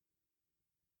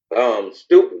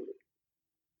stupid.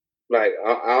 Like,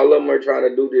 all of them are trying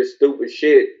to do this stupid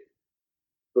shit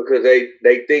because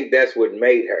they think that's what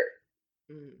made her.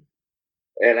 Mm.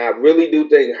 And I really do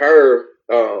think her,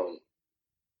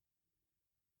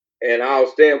 and all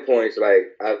standpoints,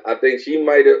 like I think she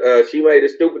made a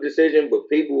stupid decision, but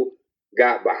people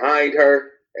got behind her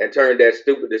and turned that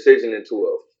stupid decision into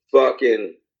a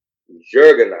fucking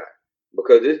juggernaut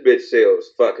because this bitch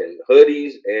sells fucking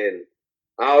hoodies and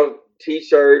all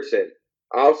t-shirts and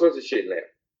all sorts of shit now.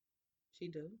 She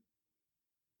do?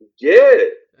 Yeah,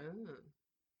 Oh,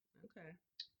 okay.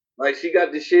 like she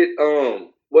got the shit.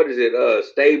 What is it?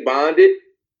 Stay bonded.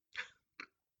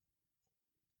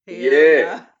 Hell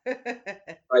Yeah, no.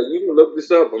 like you can look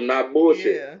this up. I'm not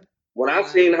bullshit. Yeah. When I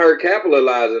seen Wow. her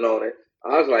capitalizing on it,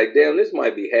 I was like, damn, this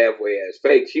might be halfway as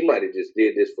fake. She might have just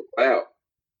did this for clout.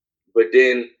 But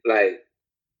then, like,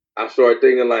 I started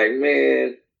thinking, like,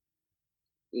 man,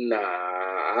 nah,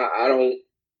 I don't,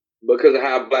 because of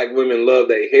how black women love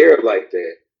their hair like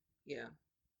that. Yeah.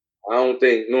 I don't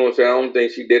think, you know what I'm saying? I don't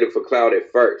think she did it for clout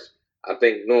at first. I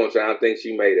think, you know what I'm saying? I think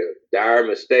she made a dire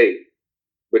mistake,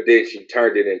 but then she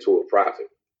turned it into a profit.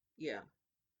 Yeah.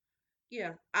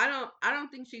 Yeah. I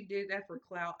don't think she did that for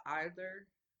clout either.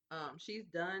 She's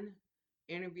done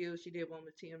interviews. She did one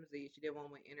with TMZ. She did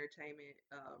one with Entertainment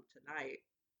Tonight.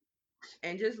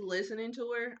 And just listening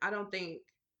to her, I don't think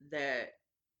that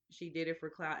she did it for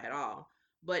clout at all.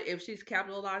 But if she's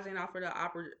capitalizing off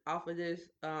of this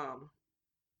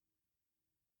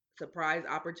surprise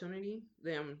opportunity,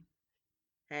 then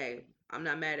hey, I'm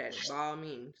not mad at it by all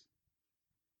means,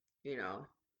 you know.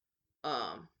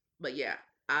 But yeah,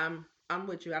 I'm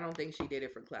with you. I don't think she did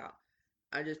it for clout.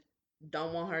 I just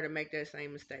don't want her to make that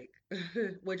same mistake,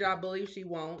 which I believe she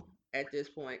won't at this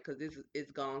point because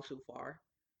it's gone too far,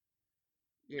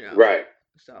 you know. Right.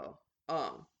 So,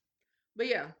 um, but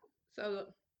yeah, so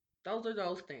those are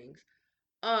those things.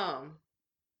 Um,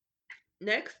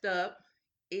 Next up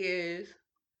is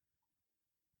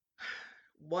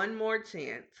One More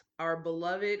Chance. Our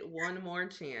beloved One More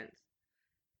Chance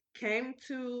came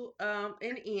to an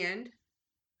end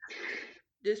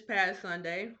this past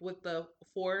Sunday with the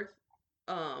fourth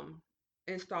um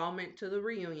installment to the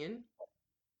reunion.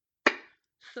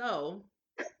 So,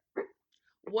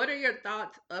 what are your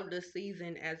thoughts of the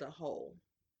season as a whole?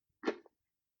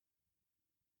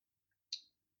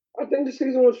 I think the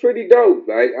season was pretty dope.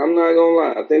 Like, I'm not gonna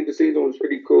lie. I think the season was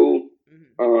pretty cool.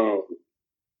 Hmm. Um,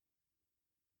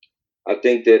 I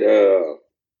think that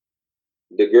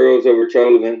the girls that were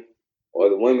chosen, or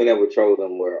the women that were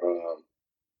chosen,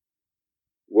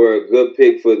 were a good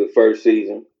pick for the first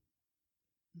season.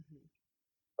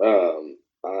 Hmm.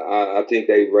 I think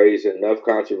they raised enough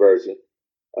controversy.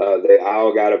 They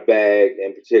all got a bag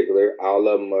in particular. All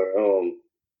of them are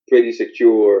pretty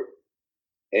secure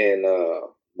in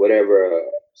whatever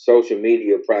social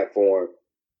media platform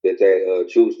that they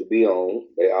choose to be on.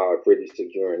 They are pretty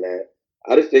secure in that.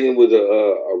 I just think it was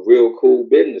a real cool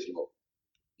business move.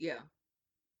 Yeah,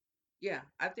 yeah.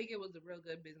 I think it was a real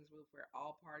good business move for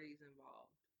all parties involved.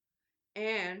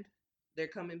 And they're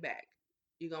coming back.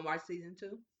 You gonna watch season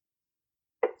two?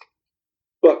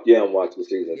 Fuck yeah, I'm watching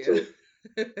season Yeah. two.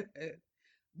 I'm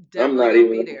Definitely not gonna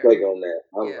even be gonna take there. on that.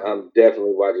 Yeah. I'm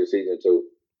definitely watching season two.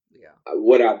 Yeah.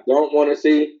 What I don't want to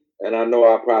see, and I know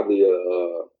I probably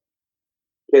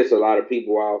piss a lot of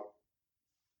people off,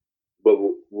 but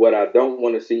what I don't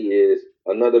want to see is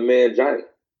another man giant.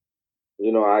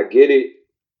 You know, I get it.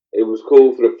 It was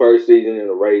cool for the first season and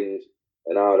the ratings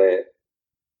and all that,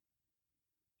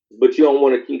 but you don't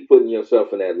want to keep putting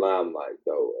yourself in that limelight,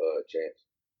 though, Chance.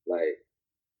 Like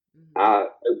Hmm. I,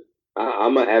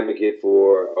 I'm an advocate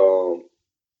for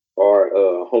our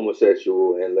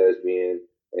homosexual and lesbian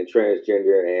and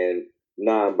transgender and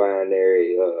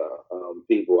non-binary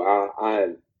people. I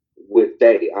am with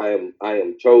they. I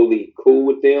am totally cool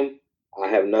with them. I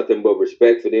have nothing but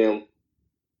respect for them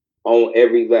on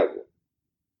every level.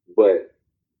 But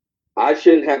I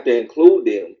shouldn't have to include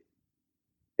them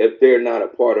if they're not a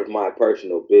part of my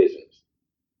personal business.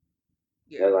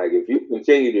 Yeah. And like if you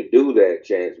continue to do that,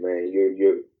 Chance, man,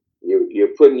 you're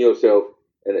putting yourself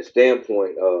in a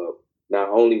standpoint of not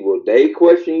only will they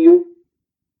question you,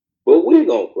 but we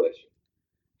gonna question.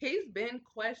 He's been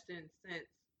questioned since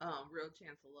Real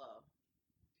Chance of Love.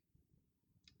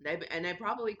 They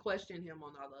probably questioned him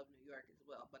on I Love New York as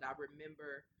well. But I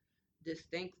remember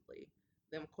distinctly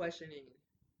them questioning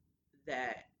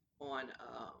that on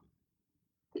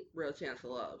Real Chance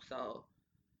of Love. So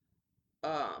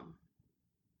um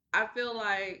I feel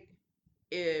like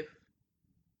if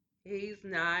he's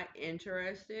not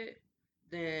interested,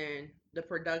 then the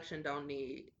production don't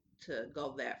need to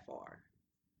go that far.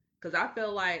 Cause I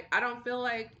feel like I don't feel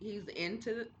like he's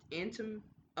into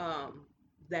um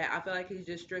that. I feel like he's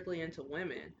just strictly into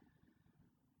women.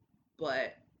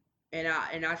 But and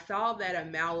I saw that a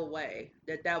mile away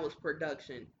that was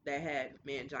production that had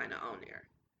Mangina on there.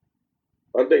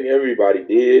 I think everybody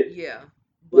did. Yeah,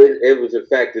 but It was the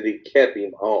fact that he kept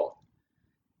him on.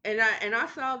 and I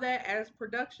saw that as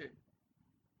production.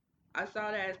 I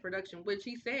saw that as production, which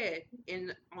he said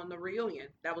in on the reunion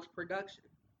that was production.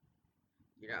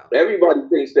 You know. Everybody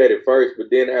thinks that at first, but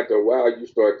then after a while, you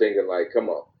start thinking like, "Come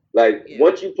on!" Like Yeah.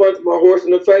 once you punch my horse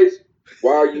in the face,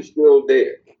 why are you still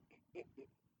there?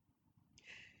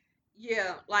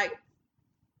 Yeah, like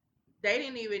they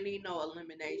didn't even need no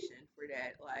elimination for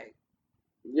that. Like,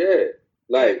 Yeah,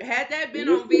 like had that been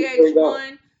you on still stay on.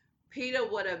 VH1, Peter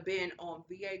would have been on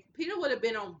VH. Peter would have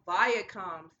been on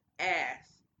Viacom's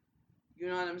ass. You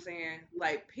know what I'm saying?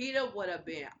 Like Peter would have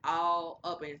been all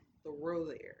up and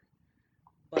through there.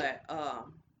 But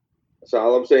That's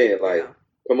all I'm saying. Like, yeah,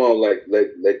 come on, like let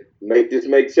make this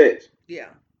make sense. yeah,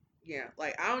 yeah.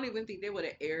 Like I don't even think they would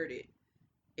have aired it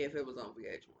if it was on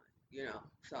VH1. You know.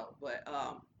 So, but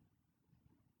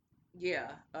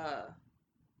yeah,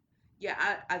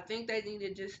 yeah. I think they need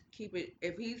to just keep it.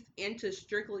 If he's into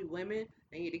strictly women,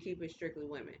 they need to keep it strictly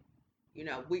women. You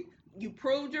know, you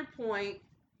proved your point.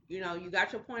 You know, you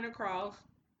got your point across.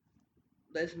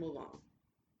 Let's move on.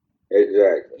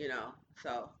 Exactly. You know,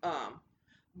 so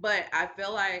but I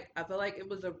feel like it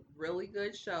was a really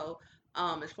good show.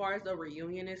 As far as the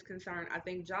reunion is concerned, I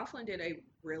think Jocelyn did a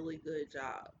really good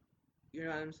job. You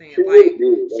know what I'm saying? She Like really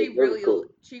did. That was cool.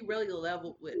 she really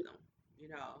leveled with them, you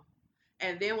know.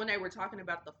 And then when they were talking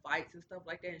about the fights and stuff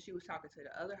like that, and she was talking to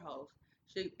the other host,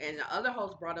 the other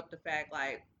host brought up the fact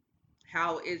like,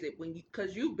 how is it when you,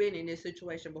 because you've been in this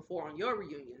situation before on your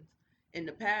reunions in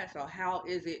the past, so how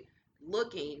is it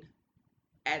looking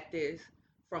at this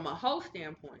from a host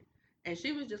standpoint? And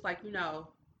she was just like,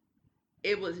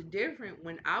 it was different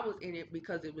when I was in it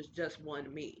because it was just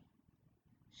one me.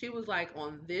 She was like,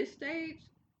 on this stage,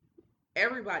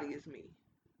 everybody is me.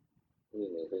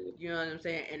 Mm-hmm. You know what I'm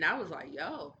saying? And I was like,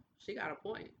 yo, she got a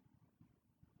point.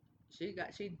 She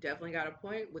definitely got a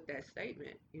point with that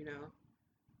statement.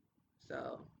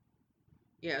 So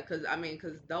yeah, cause I mean,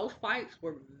 cause those fights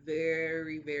were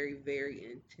very, very, very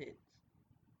intense.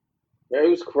 It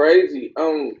was crazy.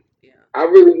 Yeah. I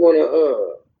really want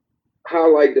to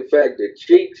highlight the fact that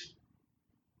Cheeks,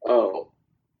 um,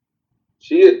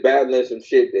 she is battling some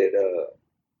shit that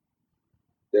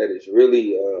is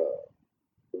really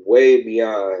way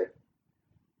beyond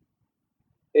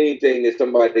anything that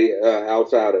somebody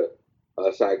outside of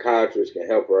a psychiatrist can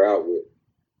help her out with.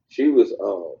 She was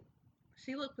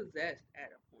She looked possessed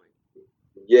at a point.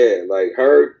 yeah, like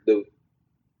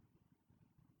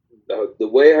the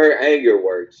way her anger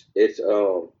works, it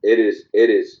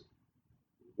is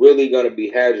really gonna be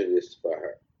hazardous for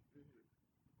her.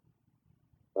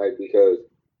 Hmm. Like because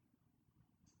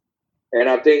and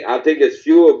I think it's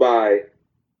fueled by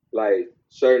like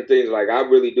certain things. Like I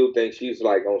really do think she's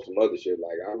like on some other shit.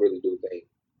 Like I really do think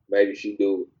maybe she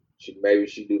do some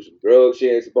drugs she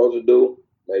ain't supposed to do.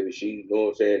 Maybe she, you know what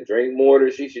I'm saying, drink more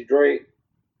than she should drink.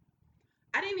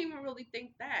 I didn't even really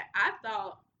think that. I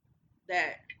thought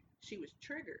that she was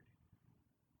triggered.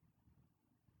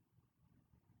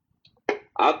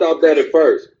 I thought Cause that at she,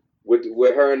 first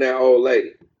with her and that old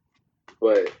lady,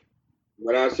 but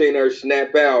when I seen her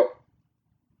snap out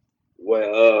when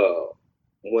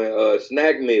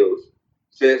Snack Mills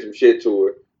said some shit to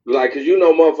her, like, cause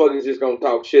motherfuckers just gonna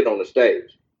talk shit on the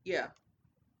stage. yeah,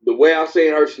 The way I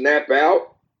seen her snap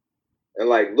out and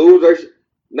like lose her,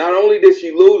 not only did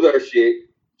she lose her shit,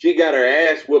 she got her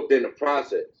ass whooped in the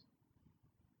process.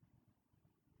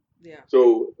 yeah,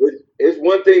 So it's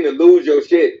one thing to lose your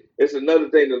shit. It's another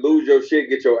thing to lose your shit,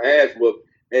 get your ass whooped,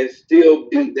 and still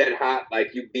be that hot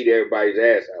like you beat everybody's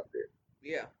ass out there.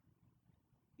 yeah,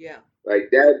 yeah, Like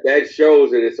that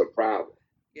shows that it's a problem.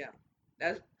 yeah.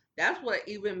 That's that's what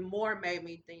even more made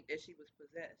me think that she was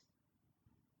possessed.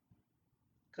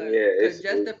 Cause, Yeah, cause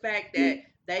just the fact that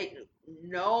they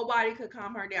nobody could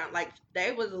calm her down. Like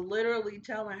they was literally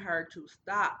telling her to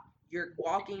stop. You're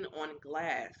walking on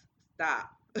glass. Stop.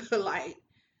 Like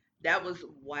that was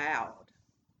wild.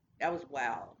 That was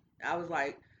wild. I was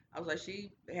like,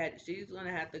 she's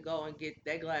gonna have to go and get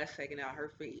that glass taken out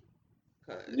her feet,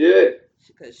 cause yeah.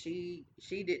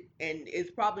 she did, and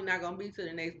it's probably not gonna be to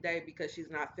the next day because she's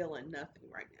not feeling nothing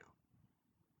right now.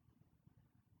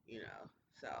 You know.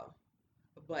 So,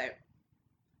 but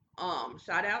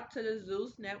shout out to the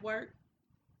Zeus Network.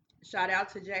 Shout out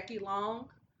to Jackie Long.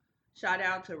 Shout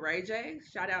out to Ray J.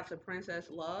 Shout out to Princess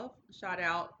Love. Shout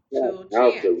out Shout to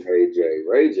out Chance. to Ray J.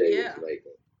 Ray J is Yeah,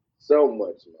 making so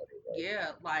much money right yeah,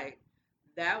 like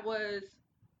that was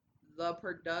the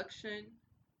production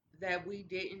that we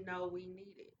didn't know we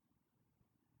needed,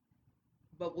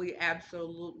 but we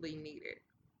absolutely needed.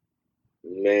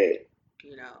 now. Man,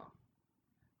 You know,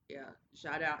 yeah.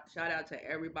 Shout out to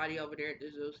everybody over there at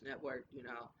the Zeus Network.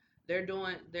 They're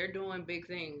doing big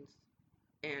things,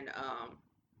 and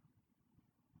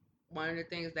one of the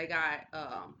things they got,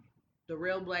 the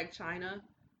Real Black China,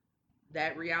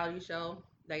 that reality show.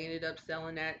 They ended up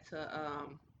selling that to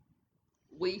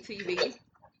WeTV.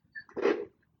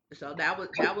 So that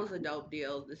was a dope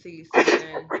deal to see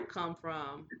something come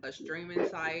from a streaming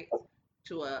site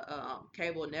to a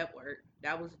cable network.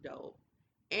 That was dope.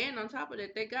 And on top of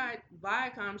that, they got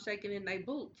Viacom shaking in their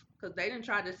boots because they didn't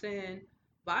try to send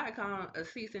Viacom a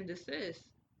cease and desist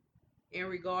in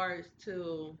regards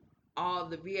to all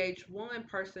the VH1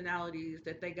 personalities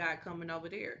that they got coming over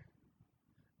there.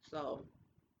 So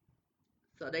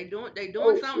they doing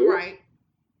oh something shit. right.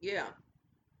 Yeah,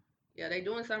 yeah, they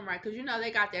doing something right because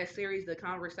they got that series, The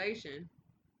Conversation,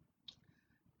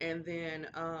 and then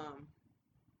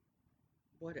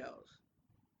what else?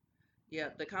 Yeah,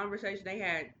 The Conversation. They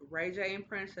had Ray J and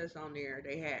Princess on there.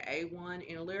 They had A1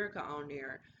 and Lyrica on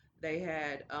there. They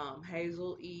had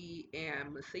Hazel E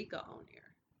and Masika on there.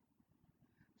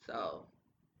 So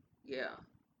yeah,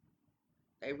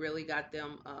 they really got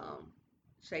them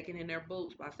shaking in their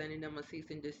boots by sending them a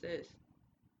cease and desist.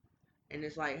 And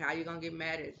it's like, how you gonna get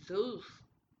mad at Zeus?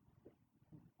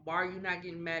 Why are you not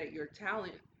getting mad at your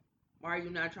talent? Why are you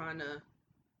not trying to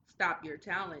stop your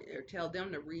talent or tell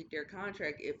them to read their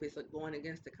contract if it's going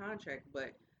against the contract?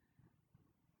 But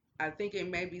I think it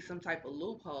may be some type of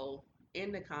loophole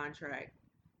in the contract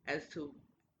as to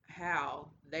how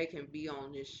they can be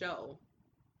on this show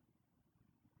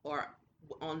or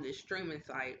on this streaming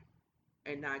site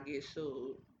and not get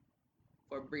sued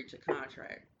for breach of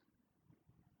contract.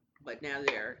 But now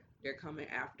they're coming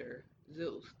after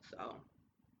Zeus.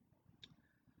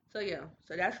 So yeah,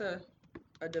 so that's a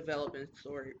developing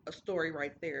story, a story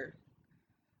right there.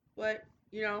 But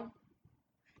you know,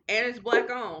 and it's black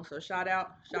owned, so shout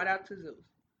out to Zeus.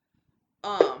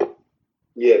 Um,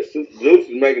 Yes, Zeus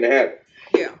is making it happen.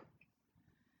 yeah,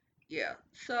 yeah.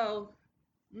 So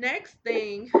next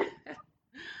thing,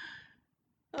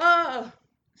 uh,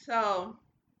 so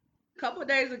a couple of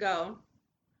days ago,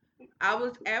 I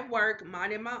was at work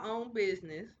minding my own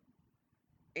business,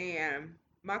 and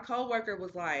my coworker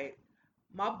was like,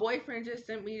 "My boyfriend just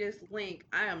sent me this link.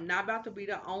 I am not about to be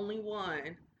the only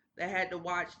one that had to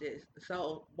watch this.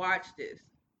 So watch this."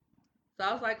 So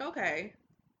I was like, "Okay."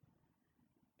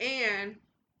 And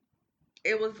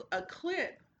it was a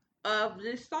clip of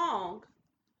this song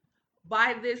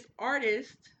by this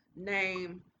artist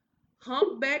named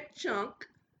Humpback Chunk,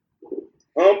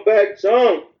 Humpback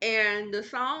Chunk. and the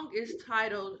song is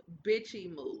titled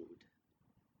Bitchy Mood.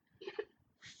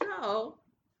 So,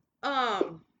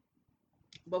 um,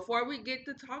 before we get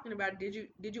to talking about it,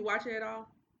 did you watch it at all?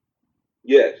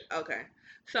 Yes. Okay.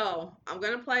 So, I'm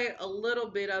going to play a little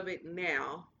bit of it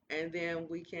now and then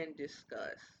we can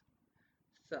discuss.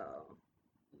 So,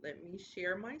 let me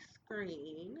share my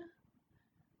screen.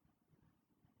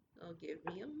 So, give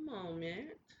me a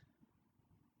moment.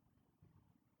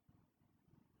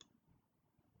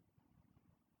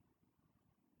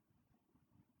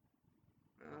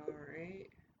 All right.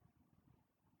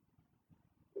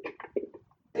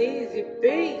 Easy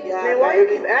B. Man, why you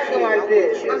keep acting like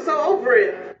this? I'm so over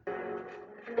it.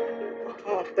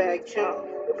 Humpback chunk.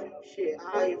 Shit,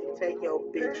 I'll even take your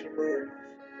bitchy moves.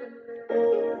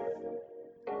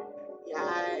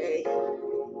 Yay.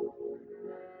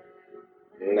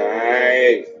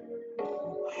 Nice.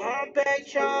 Humpback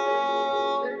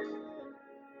chunk.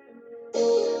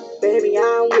 Baby,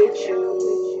 I'm with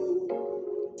you.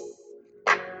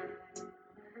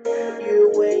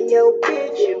 You and your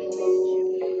bitchy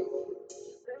moves.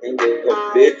 And the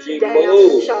Oh, bitchy damn,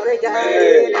 move. shorty got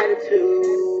Hey. an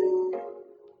attitude.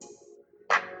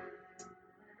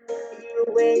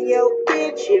 You and your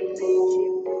bitchy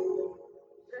move.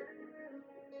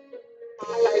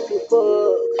 I like to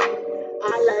fuck, I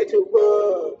like to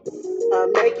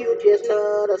rub. Make you just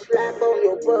nut or slap on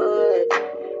your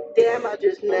butt. Damn, I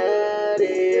just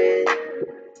nutted.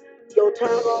 Your tongue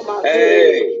on my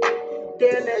Hey. dick.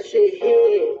 Damn, that shit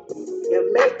hit.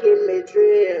 You're making me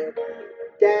drip.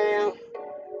 Damn,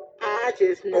 I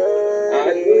just I just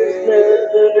nutted. love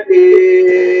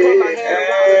Put my it. hand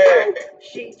around her Hey. throat.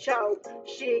 She choke.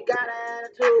 She got an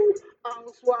attitude.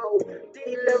 On swole.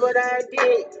 Deliver that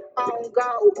dick. On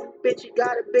go. Bitch, you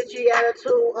got a bitchy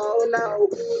attitude. Oh no.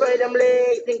 Spread them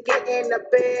legs and get in the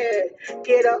bed.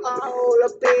 Get her all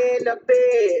up in the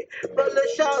bed. Put the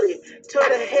shorty to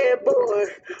the headboard.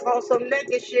 On some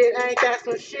naked shit. Ain't that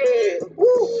some shit?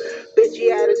 Woo.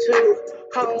 Bitchy attitude.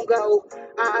 On go.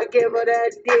 I give her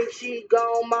that dick. She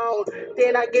gone moan.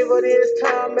 Then I give her this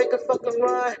time, make her fucking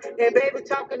run. And baby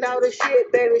talking all the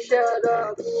shit, baby shut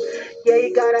up. Yeah,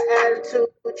 you got an attitude,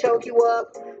 choke you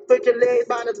up. Put your legs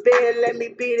by the bed, let me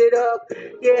beat it up.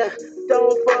 Yeah,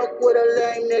 don't fuck with a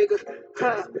lame nigga.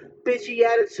 Huh, bitchy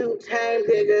attitude, tame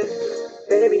nigga.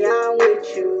 Baby, I'm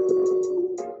with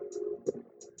you.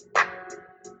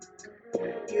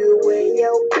 You and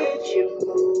your bitch, you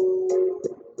move.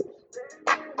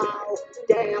 Oh,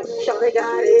 damn, shawty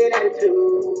got an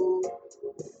attitude.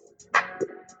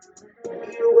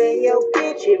 You and your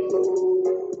bitch, you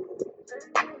move.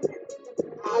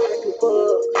 I like to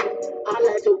fuck, I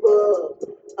like to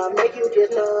rub. Make you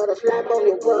just nut or slap on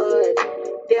your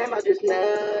butt. Damn, I just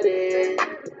nutted.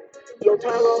 Your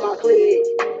tongue on my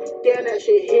clit. Damn, that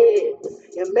shit hit.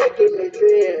 You're making me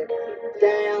drip.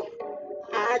 Damn,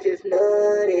 I just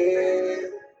nutted.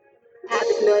 I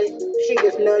just nutted. She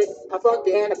just nutted. I fucked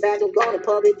her in the bathroom, going to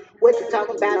public. What you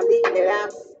talking about? I'm eating it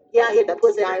out. Yeah, I hit the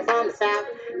pussy, I ain't from the south.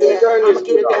 Yeah, Turn I'ma this get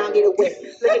shit it off. down, get it wet.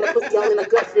 Licking the pussy all in the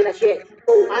guts and that shit.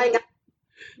 Ooh, I ain't got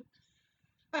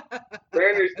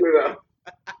Turn this shit off.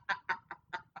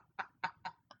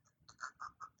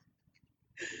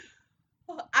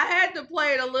 I had to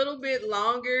play it a little bit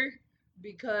longer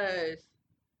because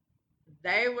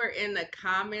they were in the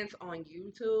comments on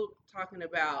YouTube talking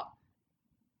about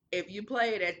if you play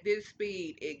it at this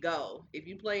speed, it go. If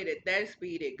you play it at that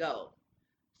speed, it go.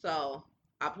 So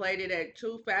I played it at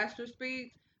two faster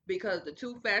speeds because the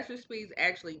two faster speeds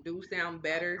actually do sound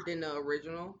better than the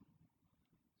original.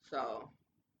 So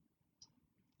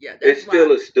yeah, It's that's still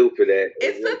why a stupid ass.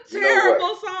 it's a You know what?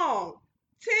 terrible song.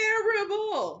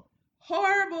 Terrible.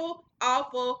 Horrible,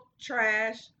 awful,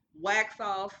 trash, wax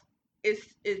off. It's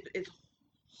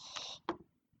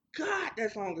God,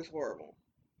 that song is horrible.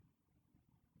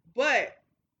 But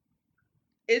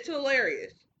it's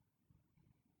hilarious.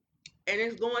 And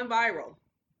it's going viral.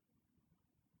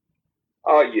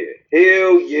 Oh yeah,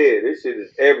 hell yeah, this shit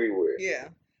is everywhere. Yeah.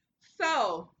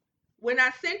 So when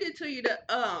I sent it to you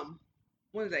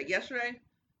when was that, yesterday?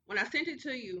 When I sent it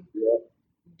to you, Yeah.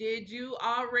 did you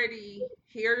already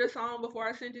hear the song before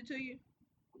I sent it to you?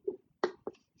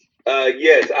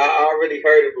 Yes, I already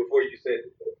heard it before you said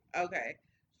it. Okay.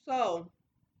 So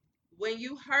when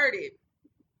you heard it,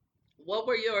 what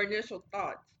were your initial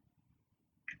thoughts?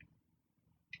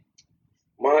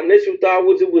 My initial thought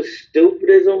was it was stupid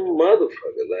as a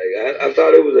motherfucker. Like I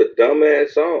thought it was a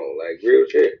dumbass song, like real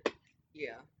shit.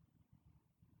 Yeah.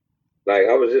 Like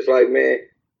I was just like, man,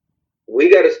 we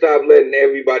got to stop letting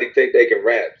everybody think they can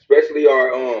rap, especially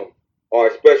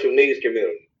our special needs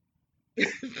community.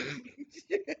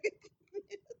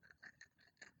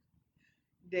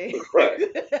 Damn. Right.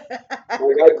 Like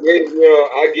I get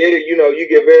it, I get it. You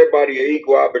give everybody an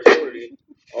equal opportunity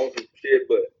on some shit,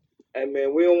 but hey,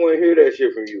 man, we don't want to hear that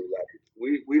shit from you.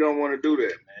 Like we don't want to do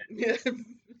that, man.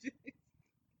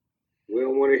 We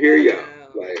don't want to hear y'all.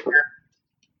 Wow. Like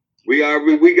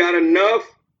we got enough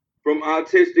from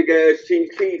autistic ass Chief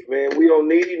Keef, man. We don't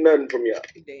need nothing from y'all.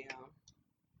 Damn.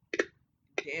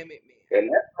 Damn it, man. And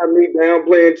that's not me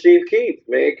downplaying Chief Keef,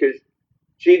 man, because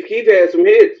Chief Keef had some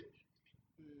hits.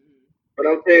 Hmm. But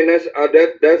I'm saying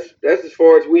that's as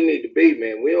far as we need to be,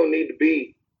 man. We don't need to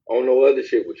be on no other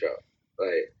shit with y'all.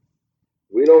 Like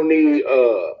we don't need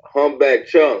humpback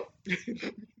chunk,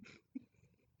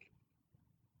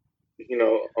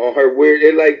 on her weird.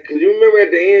 It like, cause you remember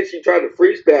at the end she tried to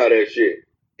freestyle that shit.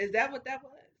 Is that what that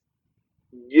was?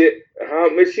 Yeah,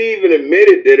 she even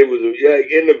admitted that it was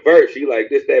like in the verse. She like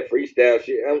this that freestyle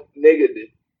shit. Nigga,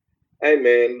 hey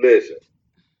man, listen.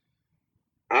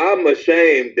 I'm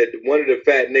ashamed that one of the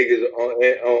fat niggas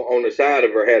on the side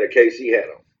of her had a KC hat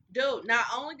on. Dude, not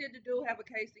only did the dude have a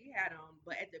KC hat on,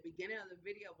 but at the beginning of the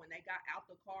video, when they got out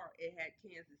the car, it had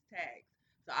Kansas tags.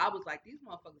 So I was like, these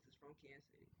motherfuckers is from Kansas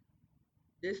City.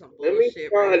 This some Let me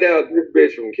bullshit right find here. out this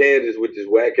bitch from Kansas with this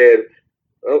whack ass.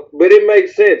 But it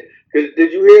makes sense. Cause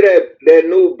did you hear that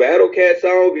new Battle Cat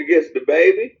song against the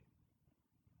baby?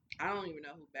 I don't even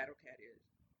know who Battle Cat is.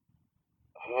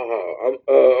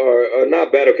 Or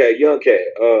not Battle Cat, Young Cat.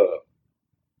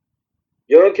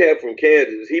 Young Cat from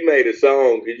Kansas. He made a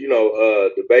song because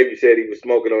the baby said he was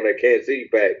smoking on that Kansas City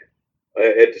pack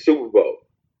at the Super Bowl.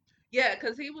 Yeah,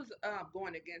 because he was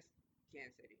going against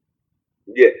Kansas City.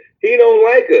 Yeah, he don't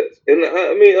like us, and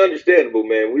I mean, understandable,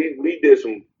 man. We did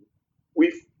some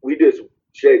we did some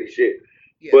shady shit,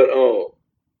 Yeah. but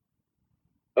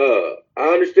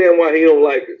I understand why he don't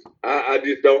like us. I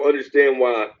just don't understand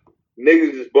why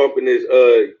niggas is bumping this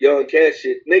Young Cat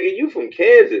shit. Nigga, you from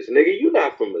Kansas, nigga. You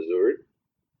not from Missouri.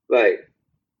 Like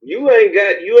you ain't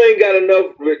got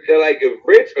enough. Like if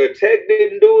Rich or Tech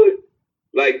didn't do it,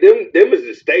 like them is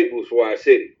the staples for our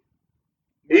city.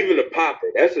 Right. Even the popper,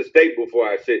 that's a staple for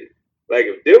our city. Like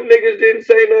if them niggas didn't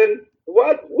say nothing,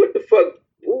 what the fuck?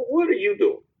 What are you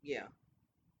doing? Yeah.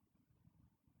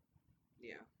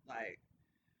 Yeah. Like,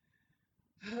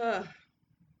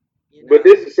 you But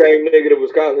this know. is the same nigga that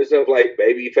was calling himself like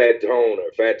Baby Fat Tone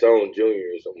or Fat Tone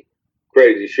Junior or some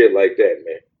crazy shit like that,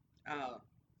 man.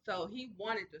 So he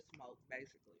wanted to smoke,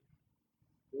 basically.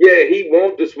 Yeah, he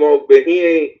want to smoke, but he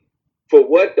ain't for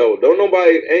what though? Don't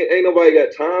nobody ain't nobody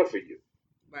got time for you.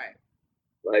 Right.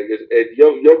 Like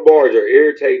your bars are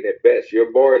irritating at best.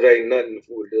 Your bars ain't nothing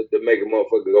to make a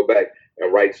motherfucker go back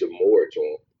and write some more to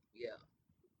him. Yeah.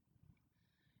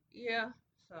 Yeah.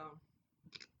 So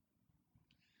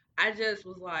I just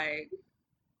was like,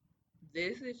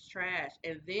 this is trash.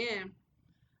 And then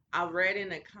I read in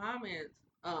the comments,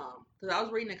 because I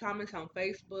was reading the comments on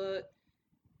Facebook.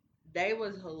 They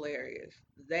was hilarious.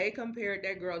 They compared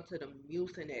that girl to the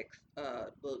Mucinex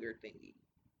booger thingy.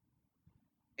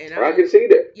 And I I was, can see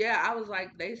that. yeah, I was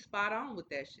like, they spot on with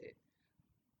that shit.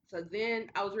 So then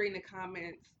I was reading the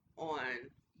comments on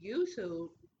YouTube,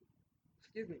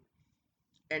 excuse me,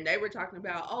 and they were talking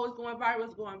about, oh, it's going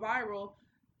viral.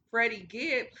 Freddie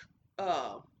Gibbs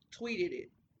tweeted it.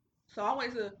 So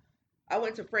I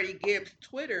went to Freddie Gibbs'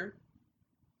 Twitter,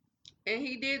 and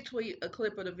he did tweet a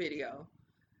clip of the video.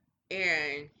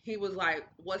 and he was like,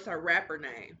 "What's her rapper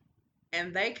name?"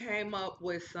 And they came up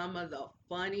with some of the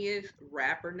funniest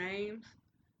rapper names.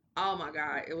 Oh my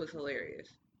god, it was hilarious.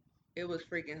 It was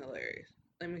freaking hilarious.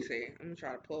 Let me see. I'm gonna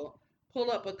try to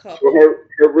pull up a So couple.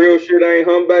 her real shit ain't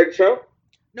humpback chump.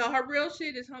 No, her real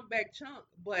shit is Humpback Chunk,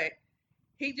 but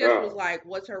he just was Oh, like,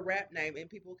 "What's her rap name?" And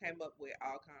people came up with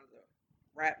all kinds of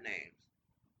rap names.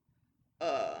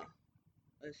 Uh,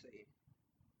 let's see.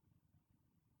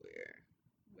 Where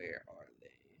where are they?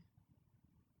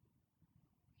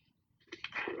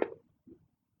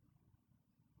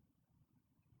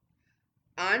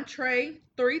 Entree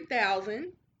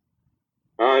 3000,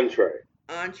 entree.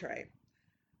 Entree.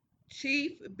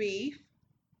 Chief Beef,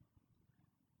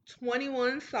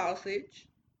 21 Sausage,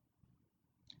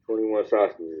 21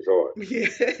 sausages is hard.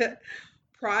 yeah.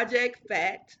 Project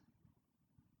Fat,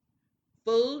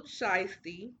 Food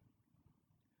Shiesty,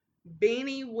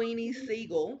 Beanie Weenie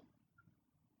Seagull,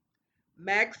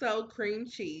 Maxo Cream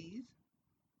Cheese,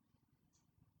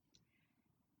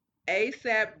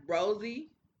 ASAP Rosie,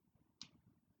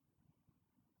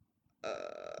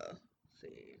 let's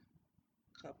see,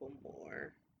 couple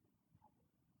more.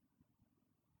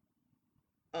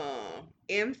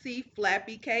 MC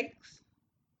Flappy Cakes,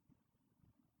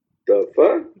 The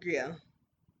fuck? yeah.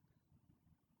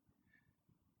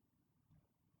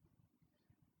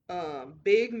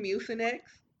 Big Mucinex,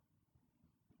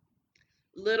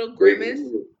 Little Big Grimace,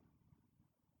 music.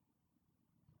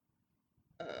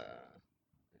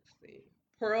 let's see,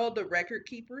 Pearl the Record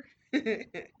Keeper,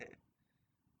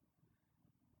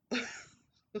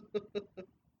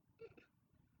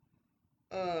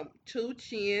 Two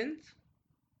Chins,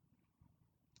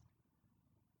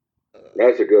 uh,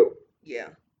 That's a good one. yeah,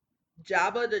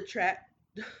 Jabba the Trap,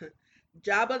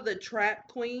 Jabba the Trap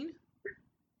Queen,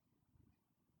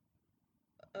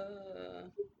 uh,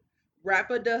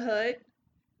 Rapper the Hut,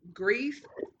 Grease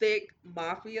Thick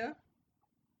Mafia,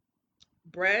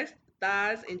 Breast,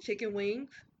 Thighs, and Chicken Wings,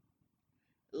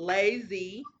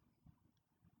 Lazy,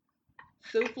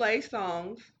 Souffle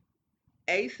Songs,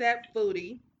 ASAP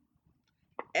Foodie,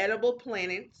 Edible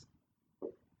Planets,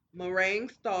 Meringue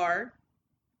Star,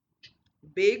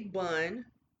 Big Bun,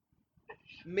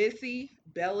 Missy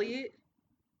Belliot,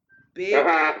 Big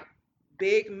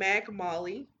Big Mac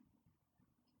Molly,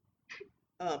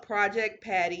 Project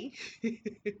Patty.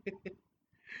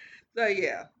 So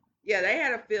yeah, they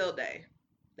had a field day.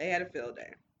 They had a field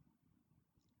day.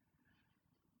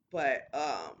 But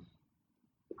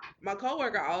my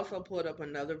coworker also pulled up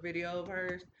another video of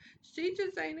hers. She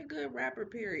just ain't a good rapper,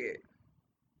 period.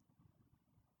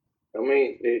 I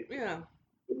mean, Yeah.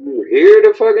 you hear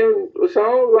the fucking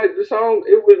song? Like the song,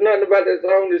 it was nothing about that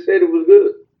song that said it was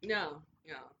good. No,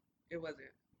 no, it wasn't.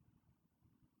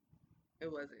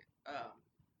 It wasn't.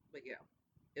 But yeah,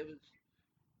 it was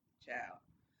child.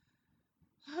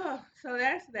 So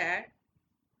that's that.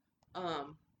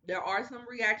 There are some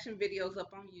reaction videos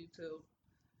up on YouTube.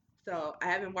 So I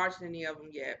haven't watched any of them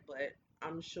yet, but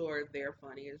I'm sure they're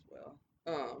funny as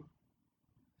well.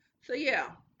 So yeah,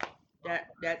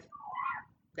 that's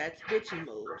bitchy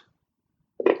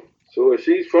mood. So if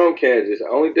she's from Kansas, the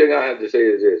only thing I have to say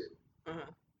is this: Uh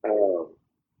huh.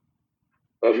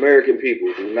 um, American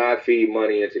people do not feed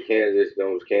money into Kansas.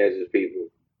 Those Kansas people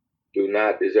do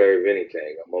not deserve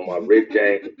anything. I'm on my Rick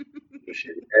James. You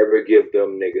should never give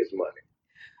them niggas money.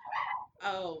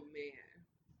 Oh man,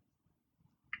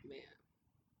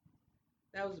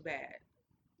 that was bad.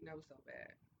 That was so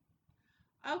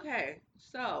bad. Okay,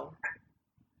 so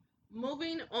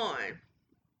moving on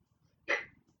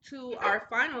to our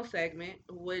final segment,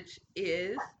 which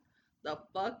is the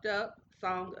fucked up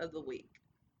song of the week.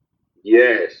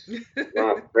 Yes,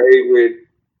 my favorite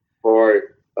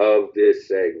part of this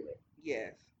segment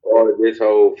Yes, or this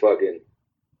whole fucking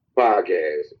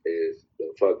podcast is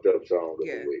the fucked up song of the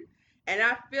yes. week. And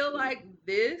I feel like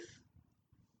this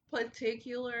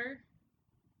particular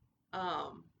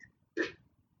um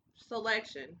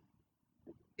selection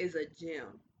is a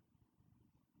gem.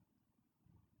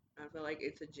 I feel like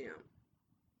it's a gem.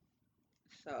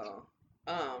 So,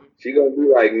 She gonna be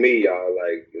like me, y'all.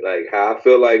 Like how I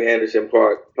feel like Anderson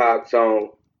Park pop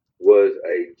song was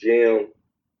a gem.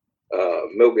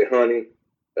 Milk and Honey.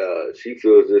 She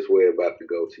feels this way about the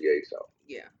Go TA song.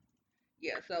 yeah.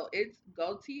 Yeah, so it's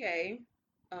Gaultier,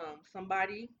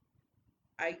 somebody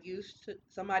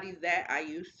that I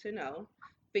used to know,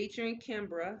 featuring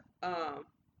Kimbra.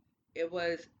 It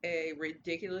was a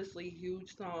ridiculously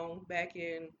huge song back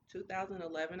in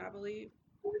 2011, I believe.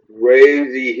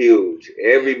 Crazy huge.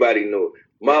 Yeah, Everybody knew it.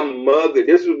 My yeah, mother.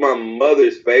 This was my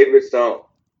mother's favorite song.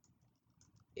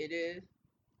 it is.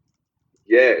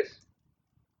 Yes.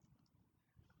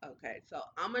 Okay, so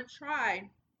I'm gonna try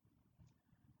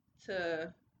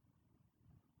to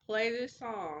play this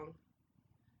song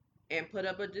and put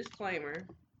up a disclaimer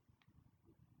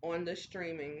on the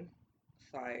streaming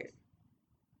site,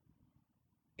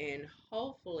 and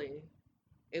hopefully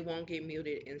it won't get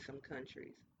muted in some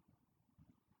countries.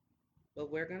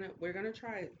 But we're gonna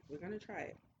try it. We're gonna try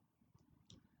it.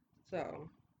 So,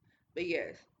 but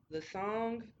yes, the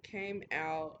song came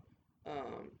out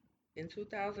um, in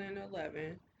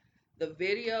 2011. The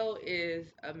video is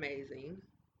amazing.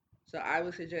 So I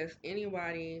would suggest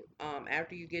anybody,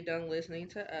 after you get done listening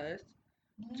to us,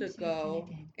 to go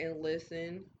and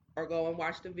listen or go and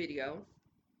watch the video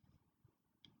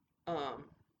um,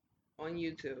 on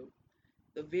YouTube.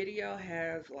 The video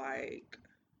has like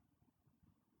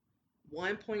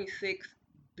 1.6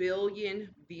 billion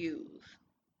views.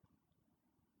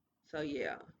 So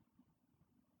yeah,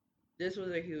 this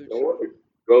was a huge No song. wonder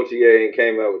Gaultier ain't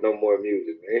came out with no more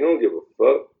music. Man. He don't give a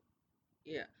fuck.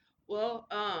 Yeah. Well,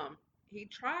 he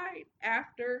tried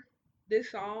after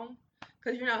this song,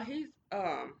 cause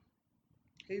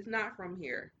he's not from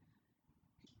here,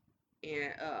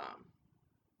 and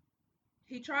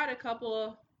he tried a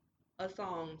couple of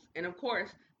songs, and of course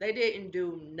they didn't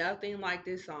do nothing like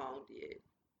this song did.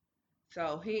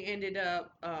 So he ended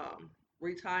up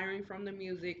retiring from the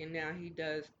music, and now he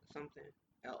does something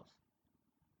else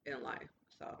in life.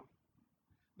 So,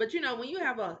 but when you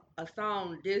have a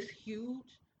song this huge,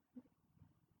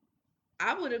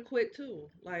 I would have quit too.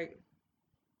 Like,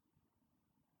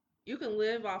 you can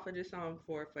live off of this song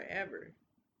for forever,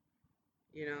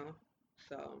 you know.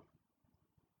 So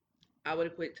I would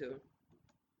have quit too.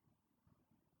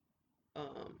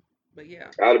 Um, but yeah,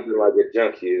 I'd have been like a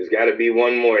junkie. There's got to be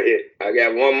one more hit. I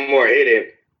got one more hit in.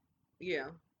 yeah,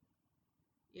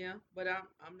 yeah. But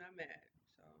I'm not mad.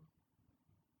 So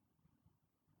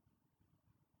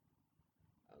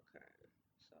okay.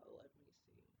 So let me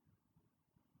see.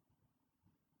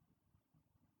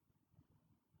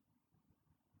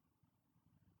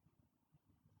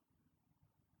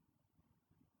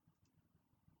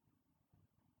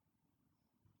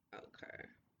 Okay.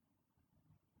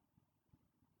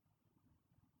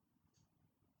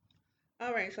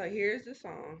 All right. So here's the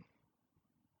song.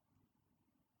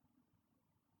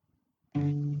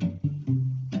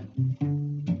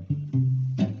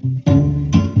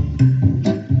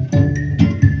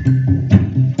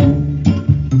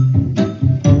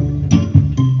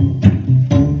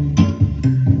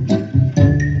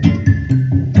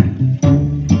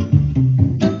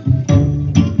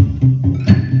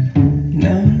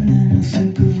 Now and then I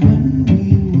think of when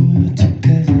we were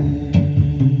together.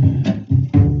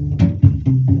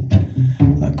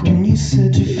 Like when you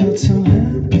said you felt so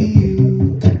happy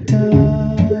you could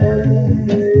die.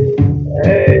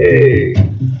 Hey,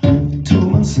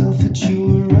 Told myself that you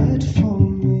were right for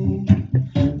me.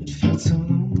 It felt so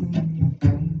lonely in your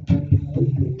company.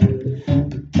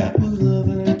 But that was love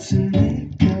had to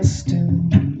make us still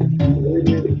remember.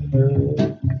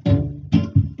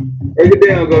 break it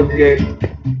down, Gaultier.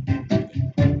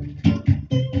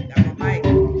 Got my mic.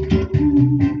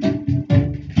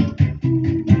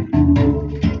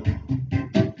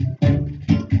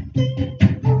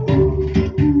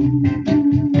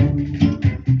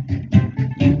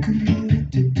 You can get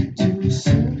addicted to a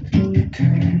certain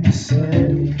kind of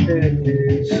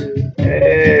sadness.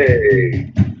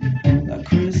 Hey,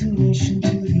 Like reservation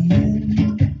to the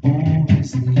end,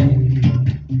 always the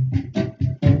end.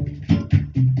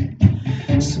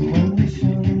 So when we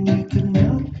found that we could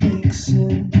not make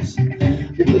sense,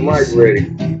 get the well, you mic said ready.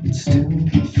 that we would still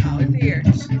be Oh, it's here.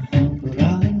 friends. But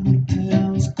I'll admit that I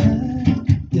was glad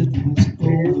it was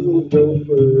It was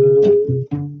over. over.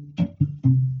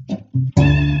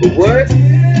 But what? You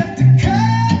didn't have to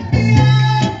cut me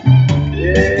off. Pretend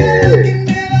like Yeah. it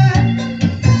never happened,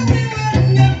 that we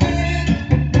were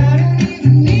nothing. I don't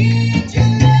even need your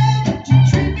love, but you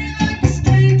treat me like a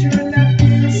stranger, and I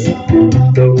feel It so feels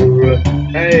rough. so rough.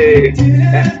 Hey. Didn't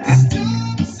have to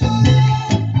stop so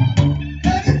long.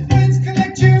 Have your friends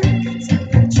collect your records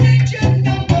and then change your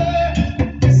number.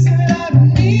 Guess that I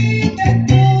don't need that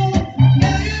gold.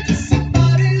 Now you're just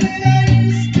somebody that I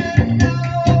used to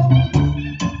know.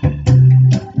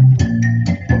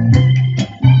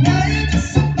 Now you're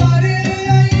just somebody that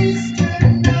I used to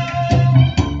know.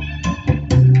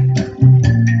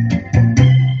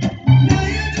 Now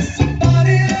you're just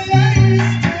somebody that I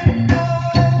used to know.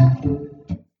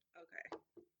 Okay.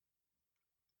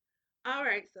 All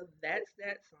right. So that's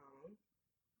that song.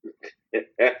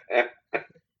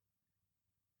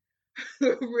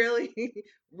 Really,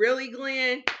 really,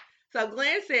 Glenn. So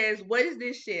Glenn says, "What is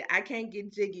this shit? I can't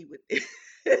get jiggy with it."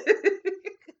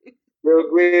 Bill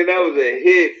Clinton, that was a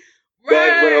hit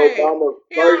back when Right. Obama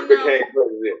He first don't know. became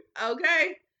president.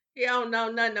 Okay. He don't know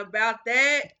nothing about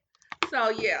that. So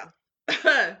yeah.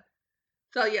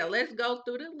 So yeah, let's go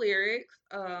through the lyrics.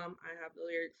 I have the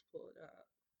lyrics pulled up.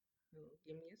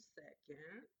 Give me a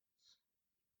second.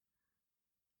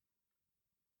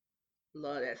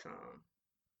 Love that song.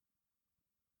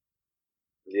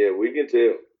 Yeah, we can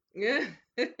tell. Yeah.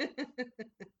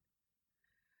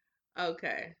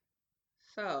 Okay.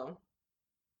 So,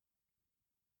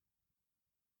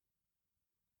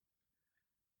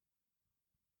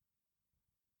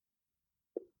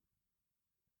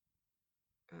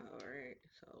 all right.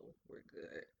 So we're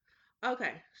good.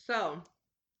 Okay. So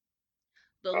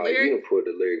the Oh, you lyrics. can put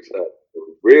the lyrics up.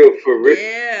 Real for real.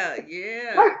 Yeah,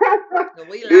 yeah.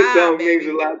 We This live, song means a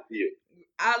baby. lot to you.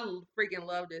 I freaking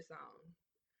love this song.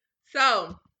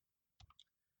 So,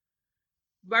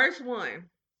 verse 1.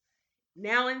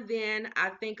 Now and then I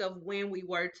think of when we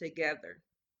were together.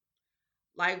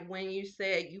 Like when you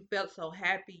said you felt so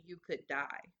happy you could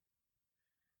die.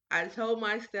 I told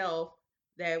myself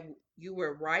that you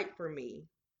were right for me,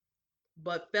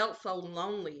 but felt so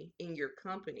lonely in your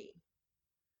company.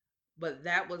 But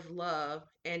that was love,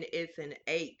 and it's an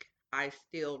ache I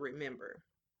still remember.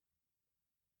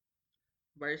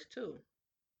 Verse 2.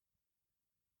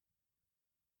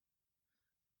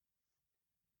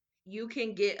 You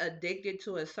can get addicted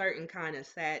to a certain kind of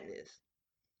sadness,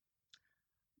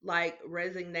 like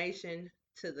resignation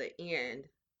to the end,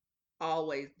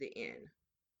 always the end.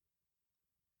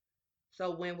 So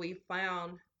when we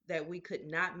found that we could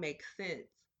not make sense,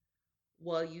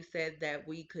 well, you said that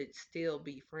we could still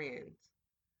be friends.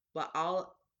 But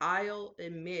I'll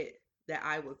admit that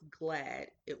I was glad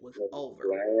it was I'm over.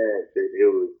 glad that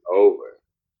it was over.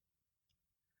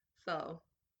 So,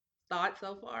 thoughts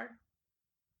so far?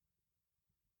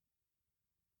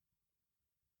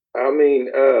 I mean,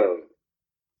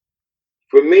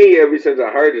 for me, ever since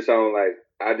I heard the song, like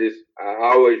I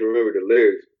always remember the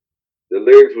lyrics. The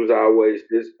lyrics was always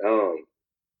just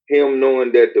him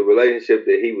knowing that the relationship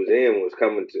that he was in was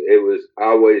coming to. It was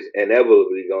always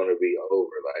inevitably going to be over.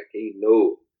 Like he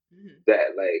knew Hmm.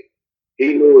 that. Like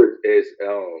he knew it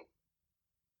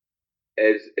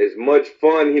as much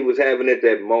fun he was having at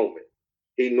that moment.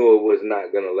 He knew it was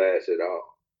not going to last at all.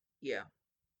 Yeah,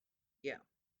 yeah,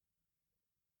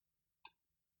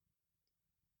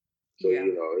 So yeah.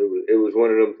 it was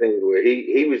one of them things where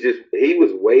he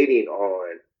was waiting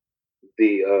on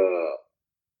the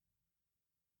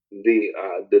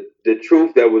the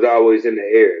truth that was always in the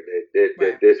air that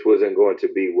Right, this wasn't going to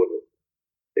be what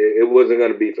it wasn't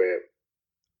going to be forever.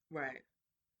 right,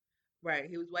 right.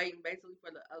 He was waiting basically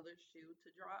for the other shoe to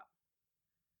drop,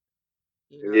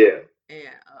 Yeah, and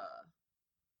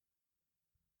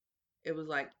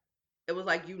it was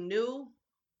like you knew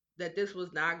that this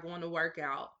was not going to work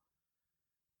out,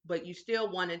 but you still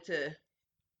wanted to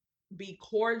be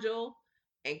cordial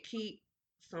and keep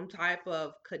some type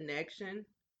of connection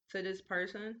to this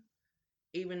person,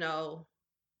 even though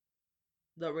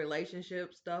the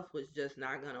relationship stuff was just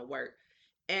not going to work.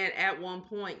 And at one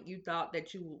point, you thought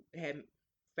that you had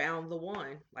found the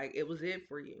one, like it was it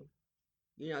for you.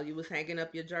 You was hanging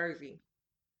up your jersey.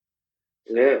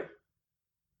 yeah.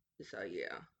 So,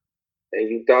 yeah, And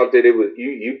you thought that it was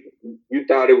you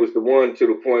thought it was the one to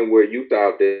the point where you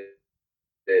thought that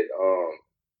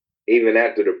even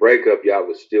after the breakup y'all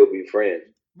would still be friends.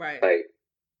 right. Like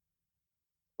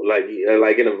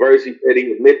like in a verse he said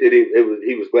he admitted it was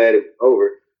he was glad it was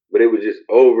over, but it was just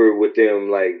over with them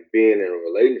like being in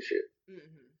a relationship. Hmm.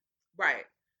 Right,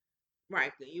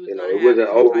 right. Then you was You know, gonna it have wasn't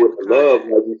some over type with of the love,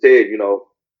 contact. like you said. You know,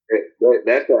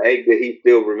 that's the ache that he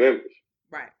still remembers.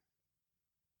 Right,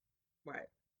 right.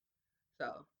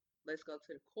 So let's go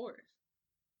to the chorus.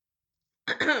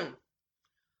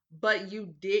 But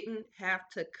you didn't have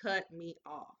to cut me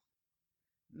off.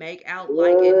 Make out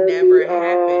like it Cut me never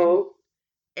happened off.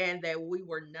 and that we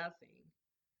were nothing.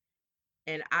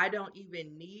 And I don't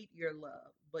even need your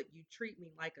love, but you treat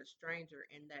me like a stranger,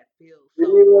 and that feels so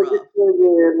Feel like rough. it's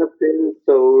again, I feel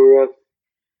so rough.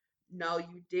 No,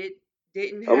 you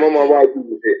didn't I'm on have my to. white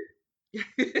people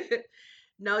shit.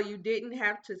 No, you didn't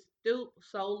have to stoop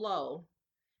so low.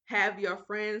 Have your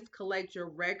friends collect your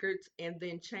records and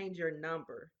then change your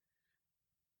number.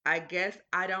 I guess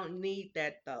I don't need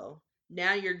that though.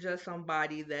 Now you're just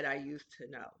somebody that I used to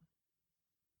know.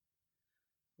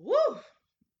 Woo!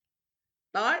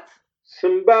 Thoughts?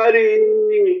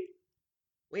 Somebody.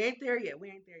 We ain't there yet. We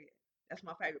ain't there yet. That's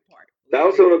my favorite part. We ain't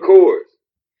Thoughts there on the yet. chorus.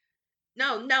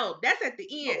 No, no, that's at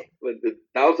the end. But the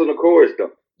thoughts on the chorus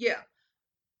though. Yeah.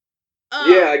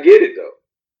 Yeah, I Um, get it though.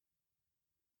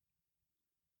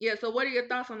 Yeah. So, what are your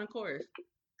thoughts on the chorus?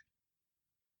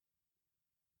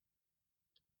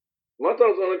 My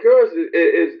thoughts on the chorus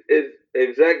is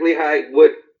exactly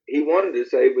what he wanted to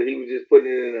say, but he was just putting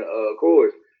it in a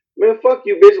chorus. Man, fuck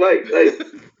you, bitch. Like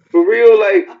for real,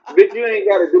 like bitch, you ain't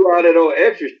got to do all that old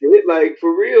extra shit. Like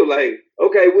for real, like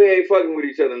okay, we ain't fucking with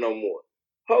each other no more.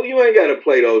 Ho, you ain't got to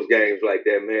play those games like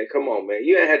that, man. Come on, man.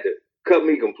 You ain't had to cut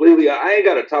me completely. I ain't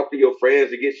got to talk to your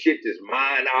friends to get shit that's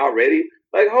mine already.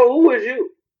 Like, ho, who is you?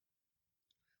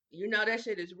 You know that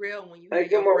shit is real when you Like,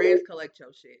 have come your on, man. friends collect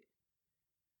your shit.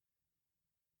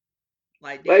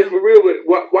 Like, Like damn. for real,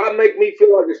 why make me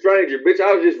feel like a stranger, bitch?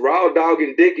 I was just raw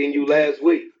dogging dicking you last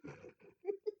week.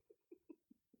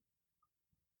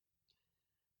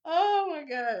 Oh my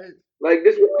god. Like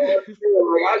this is what I understand.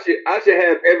 Like I should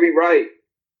have every right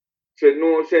to, you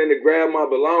know what I'm saying, to grab my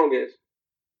belongings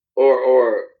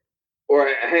or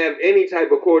have any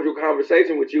type of cordial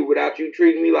conversation with you without you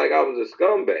treating me like I was a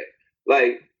scumbag.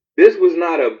 Like this was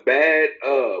not a bad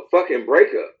fucking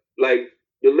breakup. Like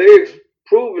the lyrics Yeah.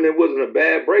 proving it wasn't a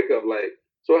bad breakup. Like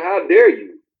so how dare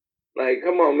you? Like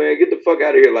come on man, get the fuck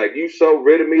out of here. Like you so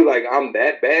rid of me like I'm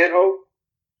that bad hoe.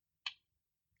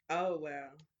 Oh wow.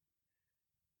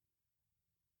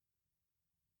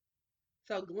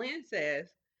 So Glenn says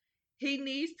he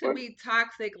needs to What? be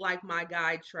toxic like my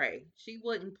guy Trey. She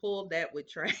wouldn't pull that with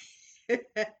Trey.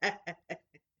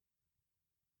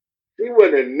 He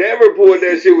would have never pulled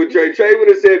that shit with Trey. Trey would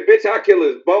have said, bitch, I'll kill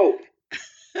us both.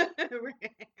 I'm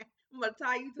gonna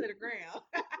tie you to the ground.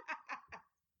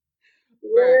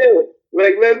 Bruh. Yeah.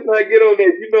 Like, let's not get on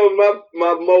that. You know,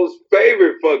 my most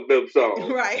favorite fucked up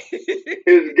song Right.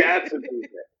 is Got to Be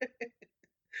That.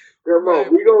 Come on.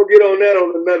 Right. We going to get on that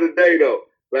on another day, though.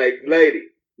 Like, Right. lady,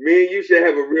 me and you should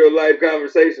have a real life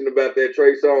conversation about that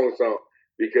Trey Songz song.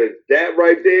 Because that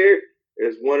right there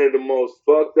is one of the most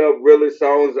fucked up, realest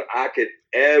songs I could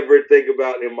ever think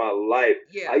about in my life.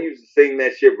 I Yeah. used to sing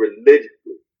that shit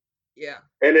religiously. Yeah.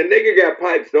 And the nigga got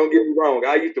pipes, don't get me wrong.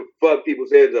 I used to fuck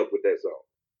people's heads up with that song.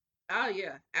 Oh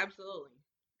yeah. Absolutely.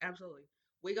 Absolutely.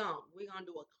 We gonna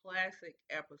do a classic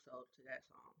episode to that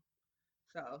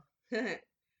song. So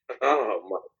Oh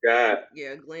my God.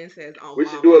 yeah, Glenn says on We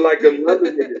should do it mamas. like them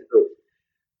other niggas do.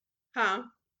 Huh?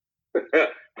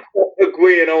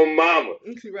 Gwen on mama.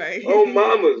 Right. On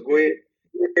mamas, Gwen.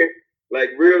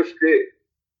 Like real shit.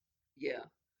 Yeah.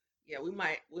 Yeah, we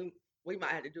might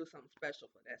have to do something special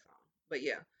for that song. But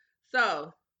yeah.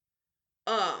 So,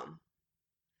 um,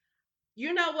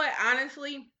 you know what,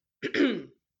 honestly,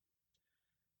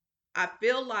 I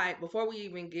feel like before we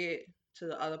even get to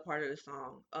the other part of the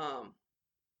song,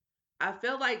 I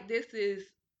feel like this is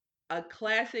a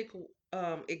classic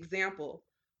example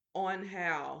on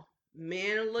how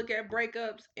men look at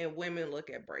breakups and women look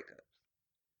at breakups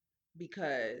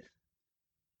because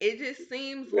it just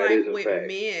seems That like is a with fact.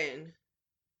 men,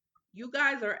 you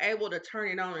guys are able to turn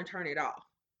it on and turn it off.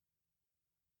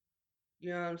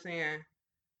 You know what I'm saying?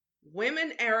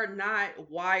 Women are not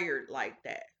wired like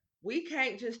that. We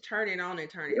can't just turn it on and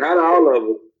turn it Not off. all of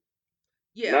us.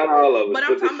 Yeah. Not all of us, But I'm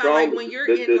but the talking about like strongest. when you're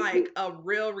in The like a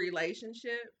real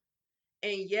relationship,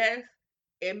 and yes,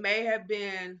 it may have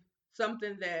been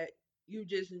something that you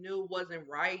just knew wasn't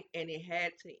right and it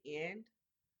had to end.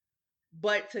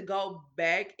 But to go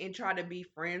back and try to be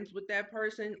friends with that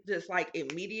person just like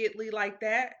immediately like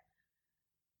that,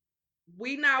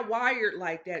 we not wired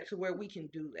like that to where we can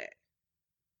do that.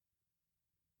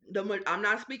 I'm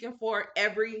not speaking for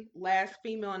every last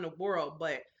female in the world,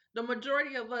 but the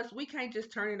majority of us, we can't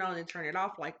just turn it on and turn it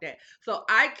off like that. So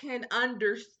I can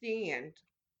understand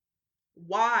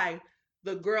why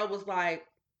the girl was like,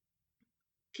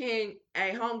 "Can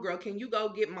a homegirl, can you go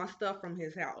get my stuff from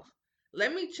his house?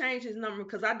 Let me change his number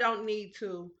because I don't need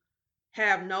to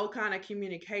have no kind of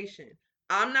communication.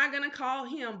 I'm not gonna call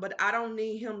him, but I don't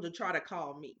need him to try to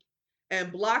call me.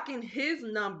 And blocking his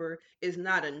number is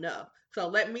not enough. So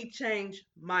let me change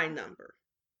my number.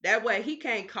 That way he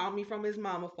can't call me from his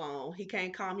mama phone. He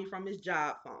can't call me from his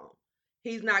job phone.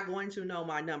 He's not going to know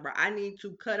my number. I need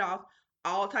to cut off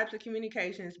all types of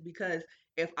communications because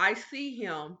if I see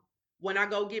him when I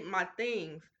go get my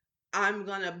things, I'm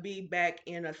gonna be back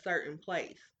in a certain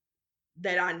place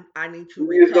that I need to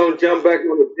You just recover gonna jump back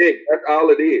from. on the dick. That's all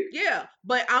it is. Yeah,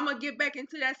 but I'm gonna get back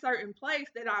into that certain place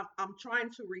that I'm trying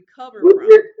to recover We just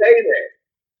from. say that.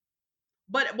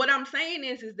 But what I'm saying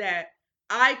is that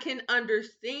I can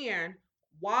understand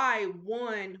why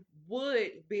one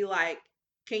would be like,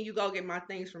 "Can you go get my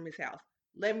things from his house?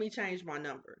 Let me change my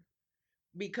number."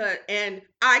 Because and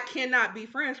I cannot be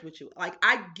friends with you. Like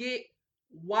I get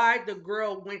why the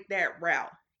girl went that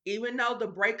route. Even though the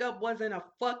breakup wasn't a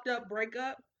fucked up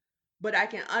breakup, But I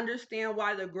can understand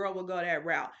why the girl would go that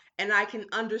route. And I can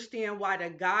understand why the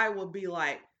guy would be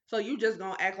like, so you just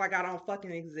gonna act like I don't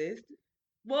fucking exist?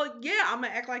 Well, yeah, I'm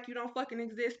gonna act like you don't fucking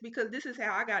exist because this is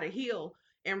how I gotta heal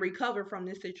and recover from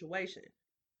this situation.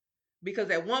 Because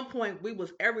at one point we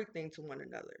was everything to one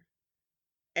another.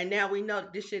 And now we know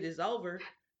that this shit is over.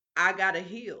 I gotta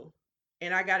heal.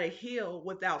 And I gotta heal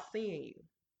without seeing you.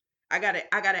 I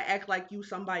gotta act like you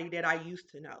somebody that I used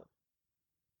to know.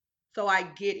 So I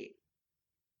get it.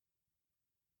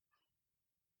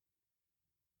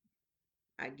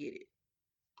 I get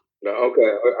No, okay.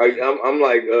 I'm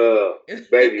like,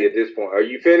 baby, at it. this point, are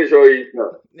you finished or are you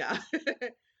done? No.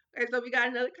 Okay, so we got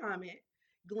another comment.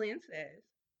 Glenn says,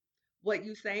 what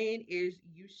you saying is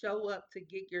you show up to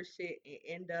get your shit and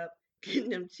end up getting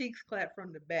them cheeks clapped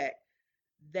from the back.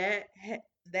 That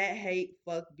that hate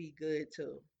fuck be good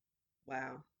too.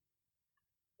 Wow.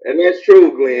 And that's true,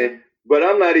 Yeah. Glenn. But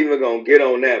I'm not even gonna get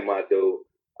on that, my dude.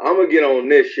 I'm gonna get on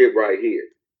this shit right here.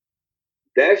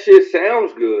 That shit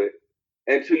sounds good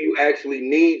until you actually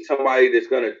need somebody that's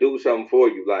gonna do something for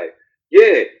you. Like,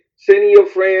 yeah, sending your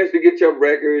friends to get your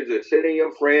records or sending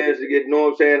your friends to get, you know what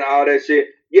I'm saying, all that shit.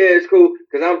 Yeah, it's cool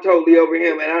because I'm totally over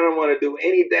him and I don't want to do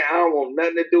anything. I don't want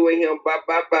nothing to do with him. Bop,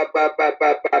 bop, bop, bop, bop,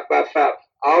 bop, bop, bop, bop.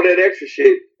 All that extra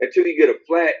shit until you get a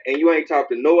flat and you ain't talk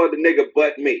to no other nigga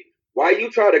but me. Why you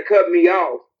try to cut me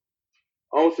off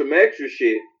on some extra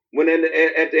shit when at the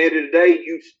end of the day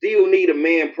you still need a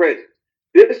man present?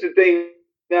 This is the thing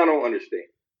I don't understand.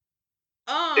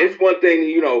 It's Um. one thing,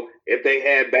 if they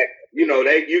had back,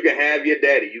 they you can have your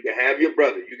daddy, you can have your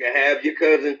brother, you can have your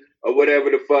cousin or whatever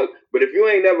the fuck. But if you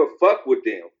ain't never fucked with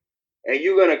them and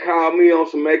you're gonna call me on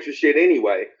some extra shit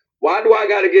anyway, why do I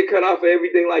gotta get cut off of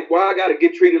everything? Like why I gotta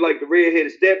get treated like the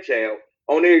redheaded stepchild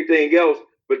on everything else?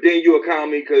 But then you'll call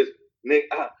me because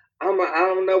I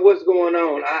don't know what's going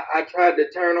on. I tried to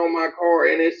turn on my car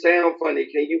and it sound funny.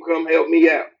 Can you come help me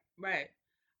out? Right.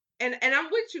 And I'm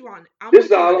with you on. I'm This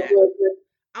is with you on all I'm that. saying.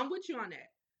 I'm with you on that.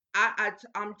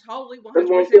 I'm totally That's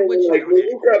what I'm 100% with saying. you Like on when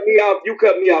that. you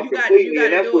cut me off You completely, got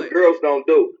and to that's do what it. girls don't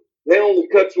do. They only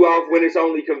cut you off when it's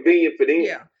only convenient for them.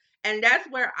 Yeah. And that's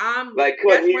where I'm. Like cutting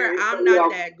That's you, where you cut I'm me not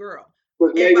off that girl.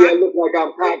 because If maybe I I look like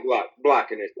I'm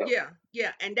blocking and stuff. Yeah,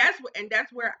 yeah, and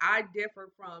that's where I differ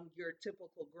from your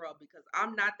typical girl because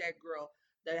I'm not that girl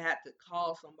that had to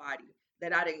call somebody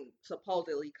that I didn't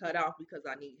supposedly cut off because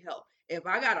I need help. If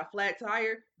I got a flat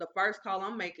tire, the first call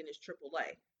I'm making is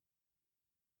AAA.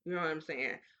 You know what I'm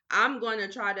saying? I'm going to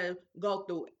try to go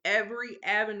through every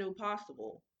avenue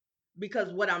possible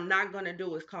because what I'm not going to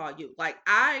do is call you. Like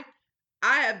I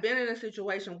have been in a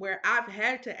situation where I've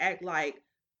had to act like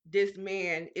this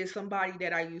man is somebody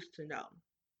that I used to know.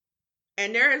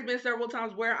 And there has been several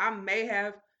times where I may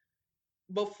have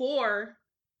before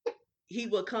he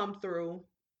would come through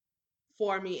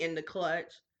for me in the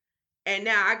clutch. And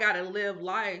now I gotta live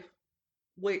life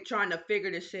with trying to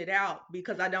figure this shit out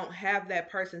because I don't have that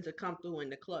person to come through in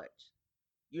the clutch.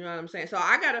 You know what I'm saying? So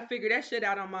I gotta figure that shit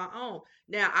out on my own.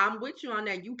 Now I'm with you on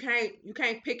that. You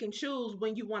can't pick and choose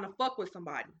when you wanna fuck with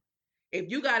somebody. If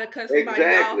you gotta cut somebody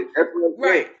off, Exactly. That's what I'm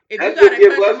saying. right. If you That's what gotta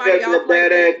give cut us somebody off that like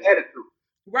that, badass attitude.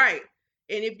 right.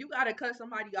 And if you gotta cut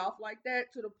somebody off like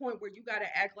that to the point where you gotta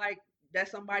act like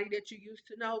that's somebody that you used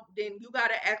to know, then you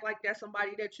gotta act like that's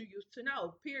somebody that you used to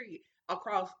know, period.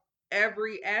 Across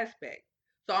every aspect.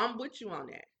 So I'm with you on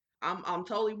that. I'm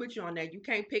totally with you on that. You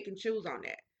can't pick and choose on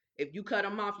that. If you cut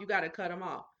them off, you gotta cut them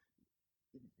off.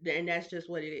 Then that's just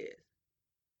what it is.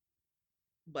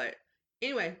 But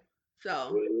anyway,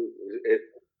 so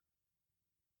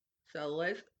so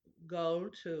let's go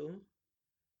to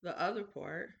the other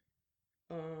part.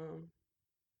 Um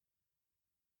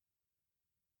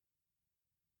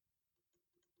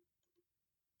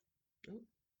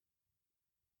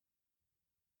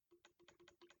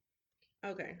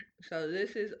okay. So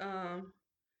this is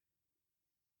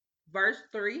verse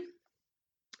 3.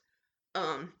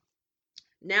 Um,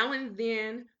 now and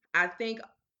then I think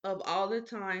of all the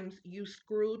times you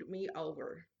screwed me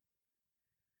over,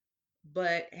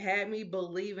 but had me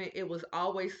believing it was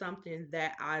always something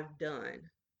that I've done.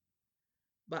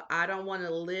 But I don't want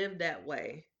to live that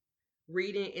way,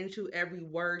 reading into every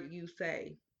word you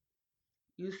say.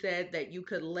 You said that you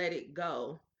could let it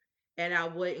go, and I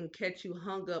wouldn't catch you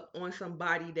hung up on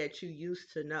somebody that you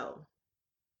used to know.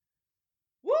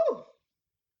 Woo!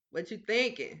 What you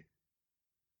thinking?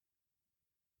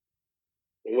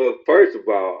 Well, first of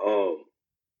all,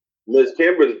 Miss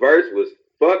Kimber's verse was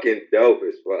fucking dope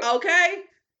as fuck. Okay?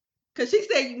 Cause she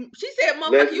said,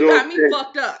 motherfucker, Let's you do got me it.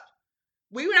 fucked up.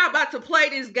 We not about to play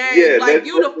this game Yeah, like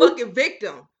you the fucking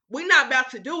victim. We not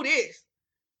about to do this.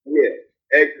 yeah.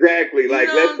 Exactly. You Like,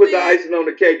 know let's what I'm put the saying? icing on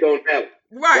the cake on that.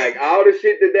 Right, Like, all the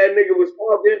shit that nigga was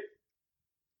talking,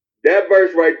 that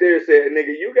verse right there said, nigga,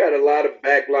 you got a lot of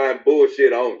backline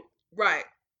bullshit on you. right,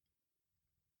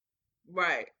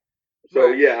 right, So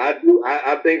right. yeah, I do.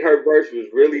 I think her verse was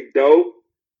really dope.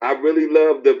 I really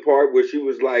love the part where she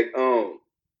was like,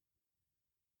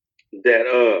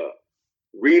 that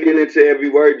reading into every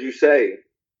word you say.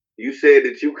 You said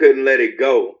that you couldn't let it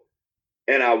go,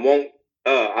 and I wouldn't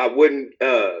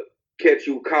catch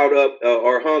you caught up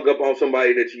or hung up on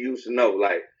somebody that you used to know.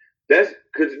 Like that's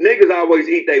because niggas always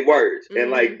eat their words,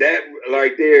 and like that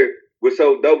right there was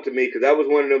so dope to me because that was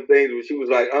one of them things where she was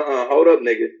like, hold up,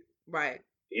 nigga. Right.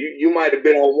 You might have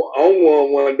been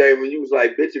on one day when you was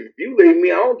like, bitch, if you leave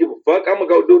me, I don't give a fuck. I'm gonna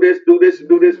go do this, do this,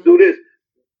 do this, do this.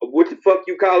 What the fuck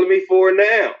you calling me for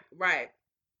now? Right.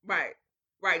 Right.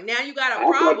 Right. Now you got a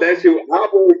I thought that problem. shit. I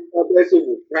always thought that shit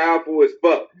was powerful as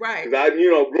fuck. Right. Cause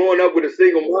growing up with a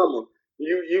single mama,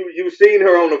 you seen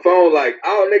her on the phone like,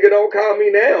 oh nigga, don't call me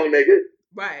now, nigga.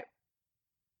 Right.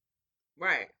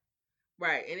 Right.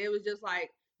 Right. And it was just like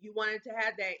you wanted to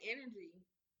have that energy.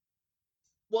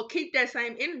 Well, keep that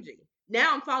same energy.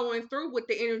 Now I'm following through with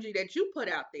the energy that you put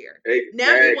out there. Exactly.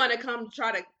 Now you want to come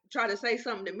try to say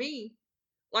something to me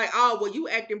like, oh, well, you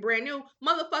acting brand new,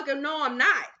 motherfucker. No, I'm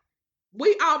not.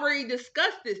 We already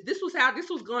discussed this. This was how this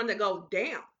was going to go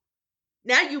down.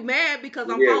 Now you mad because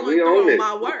I'm Yeah, we following through own on this.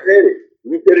 my We word. said it.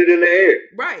 We put it in the air.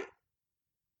 Right.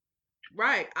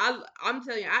 Right. I'm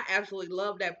telling you, I absolutely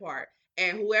love that part.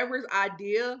 And whoever's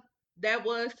idea that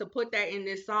was to put that in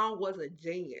this song was a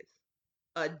genius.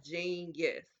 A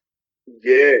genius.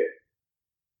 Yeah,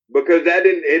 because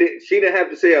she didn't have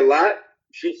to say a lot.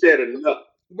 She said enough.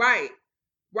 Right.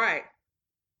 Right.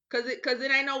 Cause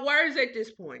it ain't no words at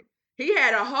this point. He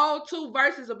had a whole 2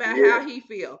 verses about how he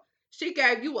feel. She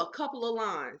gave you a couple of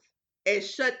lines and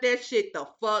shut that shit the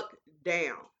fuck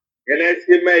down. And that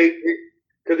shit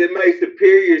because it made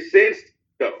superior sense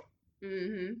though.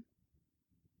 Mm-hmm.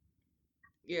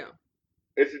 Yeah.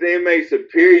 It made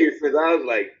superior sense. I was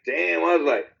like, damn. I was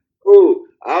like, ooh,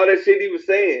 all that shit he was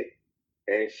saying,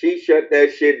 and she shut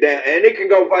that shit down. And it can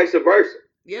go vice versa.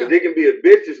 Yeah. Because it can be a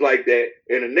bitch just like that,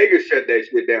 and a nigga shut that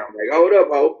shit down. Like, hold up,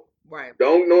 ho. Right.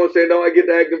 Don't know what I'm saying? Don't I get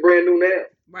to acting brand new now?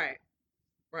 Right.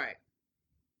 Right.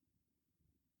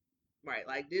 Right.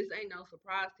 Like this ain't no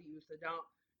surprise to you, so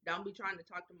don't be trying to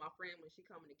talk to my friend when she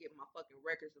coming to get my fucking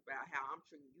records about how I'm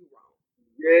treating you wrong.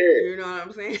 Yeah. You know what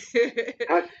I'm saying?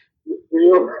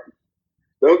 You know,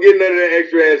 don't get none of that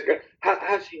extra ass.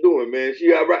 How she doing, man?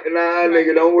 She all right? Nah, Right.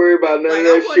 nigga, don't worry about none Like of I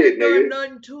that wouldn't shit, have done nigga.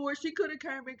 nothing to her. She could have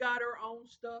came and got her own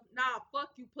stuff. Nah, fuck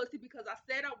you, pussy, because I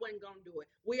said I wasn't gonna do it.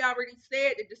 We already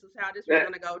said that this is how this was Nah,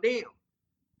 gonna go down.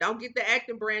 Don't get the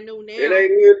acting brand new it now.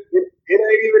 ain't even. It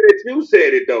ain't even that you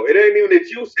said it though. It ain't even that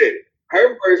you said it.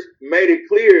 Her verse made it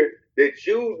clear that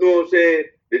you know what I'm saying.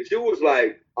 That you was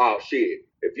like, oh shit.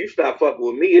 If you stop fucking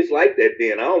with me, it's like that.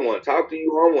 Then I don't want to talk to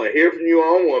you. I don't want to hear from you. I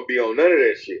don't want to be on none of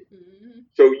that shit. Mm-hmm.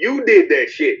 So you did that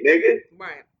shit, nigga.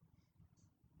 Right.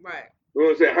 Right. You know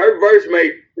what I'm saying? Her verse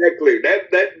made that clear.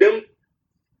 That them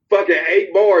fucking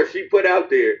 8 bars she put out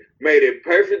there made it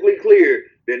perfectly clear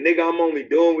that nigga, I'm only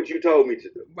doing what you told me to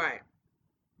do. Right.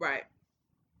 Right.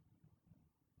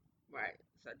 Right.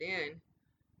 So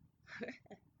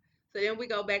then we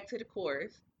go back to the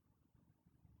chorus.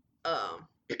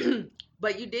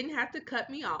 But you didn't have to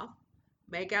cut me off.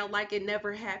 Make out like it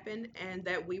never happened and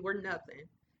that we were nothing.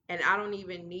 And I don't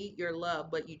even need your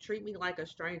love, but you treat me like a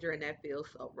stranger and that feels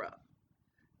so rough.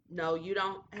 No, you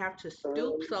don't have to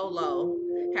stoop so low.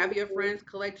 Have your friends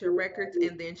collect your records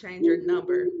and then change your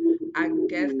number. I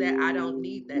guess that I don't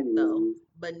need that though.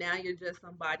 But now you're just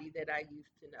somebody that I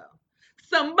used to know.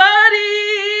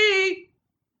 Somebody!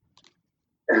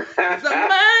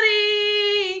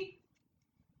 Somebody!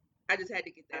 I just had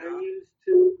to get that I off. used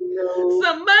to know.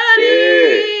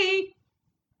 Somebody!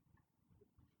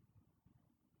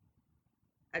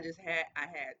 Yeah. I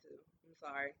had to. I'm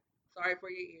sorry. Sorry for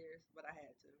your ears, but I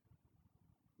had to.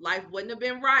 Life wouldn't have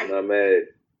been right. Not mad.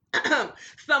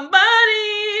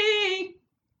 Somebody!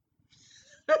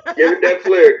 Give it that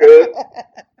flair, cuz.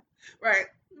 Right.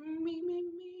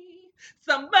 Me.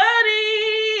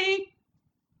 Somebody!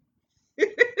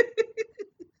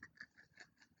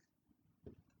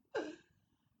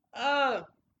 Oh.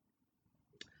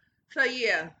 So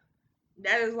yeah,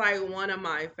 that is like one of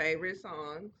my favorite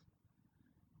songs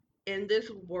in this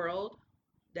world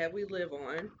that we live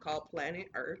on called Planet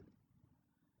Earth.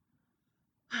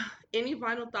 Any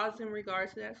final thoughts in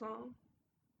regards to that song?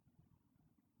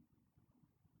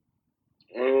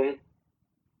 Um,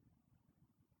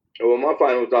 well, my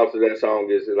final thoughts of that song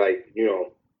is like,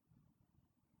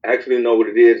 actually know what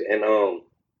it is, and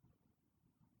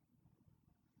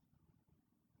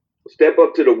step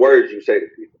up to the words you say to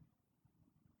people.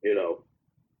 You know,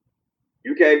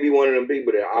 you can't be one of them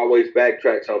people that always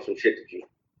backtracks on some shit that you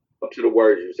up to the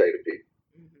words you say to people.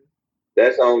 Mm-hmm.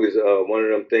 That song is one of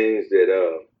them things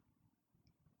that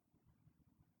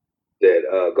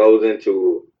goes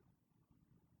into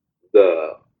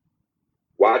the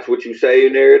watch what you say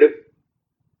narrative,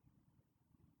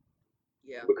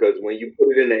 Yeah. because when you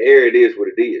put it in the air, it is what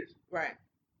it is. Right.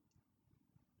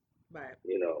 Right.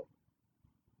 You know,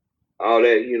 all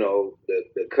that. You know,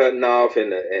 the cutting off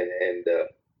and the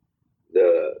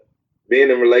being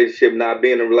in a relationship, not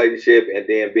being in a relationship, and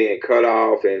then being cut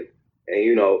off, and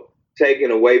you know,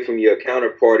 taken away from your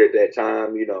counterpart at that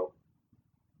time. You know,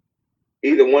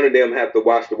 either one of them have to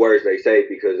watch the words they say,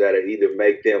 because that'll either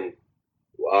make them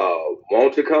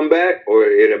want to come back, or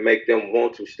it'll make them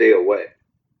want to stay away.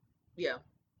 Yeah.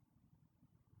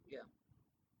 Yeah.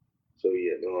 So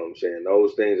yeah, you know what I'm saying?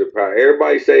 Those things are probably,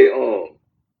 everybody say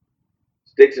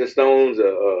sticks and stones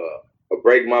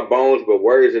break my bones, but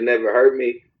words have never hurt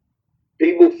me.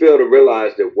 People fail to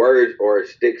realize that words are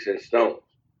sticks and stones.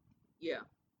 Yeah.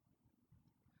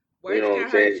 You Words know what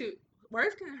I'm can hurt saying? you.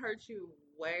 Words can hurt you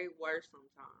way worse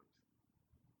sometimes.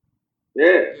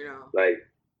 Yeah. You know. Like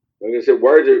I said,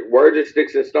 words are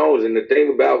sticks and stones. And the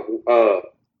thing about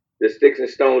the sticks and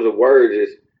stones of words is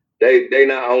they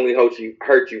not only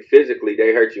hurt you physically,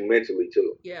 they hurt you mentally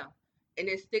too. Yeah. And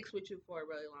it sticks with you for a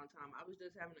really long time. I was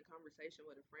just having a conversation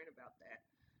with a friend about that.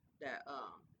 That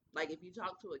like if you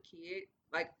talk to a kid,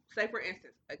 like say for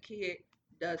instance, a kid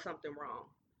does something wrong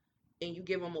and you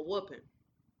give them a whooping.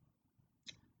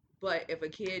 But if a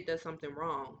kid does something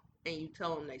wrong and you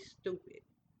tell them they stupid,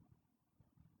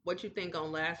 what you think gonna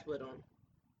last with them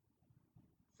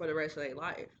for the rest of their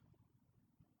life?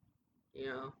 You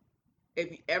know,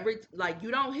 if you every like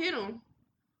you don't hit them,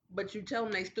 but you tell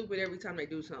them they stupid every time they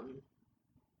do something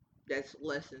that's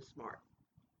less than smart.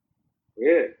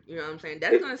 Yeah. You know what I'm saying?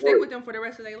 That's It's gonna stick words. with them for the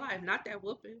rest of their life, not that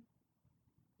whooping.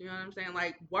 You know what I'm saying?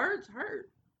 Like words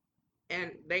hurt,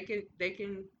 and they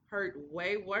can hurt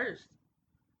way worse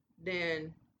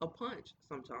than a punch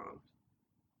sometimes.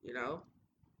 You know,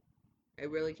 it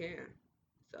really can.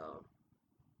 So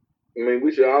I mean,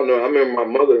 we should all know. I remember my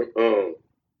mother.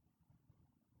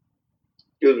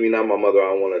 Excuse me, not my mother.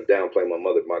 I don't want to downplay my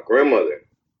mother. My grandmother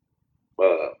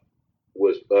uh,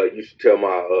 was used to tell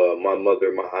my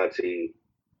mother, my auntie,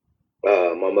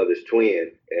 my mother's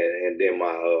twin, and then my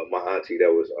auntie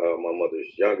that was my mother's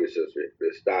younger sister,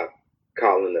 to stop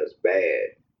calling us bad.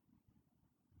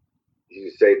 She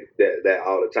used to say that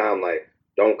all the time, like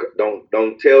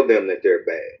don't tell them that they're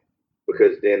bad,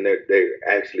 because mm-hmm. then they're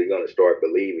actually gonna start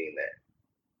believing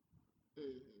that.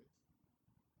 Mm-hmm.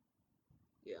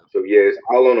 Yeah, So yeah, it's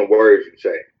all on the words you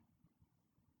say.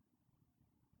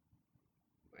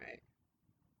 right.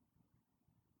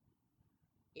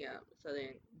 Yeah. So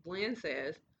then Glenn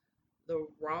says the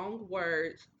wrong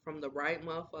words from the right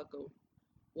motherfucker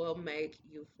will make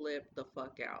you flip the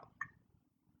fuck out.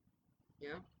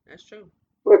 Yeah, that's true.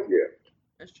 Fuck yeah,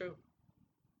 That's true.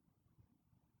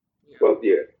 You know. fuck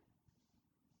yeah.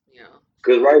 Yeah.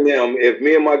 Cause So right now, if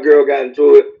me and my girl got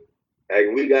into it,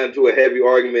 like we got into a heavy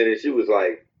argument, and she was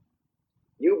like,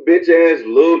 "You bitch ass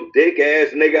little dick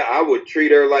ass nigga," I would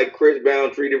treat her like Chris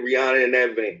Brown treated Rihanna in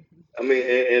that vein. I mean,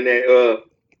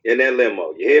 in that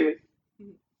limo. You hear me?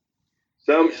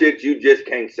 Some yeah. shit you just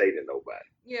can't say to nobody.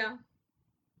 Yeah.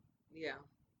 Yeah.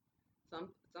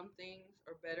 Some things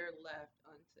are better left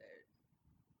unsaid.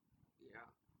 You know.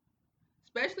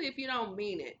 Especially if you don't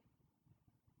mean it.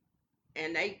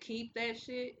 And they keep that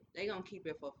shit, they gonna keep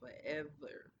it for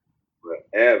forever.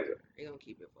 Forever. They gonna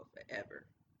keep it for forever.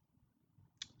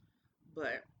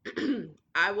 But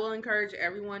I will encourage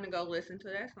everyone to go listen to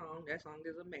that song. That song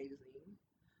is amazing.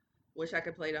 Wish I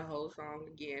could play the whole song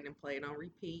again and play it on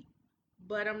repeat,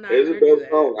 but I'm not It's a gonna do dope that.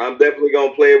 song. I'm definitely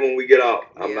gonna play it when we get off.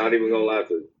 I'm Yeah, not even gonna lie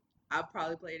to you. I'll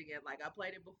probably play it again. Like I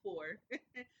played it before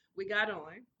we got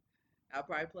on. I'll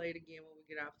probably play it again when we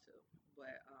get off too. But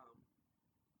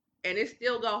and it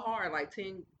still go hard. Like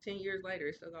 10 years later,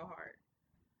 it still go hard.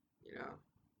 You know,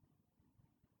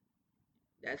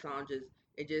 that song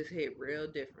just hit real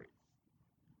different.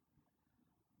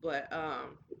 But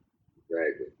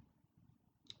Exactly.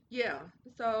 yeah.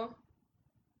 So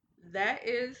that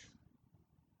is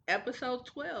episode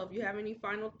 12. You have any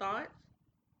final thoughts?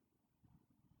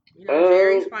 You know,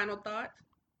 Jerry's Um, final thoughts.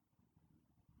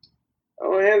 I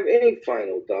don't have any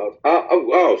final thoughts.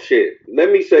 Oh shit.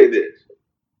 Let me say this,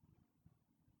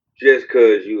 just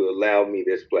cause you allowed me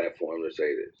this platform to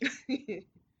say this.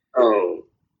 Um,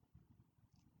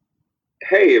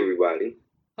 hey everybody.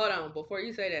 Hold on, before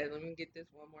you say that, let me get this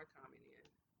one more comment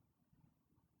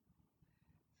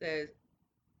in. Says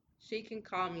she can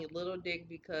call me little dick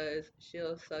because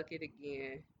she'll suck it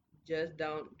again. Just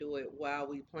don't do it while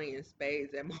we playing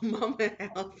spades at my mama's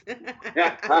house.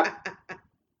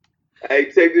 Hey,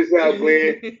 check this out,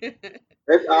 Glenn.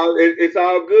 That's all. It's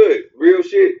all good, real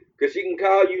shit. Cause she can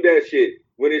call you that shit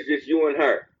when it's just you and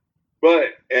her. But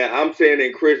I'm saying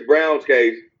in Chris Brown's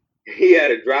case, he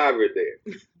had a driver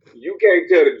there. You can't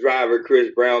tell the driver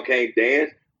Chris Brown can't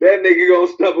dance. That nigga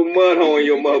gonna stuff a mud hole in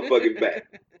your motherfucking back.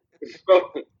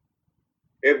 So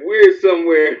if we're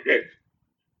somewhere,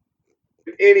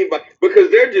 anybody,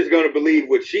 because they're just gonna believe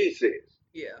what she says.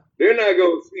 Yeah. They're not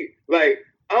gonna see. Like,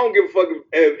 I don't give a fuck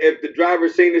if the driver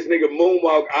seen this nigga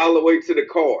moonwalk all the way to the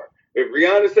car. If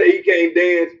Rihanna say he can't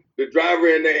dance, the driver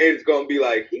in the end is gonna be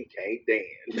like, he can't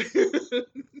dance.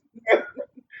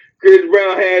 Chris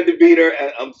Brown had to beat her.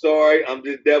 I'm sorry, I'm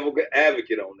just devil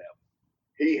advocate on that.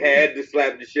 He had to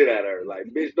slap the shit out of her. Like,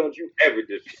 bitch, don't you ever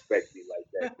disrespect me like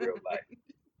that in real life.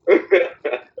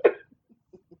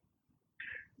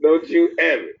 Don't you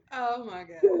ever. Oh my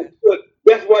god.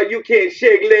 That's why you can't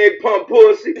shake leg, pump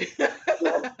pussy.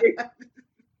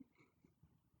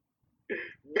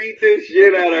 Beat this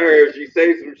shit out of her if she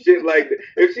say some shit like that.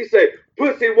 If she say,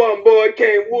 pussy one boy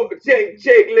can't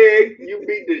shake leg, you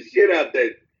beat the shit out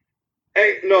that.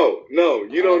 Hey, no,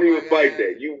 you don't even fight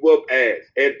that. You whoop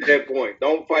ass at that point.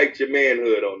 Don't fight your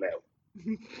manhood on that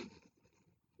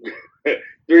one.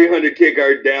 300 kick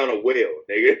her down a well,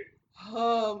 nigga.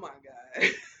 Oh my god.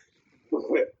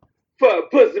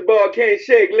 Fuck, pussy boy can't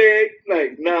shake leg.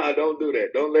 Like, nah, don't do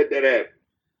that. Don't let that happen.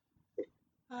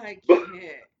 I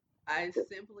can't. I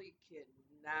simply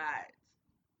cannot.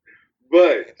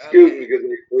 But excuse me, because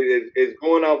it's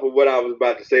going off of what I was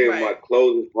about to say in my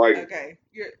closing argument. Okay,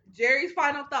 Jerry's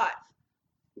final thoughts.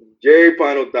 Jerry,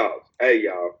 final thoughts. Hey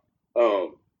y'all,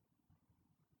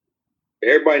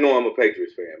 everybody know I'm a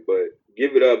Patriots fan, but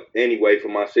give it up anyway for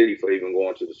my city for even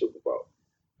going to the Super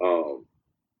Bowl.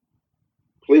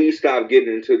 Please stop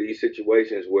getting into these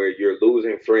situations where you're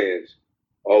losing friends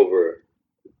over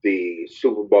the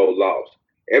Super Bowl loss.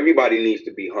 Everybody needs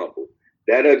to be humble.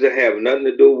 That doesn't have nothing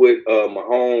to do with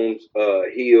Mahomes,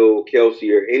 Hill,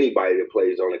 Kelsey, or anybody that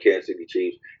plays on the Kansas City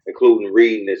Chiefs, including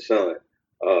Reed and his son.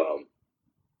 Um,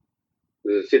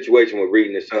 the situation with Reed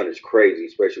and his son is crazy,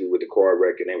 especially with the car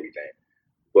wreck and everything.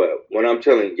 But what I'm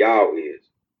telling y'all is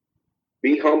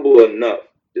be humble enough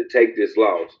to take this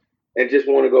loss and just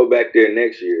want to go back there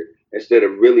next year instead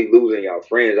of really losing y'all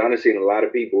friends. I've seen a lot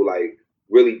of people like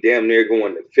really damn near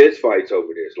going to fist fights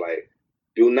over this. Like,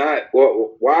 do not.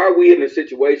 Why are we in a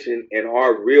situation in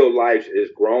our real lives as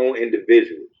grown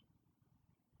individuals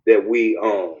that we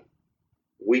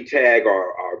tag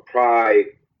our pride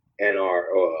and our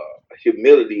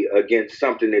humility against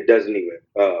something that doesn't even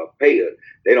pay us?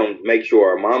 They don't make sure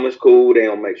our mama's cool. They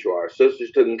don't make sure our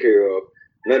sister's taken care of.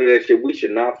 None of that shit. We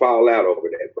should not fall out over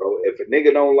that, bro. If a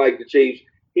nigga don't like the Chiefs,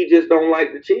 he just don't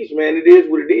like the Chiefs, man. It is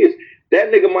what it is.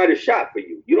 That nigga might have shot for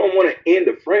you. You don't want to end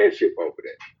a friendship over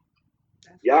that.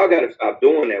 Y'all got to stop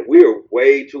doing that. We are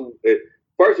way too.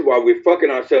 First of all, we're fucking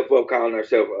ourselves up calling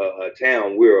ourselves a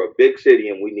town. We're a big city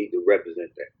and we need to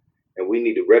represent that. And we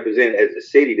need to represent as a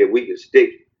city that we can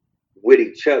stick with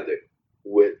each other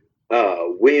with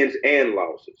wins and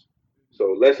losses.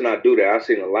 So let's not do that. I've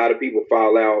seen a lot of people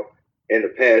fall out in the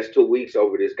past 2 weeks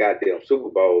over this goddamn Super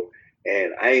Bowl,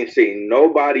 and I ain't seen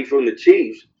nobody from the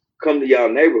Chiefs come to y'all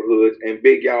neighborhoods and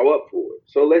big y'all up for it.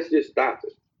 So let's just stop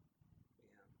it.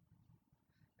 Yeah,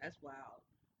 that's wild.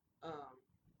 Um,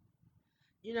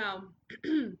 you know,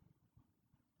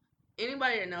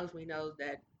 anybody that knows me knows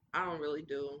that I don't really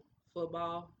do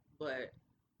football, but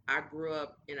I grew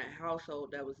up in a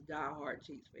household that was diehard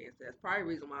Chiefs fans. That's probably the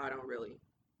reason why I don't really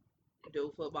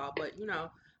do football. But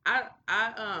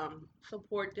I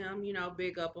support them.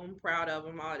 Big up them, proud of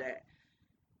them, all that.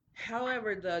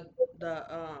 However, the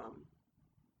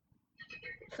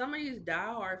some of these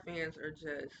diehard fans are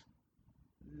just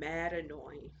mad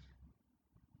annoying.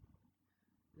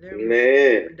 They're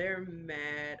mad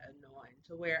annoying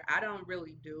to where I don't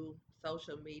really do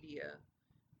social media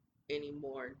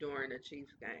anymore during a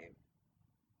Chiefs game.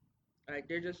 Like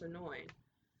they're just annoying.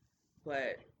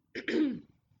 But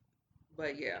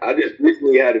but yeah. I just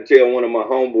recently had to tell one of my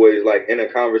homeboys, like in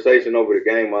a conversation over the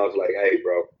game, I was like, "Hey,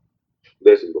 bro,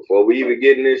 listen, before we even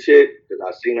get in this shit, because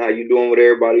I seen how you doing with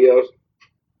everybody else,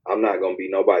 I'm not gonna be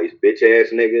nobody's bitch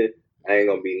ass nigga. I ain't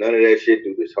gonna be none of that shit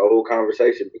through this whole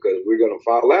conversation because we're gonna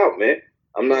fall out, man.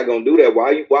 I'm not gonna do that.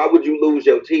 Why would you lose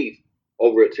your teeth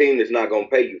over a team that's not gonna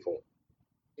pay you for them?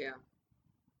 Yeah.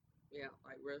 Yeah,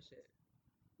 like real shit.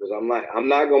 Because I'm like, I'm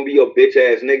not gonna be your bitch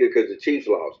ass nigga because the Chiefs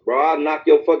lost, bro. I'll knock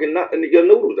your fucking your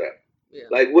noodles out. Yeah.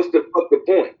 Like, what's the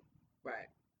point? Right.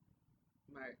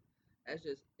 Right. It's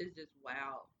just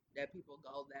wild that people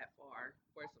go that far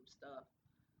for some stuff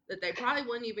that they probably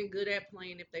weren't even good at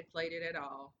playing if they played it at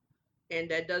all, and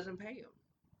that doesn't pay them,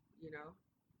 you know.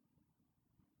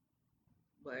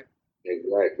 But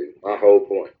Exactly. My yeah, whole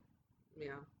point.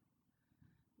 yeah,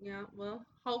 yeah. Well,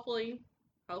 hopefully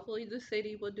the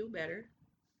city will do better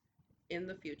in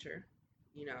the future.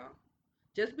 You know,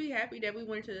 just be happy that we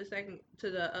went to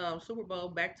the Super Bowl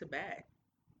back to back.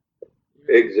 You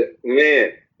know,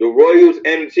 Man, the Royals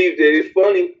and the Chiefs did. It's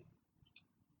funny.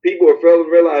 People are failing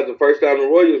to realize the first time the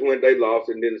Royals went, they lost,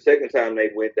 and then the second time they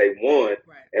went, they won.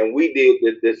 right, And we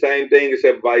did the same thing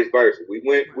except vice versa.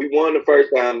 right, We won the first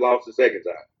time, lost the second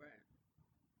time. right,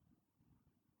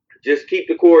 Just keep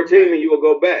the core team, right, and you will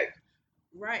go back.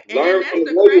 right. And then Learn that's from the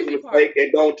the Royals' crazy part. mistake,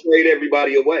 and don't trade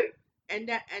everybody away. And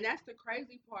that's the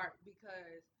crazy part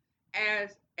because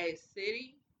as a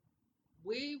city,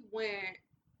 we went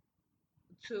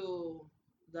to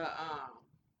the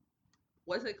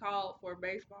what's it called for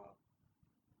baseball?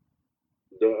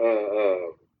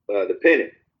 The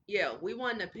pennant. Yeah, we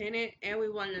won the pennant and we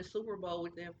won the Super Bowl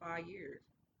within 5 years.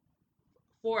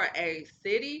 For a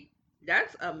city,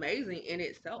 that's amazing in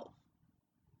itself.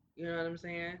 You know what I'm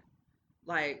saying?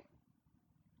 Like,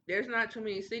 there's not too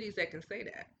many cities that can say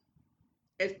that,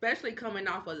 especially coming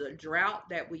off of the drought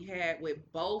that we had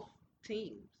with both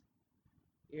teams.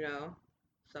 You know,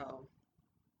 so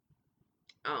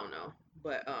I don't know,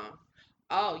 but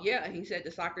oh yeah, he said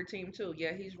the soccer team too.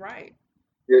 Yeah, he's right.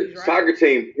 The He's right. soccer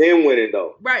team been winning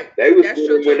though. Right. They was That's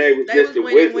true winning when too. they was They just was the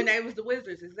winning when Wizards. they was the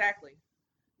Wizards. Exactly.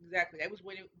 Exactly. They was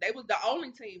winning. They was the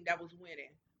only team that was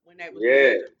winning when they was the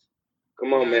Yeah, Wizards. come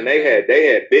You know on, what man. I'm saying? They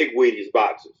had big Wheaties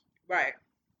boxes. Right.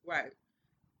 Right.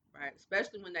 Right.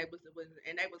 Especially when they was the Wizards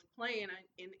and they was playing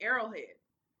in Arrowhead.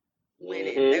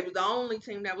 Winning. They Mm-hmm. was the only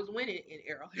team that was winning in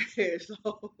Arrowhead.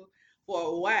 So for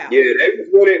a while. Yeah, they was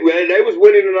winning. They was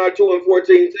winning in our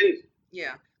 2-14 season.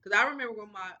 Yeah, because I remember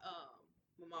when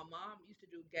my mom used to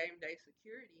do game day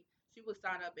security, she would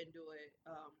sign up and do it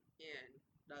in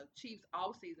the Chiefs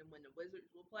off season when the Wizards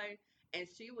would play, and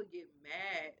she would get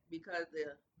mad because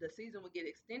the season would get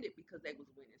extended because they was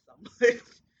winning so much.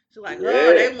 She's like, oh,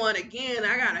 Yeah, they won again.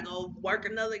 I gotta go work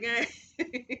another game.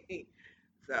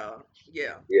 So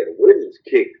yeah, yeah. The Wizards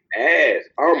kicked ass.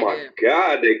 Oh they my did.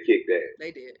 God, they kicked ass.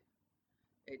 They did.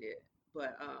 They did.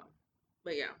 But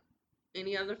yeah.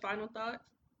 Any other final thoughts?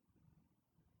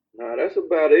 Nah, that's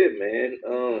about it, man.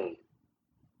 Okay.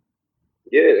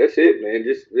 Yeah, that's it,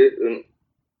 man.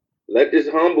 Let this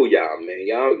humble y'all, man.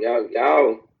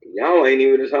 Y'all ain't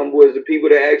even as humble as the people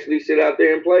that actually sit out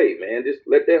there and play, man. Just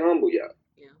let that humble y'all.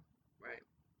 Yeah. Right.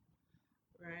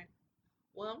 Right.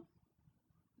 Well,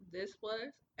 this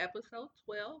was episode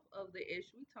 12 of the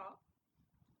Ish We Talk,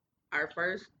 our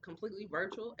first completely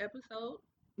virtual episode.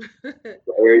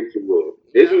 Very cool.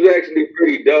 This Yep. was actually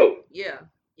pretty dope. Yeah.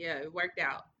 Yeah. It worked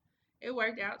out. It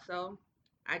worked out. So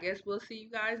I guess we'll see you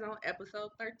guys on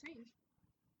episode 13.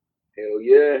 Hell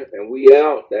yeah, and we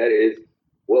out. That is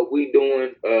what we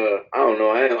doing. I don't know.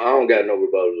 I don't got no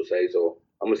rebuttal to say, so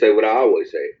I'm gonna say what I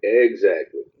always say.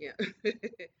 Exactly. Yeah.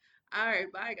 All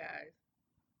right. Bye, guys.